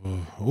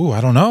 Ooh, I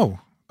don't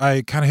know.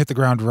 I kind of hit the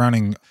ground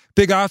running.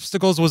 Big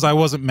obstacles was I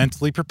wasn't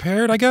mentally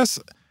prepared, I guess.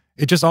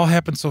 It just all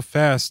happened so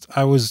fast.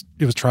 It was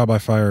trial by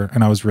fire,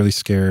 and I was really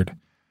scared.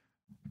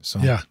 So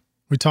yeah,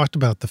 we talked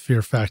about the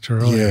fear factor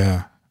earlier.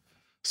 Yeah.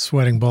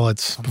 Sweating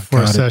bullets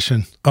before a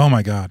session. Oh,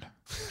 my God.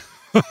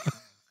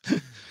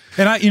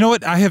 And you know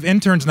what? I have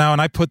interns now,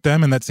 and I put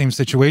them in that same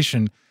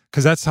situation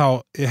because that's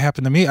how it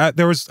happened to me. I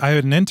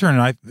had an intern,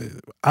 and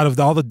out of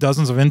all the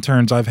dozens of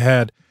interns I've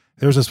had,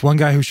 there was this one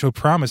guy who showed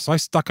promise. So I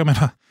stuck him in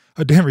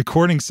a damn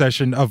recording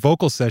session, a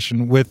vocal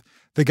session with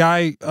the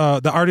guy,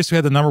 the artist who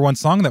had the #1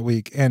 song that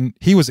week, and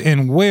he was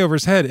in way over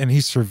his head, and he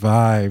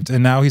survived,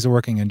 and now he's a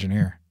working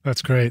engineer.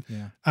 That's great.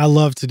 Yeah. I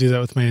love to do that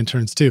with my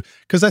interns too,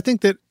 because I think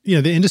that the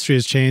industry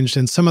has changed,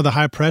 and some of the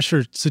high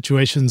pressure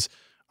situations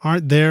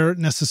aren't there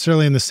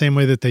necessarily in the same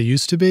way that they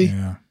used to be.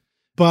 Yeah.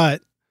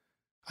 But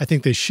I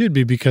think they should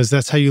be, because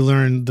that's how you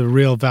learn the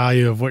real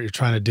value of what you're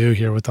trying to do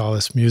here with all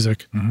this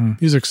music. Mm-hmm.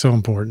 Music's so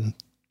important.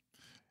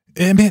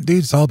 And man,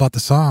 dude, it's all about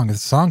the song. If the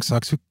song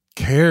sucks, who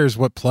cares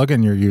what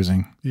plugin you're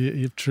using?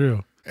 Yeah,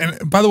 true.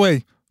 And by the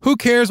way, who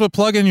cares what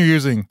plugin you're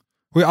using?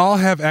 We all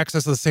have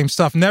access to the same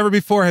stuff. Never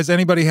before has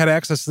anybody had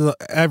access to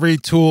every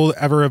tool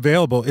ever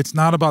available. It's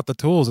not about the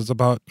tools. It's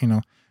about,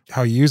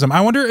 how you use them.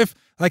 I wonder if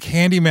like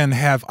handymen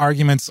have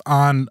arguments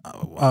on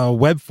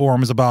web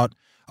forums about,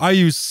 I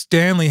use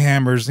Stanley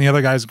hammers, and the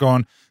other guy's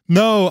going,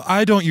 no,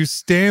 I don't use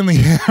Stanley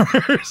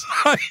hammers.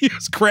 I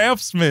use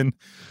Craftsman.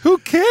 Who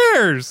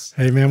cares?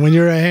 Hey, man, when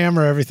you're a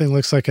hammer, everything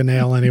looks like a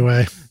nail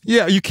anyway.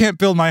 Yeah, you can't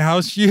build my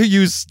house. You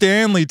use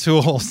Stanley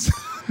tools.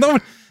 No,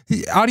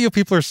 audio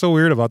people are so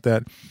weird about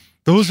that.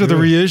 Those are the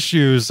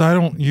reissues. I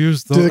don't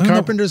use those. Do the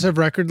carpenters have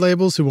record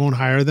labels who won't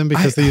hire them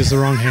because they use the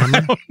wrong hammer?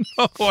 I don't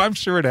know. I'm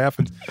sure it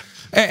happens.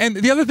 And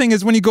the other thing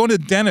is, when you go to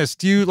the dentist,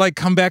 do you like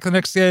come back the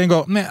next day and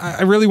go, man,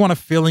 I really want a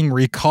filling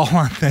recall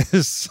on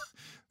this?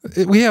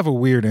 We have a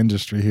weird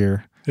industry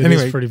here.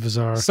 Anyway, it's pretty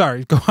bizarre.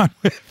 Sorry, go on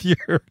with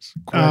your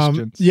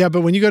questions. Yeah,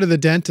 but when you go to the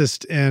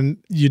dentist and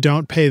you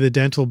don't pay the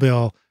dental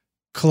bill,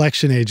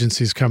 collection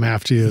agencies come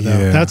after you, though.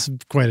 Yeah. That's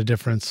quite a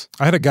difference.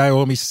 I had a guy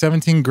owe me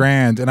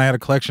 $17,000, and I had a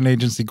collection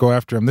agency go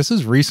after him. This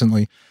is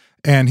recently,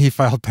 and he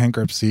filed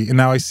bankruptcy, and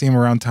now I see him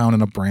around town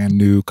in a brand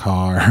new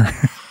car.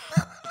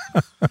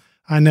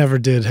 I never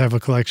did have a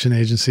collection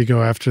agency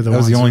go after the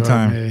ones. That was the only who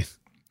time, me.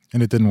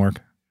 And it didn't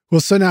work. Well,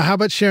 so now how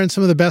about sharing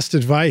some of the best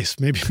advice?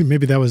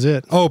 Maybe that was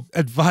it. Oh,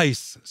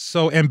 advice.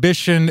 So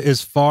ambition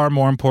is far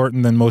more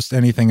important than most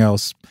anything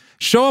else.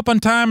 Show up on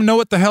time, know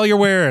what the hell you're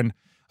wearing.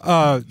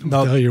 What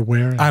the hell you're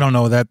wearing? I don't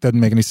know. That doesn't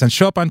make any sense.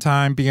 Show up on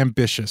time, be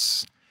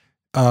ambitious.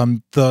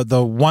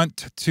 The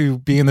want to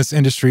be in this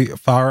industry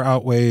far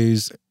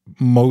outweighs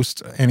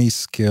most any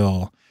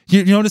skill.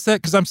 You notice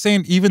that? Because I'm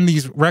saying even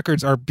these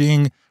records are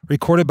being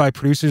recorded by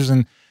producers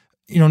and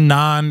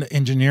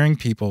non-engineering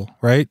people,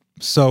 right?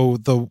 So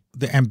the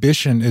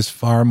ambition is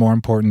far more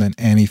important than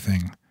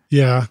anything.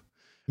 Yeah.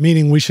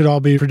 Meaning we should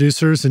all be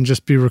producers and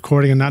just be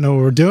recording and not know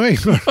what we're doing.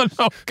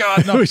 Oh,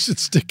 God, no. We should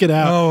stick it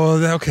out.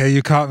 Oh, okay.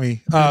 You caught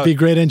me. Be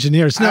great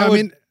engineers.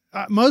 No,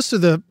 most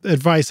of the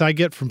advice I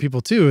get from people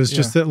too is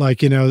just that,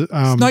 like,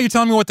 now you're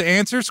telling me what to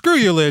answer? Screw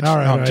you, Lidge. All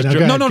right,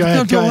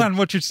 no, go on.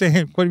 What you're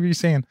saying? What are you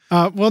saying?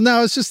 Well,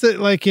 no, it's just that,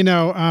 like,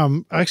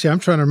 actually, I'm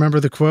trying to remember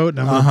the quote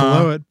and I'm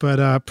below it,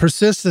 but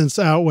persistence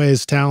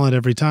outweighs talent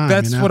every time.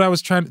 That's what I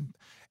was trying to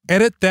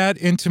edit that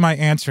into my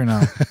answer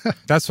now.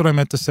 That's what I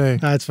meant to say.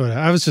 That's what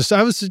I was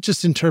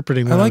just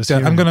interpreting. I like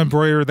that. I'm going to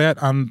embroider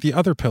that on the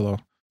other pillow.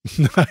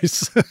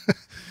 Nice.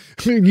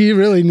 You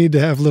really need to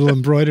have little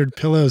embroidered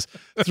pillows.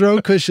 Throw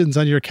cushions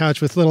on your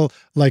couch with little,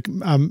 like,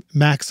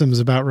 maxims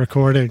about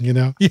recording,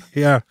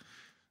 Yeah.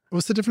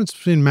 What's the difference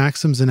between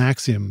Maxims and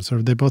Axioms?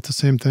 Are they both the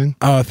same thing?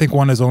 I think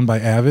one is owned by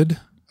Avid.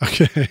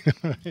 Okay.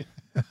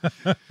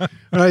 All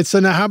right. So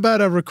now how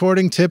about a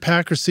recording tip,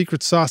 hack, or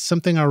secret sauce,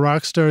 something our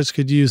rock stars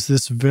could use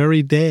this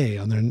very day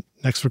on their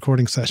next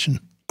recording session?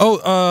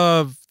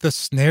 Oh, the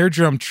snare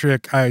drum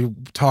trick I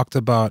talked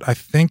about. I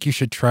think you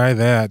should try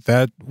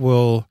that.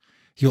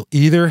 You'll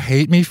either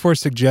hate me for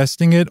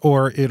suggesting it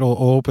or it'll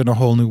open a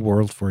whole new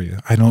world for you.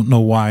 I don't know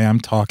why I'm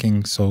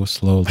talking so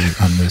slowly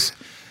on this.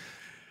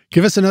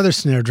 Give us another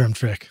snare drum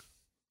trick.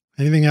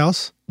 Anything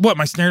else? What,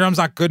 my snare drum's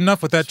not good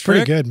enough with that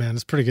trick? Pretty good, man.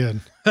 It's pretty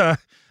good.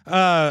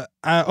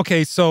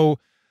 Okay, so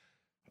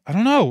I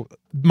don't know.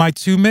 My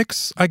 2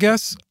 mix, I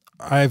guess.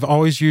 I've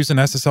always used an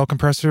SSL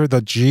compressor,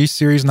 the G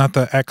series, not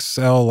the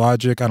XL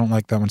Logic. I don't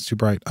like that one. It's too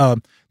bright.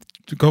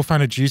 Go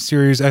find a G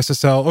series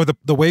SSL, or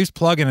the Waves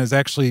plugin is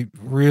actually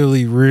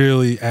really,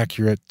 really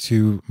accurate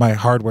to my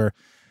hardware.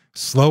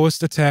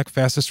 Slowest attack,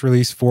 fastest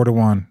release,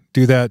 4-to-1.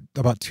 Do that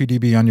about 2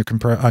 dB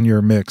on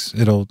your mix.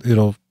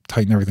 It'll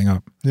tighten everything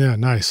up. Yeah,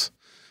 nice.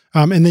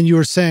 And then you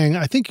were saying,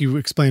 I think you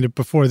explained it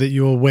before, that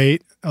you will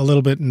wait a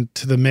little bit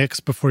into the mix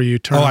before you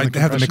turn on the compression.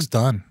 I have the mix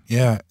done.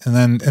 Yeah, and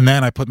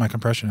then I put my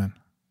compression in.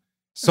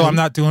 So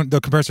the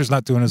compressor's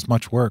not doing as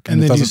much work.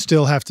 And then you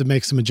still have to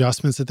make some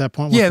adjustments at that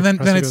point? Yeah, then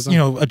it's,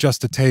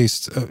 adjust to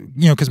taste,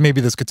 because maybe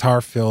this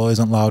guitar fill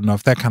isn't loud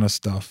enough, that kind of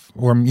stuff.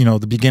 Or,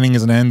 the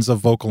beginnings and ends of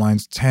vocal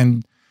lines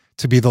tend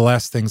to be the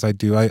last things I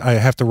do. I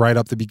have to write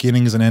up the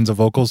beginnings and ends of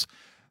vocals,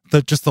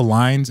 just the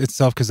lines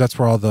itself, because that's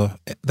where all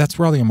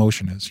the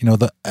emotion is,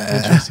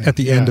 at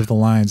the end of the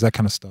lines, that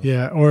kind of stuff.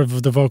 Yeah, or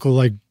if the vocal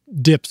like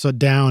dips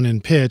down in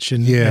pitch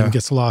and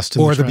gets lost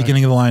in the track.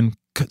 Beginning of the line,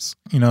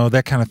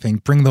 that kind of thing.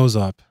 Bring those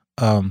up.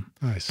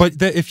 Nice.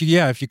 But if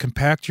you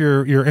compact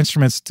your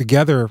instruments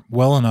together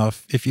well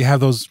enough, if you have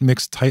those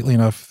mixed tightly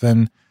enough,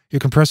 then your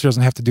compressor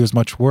doesn't have to do as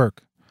much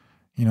work.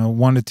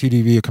 1 to 2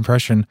 dB of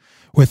compression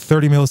with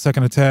 30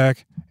 millisecond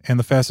attack and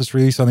the fastest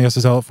release on the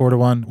SSL at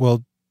 4-to-1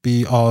 will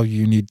be all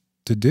you need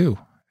to do.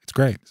 It's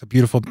great. It's a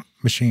beautiful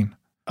machine.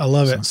 I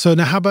love it. So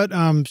now how about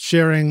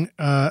sharing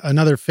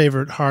another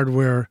favorite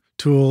hardware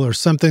tool or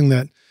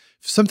something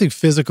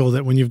physical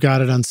that when you've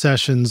got it on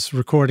sessions,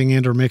 recording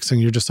and or mixing,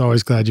 you're just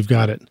always glad you've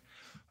got it?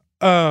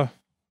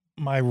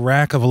 My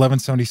rack of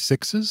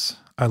 1176s.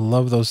 I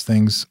love those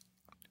things.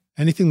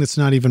 Anything that's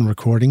not even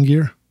recording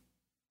gear?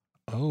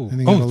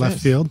 Anything in the left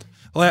field?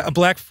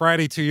 Black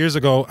Friday 2 years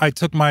ago, I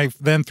took my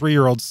then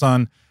 3-year-old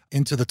son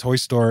into the toy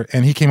store,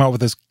 and he came out with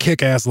this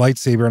kick-ass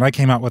lightsaber, and I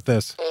came out with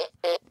this.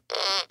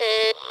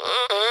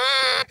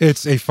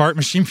 It's a fart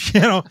machine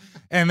piano,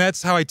 and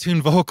that's how I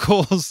tune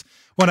vocals.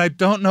 When I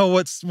don't know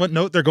what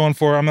note they're going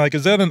for, I'm like,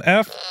 is that an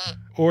F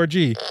or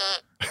G?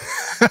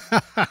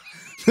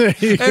 There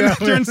you go. And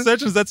during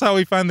sessions, that's how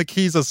we find the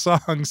keys of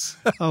songs.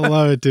 I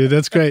love it, dude.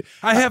 That's great.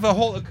 I have a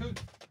whole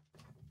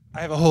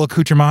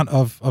accoutrement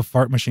of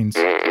fart machines.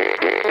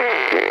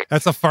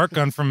 That's a fart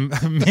gun from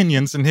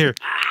Minions in here.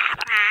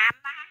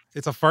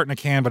 It's a fart in a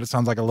can, but it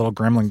sounds like a little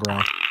gremlin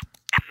growl.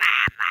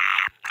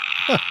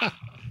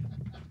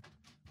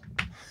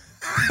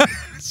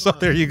 So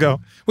there you go.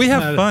 We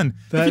have fun.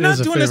 If you're not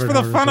doing this for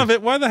the fun of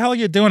it, why the hell are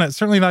you doing it?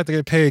 Certainly not to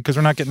get paid, because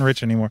we're not getting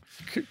rich anymore.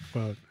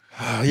 Well,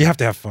 You have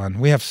to have fun.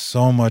 We have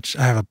so much.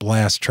 I have a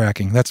blast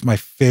tracking. That's my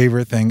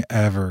favorite thing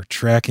ever.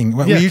 Tracking.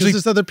 Yeah, because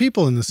there's other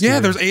people in the studio. Yeah,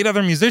 there's 8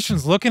 other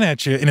musicians looking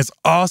at you, and it's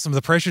awesome.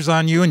 The pressure's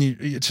on you, and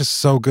it's just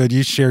so good.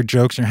 You share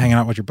jokes, and you're hanging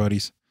out with your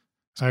buddies.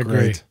 I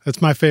agree.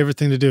 That's my favorite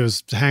thing to do,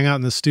 is to hang out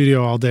in the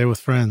studio all day with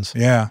friends.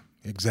 Yeah,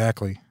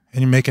 exactly.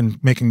 And you're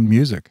making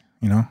music,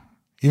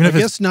 Even I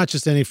guess not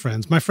just any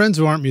friends. My friends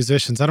who aren't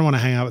musicians, I don't want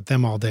to hang out with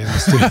them all day in the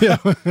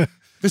studio.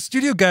 The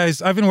studio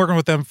guys, I've been working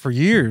with them for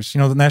years.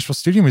 The Nashville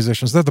studio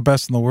musicians, they're the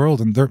best in the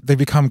world, and they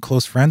become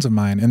close friends of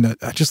mine. And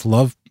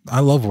I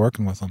love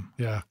working with them.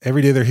 Yeah.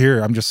 Every day they're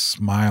here, I'm just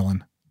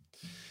smiling.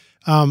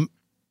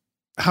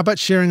 How about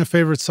sharing a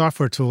favorite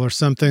software tool or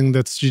something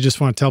that you just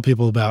want to tell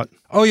people about?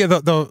 Oh yeah,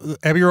 the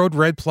Abbey Road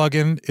Red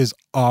plugin is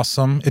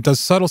awesome. It does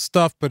subtle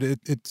stuff, but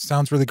it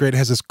sounds really great. It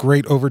has this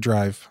great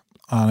overdrive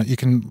on it. You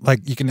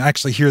can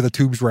actually hear the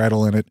tubes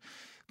rattle in it.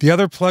 The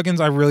other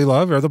plugins I really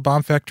love are the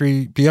Bomb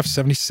Factory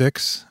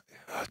BF76.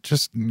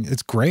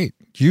 It's great.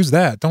 Use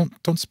that.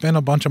 Don't spend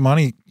a bunch of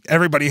money.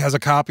 Everybody has a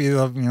copy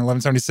of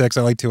 1176,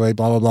 LA2A,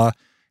 blah blah blah.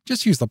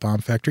 Just use the Bomb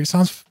Factory.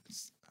 I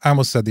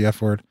almost said the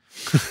F word.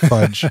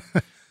 Fudge.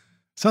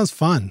 Sounds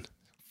fun.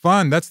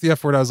 Fun. That's the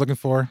F word I was looking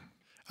for.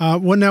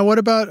 Now, what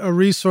about a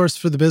resource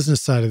for the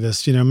business side of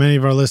this? Many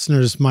of our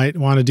listeners might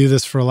want to do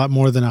this for a lot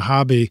more than a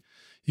hobby.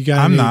 You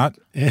got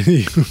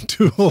any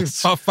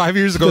tools? About 5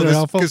 years ago,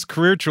 this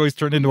career choice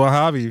turned into a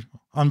hobby,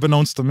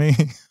 unbeknownst to me.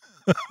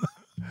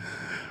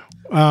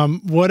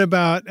 What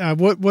about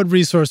what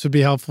resource would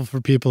be helpful for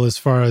people as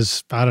far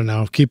as, I don't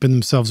know, keeping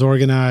themselves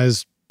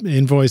organized,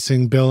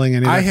 invoicing, billing,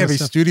 any of that I have kind of a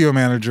stuff? studio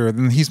manager,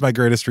 and he's my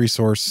greatest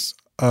resource.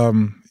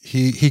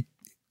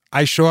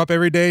 I show up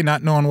every day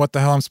not knowing what the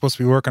hell I'm supposed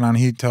to be working on.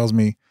 He tells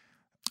me,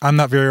 I'm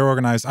not very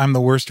organized. I'm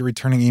the worst at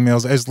returning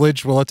emails. As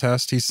Lidge will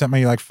attest, he sent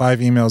me like 5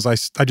 emails.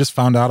 I just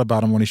found out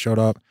about him when he showed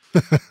up.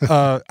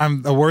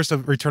 I'm the worst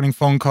at returning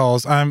phone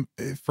calls.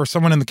 For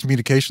someone in the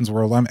communications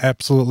world, I'm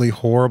absolutely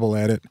horrible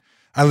at it.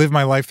 I live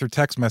my life through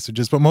text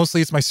messages, but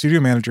mostly it's my studio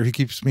manager. He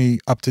keeps me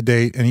up to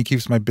date and he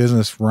keeps my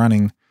business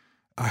running.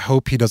 I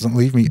hope he doesn't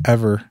leave me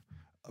ever.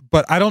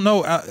 But I don't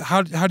know,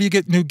 how do you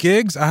get new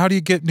gigs? How do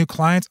you get new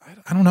clients?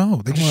 I don't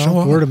know. They just show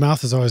up. Word of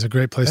mouth is always a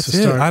great place to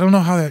start. I don't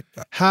know how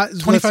that,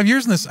 25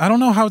 years in this, I don't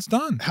know how it's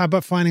done. How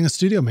about finding a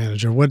studio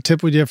manager? What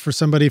tip would you have for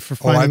somebody for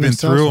finding I've been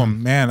themselves? through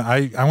them. Man,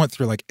 I went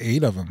through like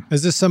 8 of them.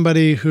 Is this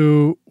somebody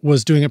who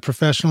was doing it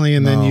professionally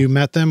and then you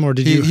met them? Or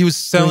did you? He was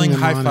selling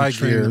hi-fi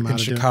gear in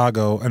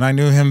Chicago, and I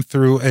knew him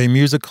through a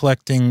music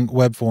collecting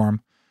web forum.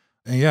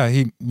 And yeah,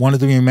 he wanted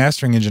to be a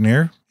mastering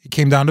engineer. He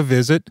came down to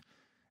visit.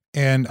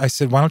 And I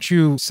said, why don't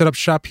you set up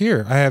shop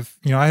here? I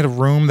had a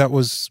room that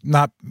was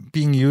not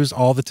being used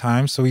all the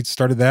time. So he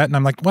started that. And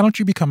I'm like, why don't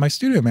you become my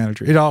studio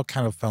manager? It all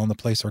kind of fell into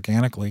place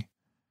organically.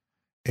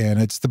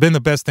 And it's been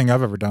the best thing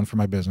I've ever done for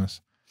my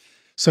business.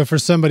 So for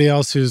somebody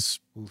else who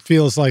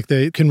feels like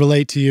they can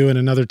relate to you in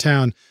another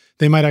town,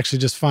 they might actually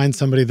just find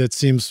somebody that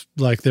seems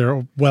like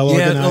they're well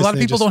organized. Yeah, a lot of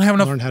people don't have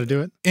enough learn how to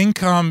do it.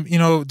 Income,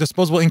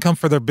 disposable income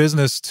for their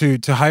business to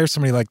hire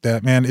somebody like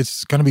that. Man,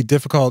 it's going to be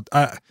difficult.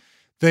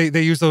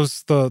 They use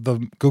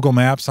the Google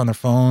Maps on their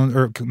phone,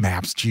 or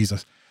Maps,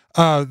 Jesus.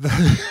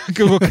 The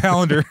Google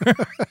Calendar.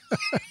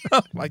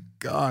 Oh my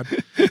God.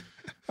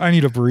 I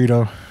need a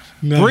burrito.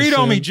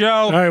 Burrito me,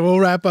 Joe. All right, we'll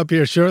wrap up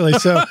here shortly.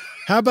 So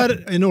how about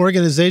an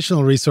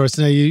organizational resource?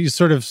 Now you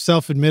sort of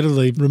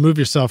self-admittedly remove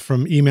yourself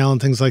from email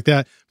and things like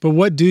that, but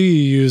what do you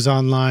use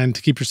online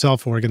to keep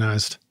yourself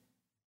organized?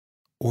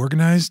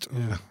 Organized?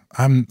 Yeah.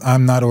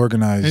 I'm not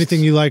organized. Anything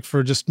you like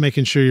for just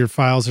making sure your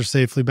files are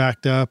safely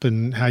backed up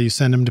and how you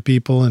send them to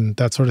people and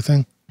that sort of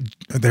thing?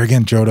 There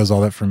again, Joe does all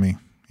that for me.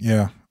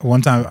 Yeah.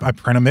 One time I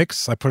print a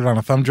mix, I put it on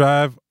a thumb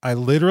drive, I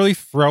literally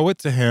throw it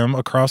to him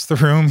across the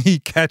room. He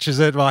catches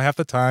it half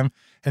the time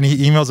and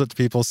he emails it to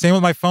people. Same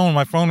with my phone.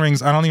 My phone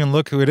rings. I don't even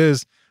look who it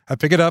is. I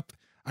pick it up,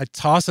 I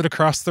toss it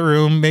across the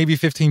room, maybe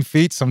 15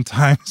 feet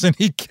sometimes, and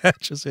he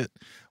catches it.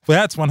 Well,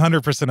 that's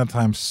 100% of the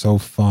time so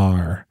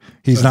far.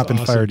 He's not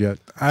been fired yet.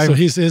 So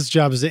his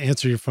job is to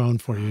answer your phone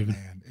for you.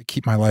 Man,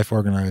 keep my life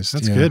organized.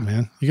 That's good,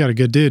 man. You got a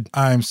good dude.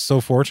 I'm so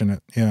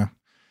fortunate. Yeah.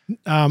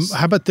 How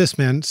about this,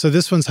 man? So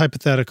this one's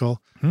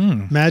hypothetical.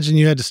 Imagine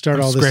you had to start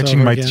all this over again.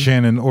 Scratching my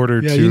chin in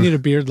order to... Yeah, you need a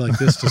beard like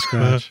this to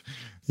scratch.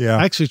 Yeah.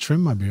 I actually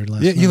trimmed my beard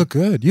last night. You look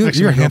good.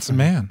 You're a handsome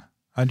man.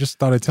 I just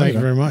thought I'd tell you.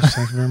 Thank you very much.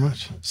 Thank you very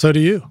much. So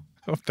do you.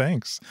 Oh,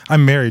 thanks.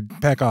 I'm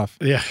married. Back off.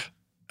 Yeah.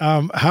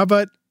 How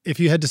about if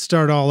you had to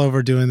start all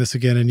over doing this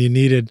again and you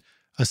needed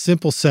a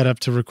simple setup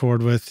to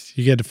record with,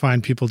 you had to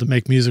find people to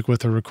make music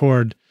with or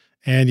record,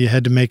 and you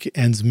had to make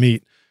ends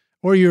meet,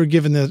 or you were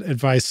giving that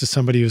advice to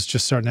somebody who's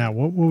just starting out,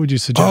 what would you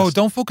suggest? Oh,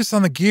 don't focus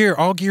on the gear.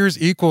 All gear is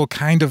equal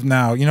kind of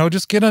now.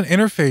 Just get an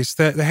interface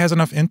that has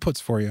enough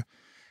inputs for you.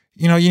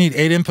 You need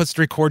 8 inputs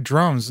to record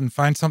drums, and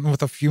find something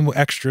with a few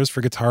extras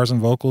for guitars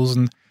and vocals,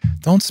 and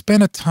don't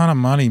spend a ton of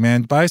money,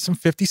 man. Buy some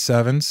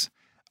 57s.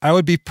 I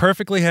would be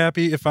perfectly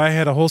happy if I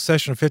had a whole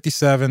session of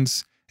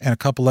 57s and a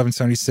couple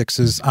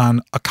 1176s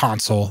on a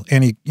console.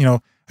 I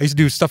used to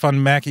do stuff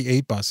on Mackie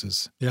 8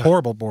 buses,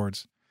 horrible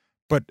boards,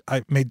 but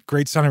I made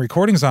great sounding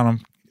recordings on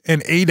them.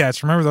 And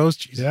ADATs, remember those?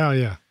 Jeez.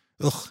 Yeah.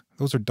 Ugh,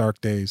 those are dark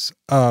days.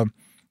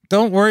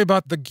 Don't worry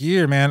about the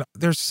gear, man.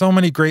 There's so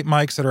many great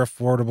mics that are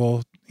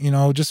affordable.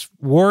 Just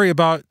worry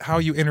about how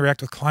you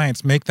interact with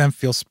clients. Make them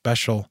feel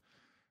special.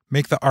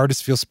 Make the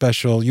artist feel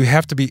special. You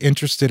have to be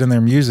interested in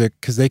their music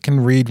because they can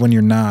read when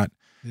you're not.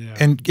 Yeah.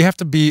 And you have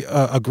to be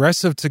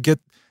aggressive to get,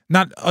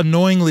 not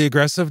annoyingly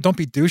aggressive. Don't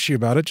be douchey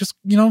about it. Just,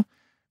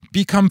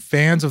 become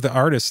fans of the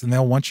artist and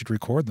they'll want you to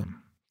record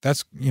them.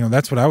 That's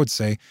what I would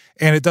say.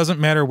 And it doesn't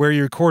matter where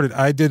you record it.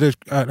 I did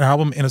an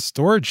album in a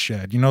storage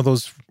shed,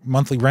 those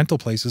monthly rental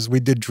places.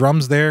 We did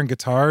drums there and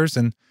guitars,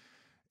 and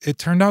it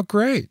turned out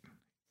great.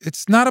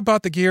 It's not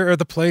about the gear or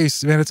the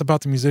place, man. It's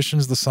about the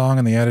musicians, the song,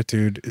 and the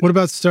attitude. What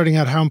about starting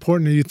out? How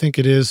important do you think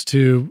it is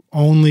to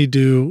only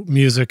do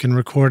music and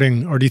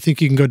recording? Or do you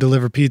think you can go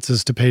deliver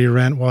pizzas to pay your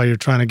rent while you're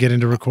trying to get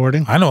into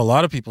recording? I know a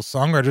lot of people,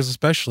 songwriters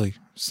especially.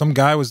 Some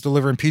guy was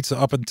delivering pizza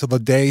up until the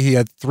day he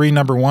had 3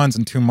 number ones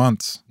in 2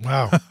 months.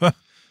 Wow. All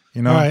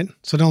right.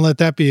 So don't let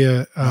that be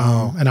an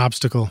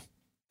obstacle.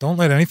 Don't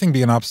let anything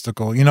be an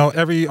obstacle.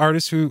 Every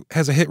artist who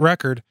has a hit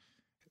record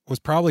was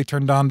probably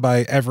turned on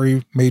by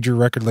every major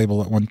record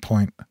label at one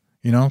point.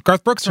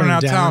 Garth Brooks turned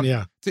out town.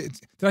 Yeah.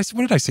 What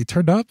did I say?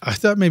 Turned up? I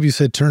thought maybe you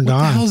said turned on.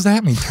 What the hell does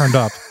that mean? Turned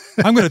up.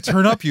 I'm going to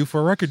turn up you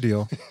for a record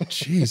deal.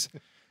 Jeez.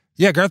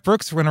 Yeah, Garth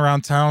Brooks went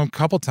around town a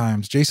couple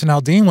times. Jason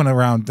Aldean went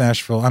around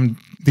Nashville.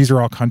 These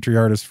are all country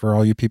artists for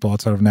all you people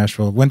outside of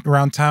Nashville. Went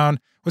around town,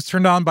 was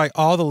turned on by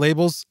all the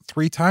labels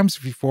 3 times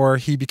before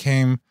he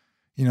became,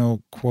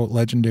 quote,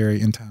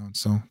 legendary in town.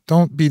 So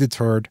don't be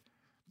deterred.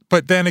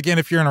 But then again,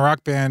 if you're in a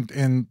rock band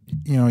and,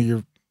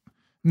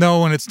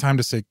 when it's time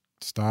to say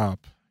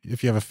stop.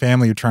 If you have a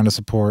family you're trying to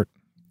support,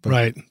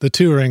 Right. The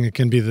touring, it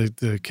can be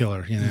the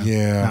killer,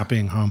 not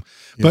being home.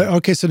 Yeah. But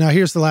okay, so now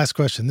here's the last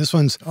question. This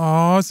one's...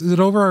 Oh, is it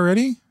over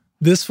already?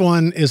 This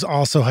one is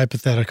also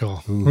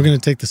hypothetical. Ooh. We're going to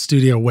take the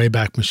studio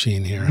Wayback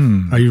Machine here.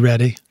 Are you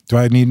ready? Do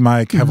I need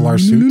my Kevlar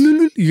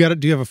suit?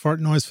 Do you have a fart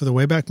noise for the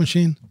Wayback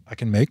Machine? I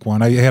can make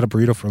one. I had a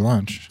burrito for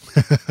lunch.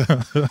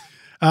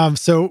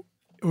 So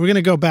we're going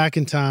to go back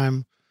in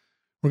time.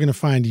 We're going to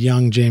find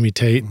young Jamie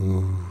Tate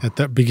at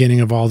the beginning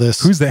of all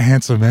this. Who's the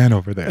handsome man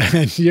over there?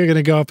 And you're going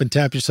to go up and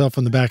tap yourself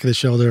on the back of the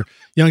shoulder.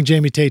 Young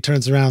Jamie Tate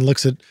turns around,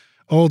 looks at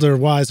older,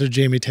 wiser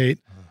Jamie Tate,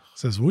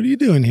 says, "What are you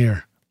doing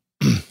here?"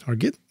 Or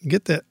get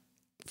that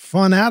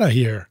fun out of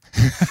here.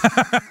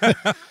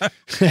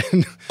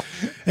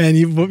 and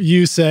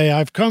you say,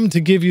 "I've come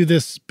to give you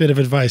this bit of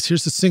advice.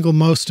 Here's the single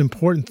most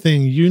important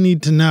thing you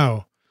need to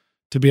know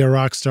to be a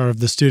rock star of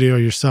the studio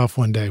yourself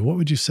one day." What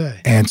would you say?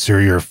 Answer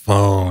your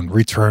phone.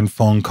 Return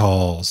phone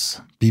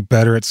calls. Be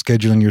better at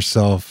scheduling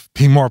yourself.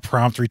 Be more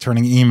prompt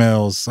returning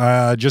emails.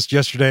 Just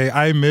yesterday,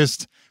 I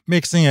missed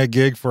mixing a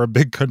gig for a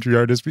big country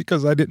artist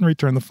because I didn't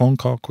return the phone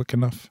call quick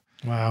enough.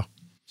 Wow.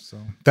 So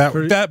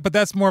but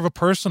that's more of a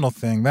personal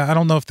thing. I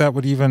don't know if that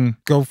would even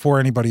go for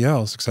anybody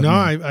else. Except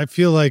I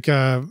feel like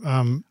I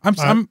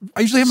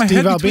usually have my Steve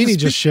head. Albini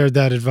just shared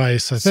that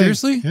advice. I think.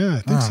 Seriously? Yeah,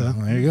 I think so.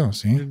 There you go.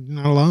 See, you're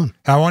not alone.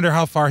 I wonder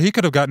how far he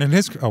could have gotten in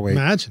his. Oh wait,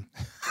 imagine.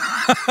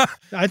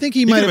 I think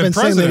he might have been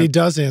saying that he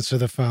does answer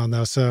the phone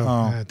though.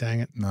 So dang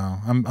it. No,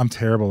 I'm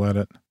terrible at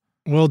it.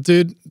 Well,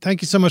 dude,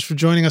 thank you so much for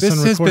joining us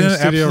on Recording Studio Rockstars. This has been an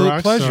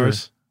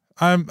absolute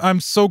pleasure. I'm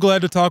so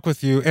glad to talk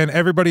with you and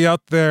everybody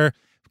out there.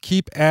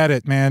 Keep at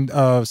it, man.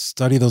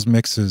 Study those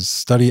mixes.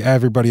 Study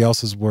everybody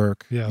else's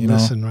work. Yeah,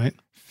 listen, right?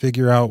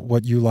 Figure out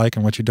what you like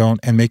and what you don't,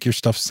 and make your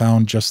stuff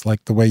sound just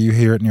like the way you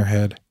hear it in your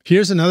head.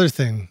 Here's another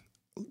thing.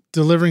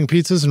 Delivering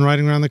pizzas and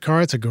riding around the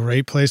car, it's a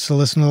great place to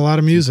listen to a lot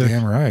of music.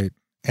 Damn right.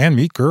 And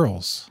meet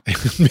girls.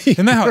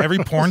 Isn't that how every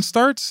porn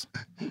starts?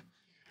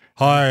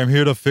 Hi, I'm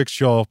here to fix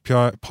your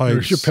pipes.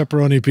 Here's your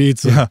pepperoni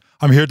pizza. Yeah,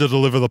 I'm here to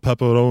deliver the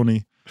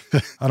pepperoni.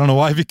 I don't know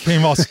why I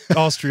became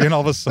Austrian all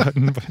of a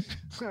sudden. But.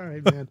 All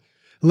right, man.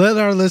 Let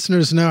our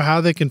listeners know how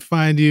they can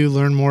find you,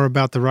 learn more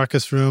about the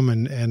Rukkus Room,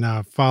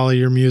 and follow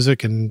your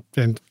music and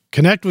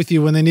connect with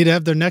you when they need to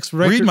have their next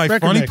record. Read my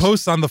funny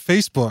posts on the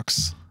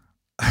Facebooks.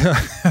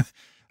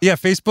 Yeah,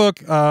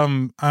 Facebook.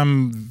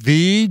 I'm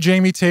the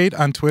Jamie Tate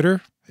on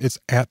Twitter. It's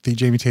at the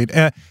Jamie Tate.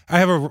 I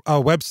have a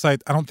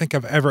website. I don't think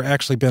I've ever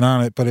actually been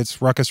on it, but it's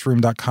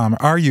rukkusroom.com.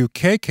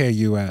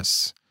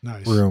 RUKKUS.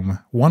 Nice. Room.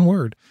 One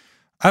word.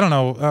 I don't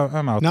know.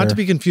 I'm out there. Not to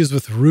be confused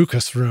with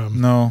Rukkus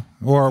Room. No.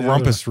 Or a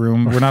rumpus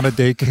room. We're not a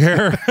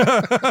daycare.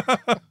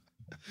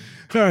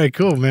 All right,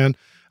 cool, man.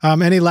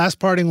 Any last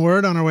parting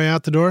word on our way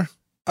out the door?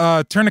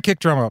 Turn the kick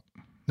drum up.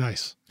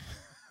 Nice.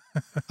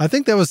 I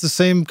think that was the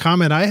same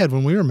comment I had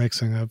when we were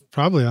mixing.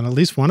 Probably on at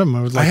least one of them.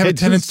 I was like, I have a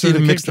tendency to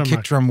mix the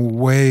kick drum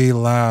way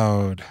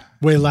loud.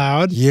 Way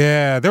loud?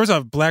 Yeah. There was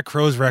a Black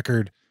Crowes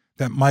record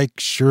that Mike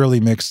Shirley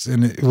mixed,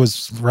 and it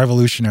was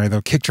revolutionary.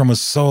 The kick drum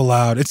was so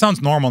loud. It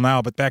sounds normal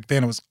now, but back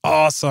then it was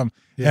awesome.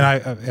 Yeah.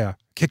 And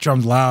kick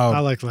drum's loud. I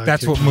like loud.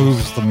 That's what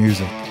moves the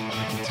music. I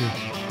like it too.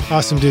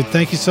 Awesome, dude.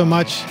 Thank you so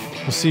much.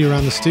 We'll see you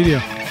around the studio.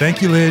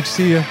 Thank you, Lidge.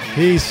 See ya.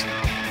 Peace.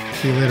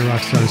 See you later,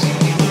 Rockstars.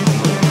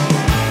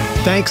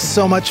 Thanks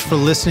so much for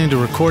listening to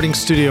Recording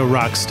Studio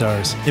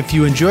Rockstars. If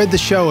you enjoyed the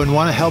show and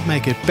want to help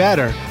make it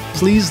better,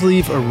 please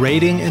leave a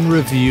rating and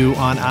review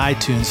on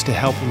iTunes to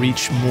help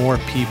reach more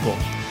people.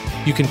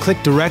 You can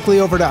click directly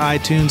over to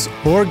iTunes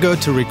or go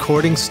to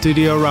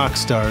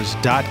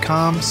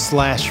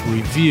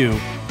recordingstudiorockstars.com/review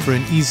for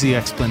an easy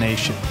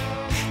explanation.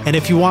 And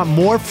if you want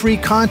more free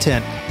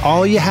content,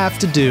 all you have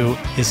to do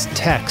is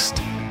text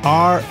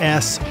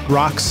RS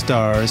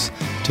Rockstars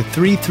to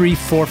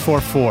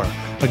 33444.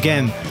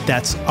 Again,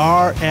 that's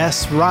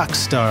RS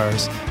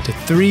Rockstars to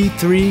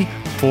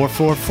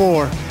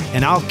 33444,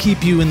 and I'll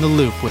keep you in the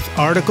loop with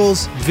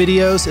articles,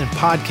 videos, and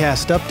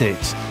podcast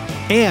updates.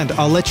 And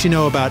I'll let you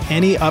know about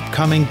any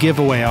upcoming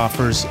giveaway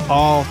offers,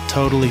 all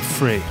totally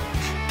free.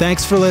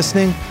 Thanks for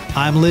listening.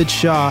 I'm Lidge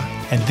Shaw,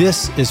 and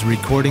this is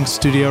Recording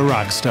Studio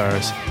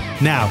Rockstars.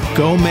 Now,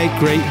 go make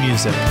great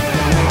music.